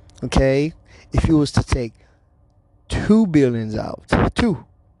 Okay? If he was to take $2 billion out,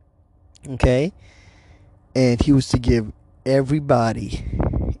 okay, and he was to give everybody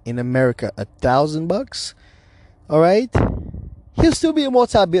in America $1,000, all right, he'll still be a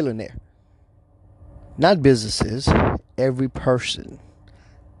multi-billionaire. Not businesses, every person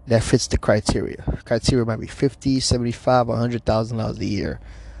that fits the criteria. Criteria might be $50,000, $75,000, or $100,000 a year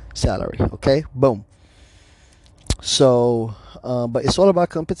salary. Okay, boom. So, but it's all about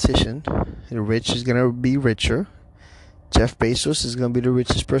competition. The rich is gonna be richer. Jeff Bezos is gonna be the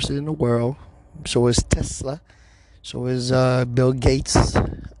richest person in the world. So is Tesla. So is Bill Gates,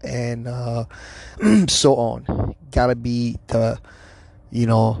 and so on. Gotta be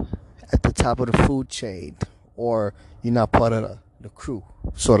at the top of the food chain, or you're not part of the crew,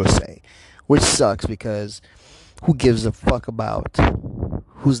 sort of say, which sucks because who gives a fuck about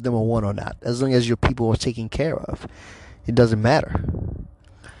who's number one or not, as long as your people are taken care of. It doesn't matter.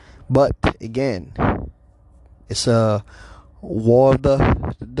 But again, it's a war of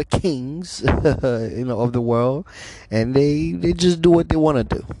the kings, of the world, and they just do what they want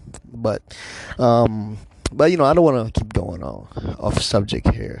to do. But I don't want to keep going on off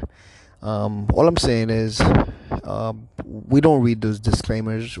subject here. All I'm saying is, we don't read those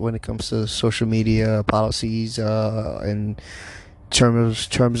disclaimers when it comes to social media policies and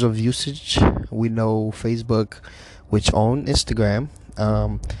terms of usage. We know Facebook, which own Instagram,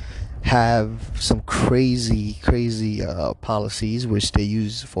 have some crazy policies which they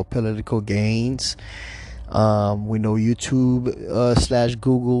use for political gains. We know YouTube /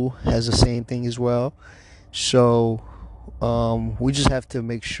 Google has the same thing as well. So we just have to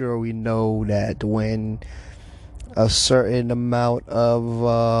make sure we know that when a certain amount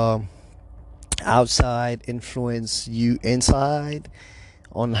of outside influence you inside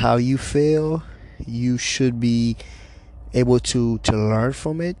on how you feel, you should be able to learn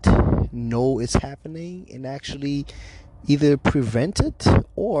from it, know it's happening, and actually either prevent it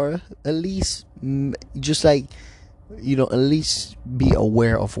or at least just at least be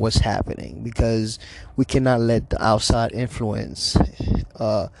aware of what's happening, because we cannot let the outside influence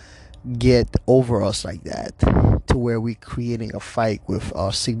get over us like that, to where we're creating a fight with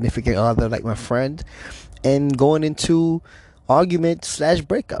our significant other, like my friend, and going into arguments /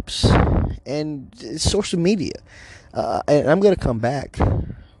 breakups. And social media, and I'm gonna come back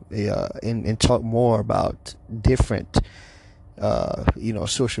and talk more about different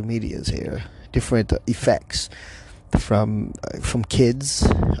social medias here, different effects from kids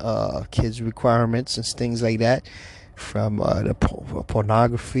requirements and things like that, from the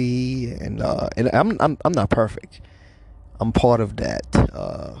pornography, and I'm not perfect. I'm part of that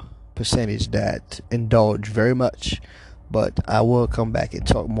percentage that indulge very much, but I will come back and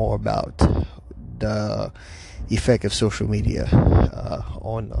talk more about the effect of social media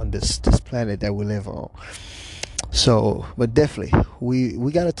on this planet that we live on. So, but definitely,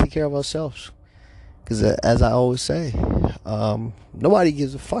 we got to take care of ourselves, because as I always say, nobody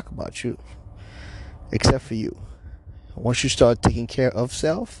gives a fuck about you except for you. Once you start taking care of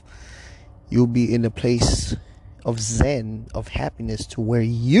self, you'll be in a place of zen, of happiness, to where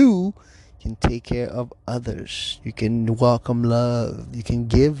you can take care of others. You can welcome love. You can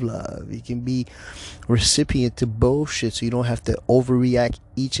give love. You can be recipient to bullshit, so you don't have to overreact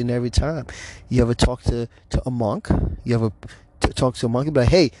each and every time. You ever talk to a monk? You ever talk to a monk and be like,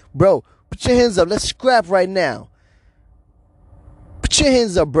 "Hey, bro, put your hands up. Let's scrap right now. Put your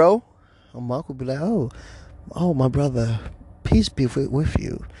hands up, bro." A monk would be like, "Oh, my brother, peace be with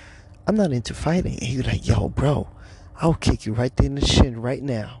you. I'm not into fighting." And he'd be like, "Yo, bro, I'll kick you right there in the shin right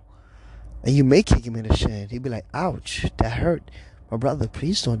now." And you may kick him in the shin. He'd be like, "Ouch, that hurt. My brother,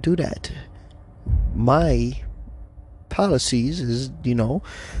 please don't do that. My policies is,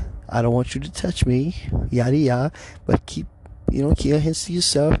 I don't want you to touch me, yada yada, but keep your hands to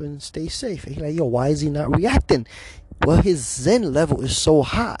yourself and stay safe." And he's like, "Yo, why is he not reacting?" Well, his zen level is so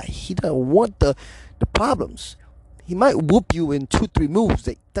high. He doesn't want the problems. He might whoop you in 2-3 moves,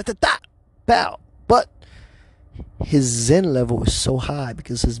 like pow. But his zen level is so high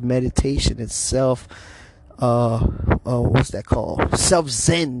because his meditation itself, what's that called?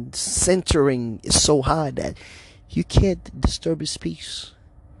 Self-zen centering is so high that you can't disturb his peace.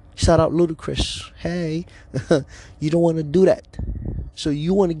 Shout out Ludacris. Hey, you don't want to do that. So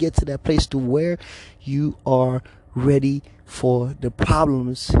you want to get to that place to where you are ready for the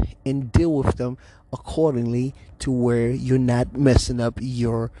problems and deal with them accordingly, to where you're not messing up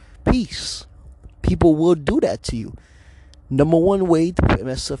your peace. People will do that to you. Number one way to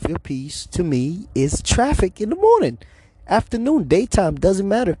mess up your peace, to me, is traffic in the morning, afternoon, daytime, doesn't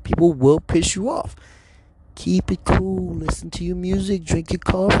matter. People will piss you off. Keep it cool. Listen to your music. Drink your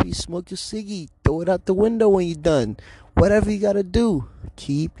coffee. Smoke your ciggy. Throw it out the window when you're done. Whatever you gotta do.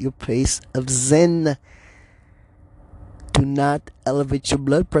 Keep your place of zen. Do not elevate your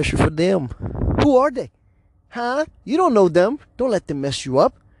blood pressure for them. Who are they? Huh? You don't know them. Don't let them mess you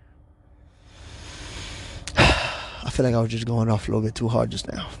up. I feel like I was just going off a little bit too hard just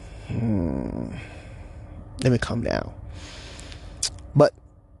now. Let me calm down. But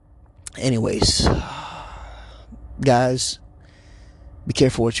anyways, guys, be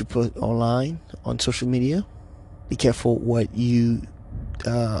careful what you put online on social media. Be careful what you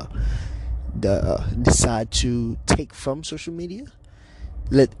decide to take from social media.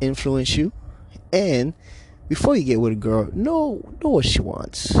 Let influence you. And before you get with a girl, know what she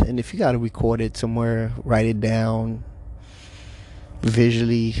wants. And if you got to record it somewhere, write it down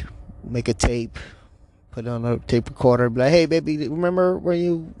visually, make a tape, put it on a tape recorder, be like, "Hey baby, remember when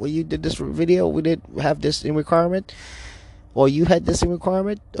you did this video, we did have this in requirement? or you had the same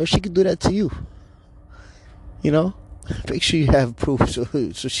requirement, or she could do that to you. You know, make sure you have proof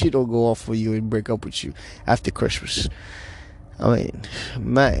so she don't go off for you and break up with you after Christmas. I mean,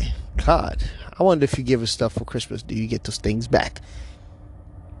 man, God, I wonder if you give her stuff for Christmas, do you get those things back?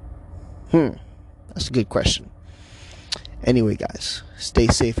 That's a good question. Anyway, guys, stay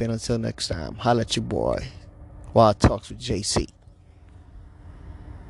safe, and until next time, holla at your boy. Wild Talks with JC.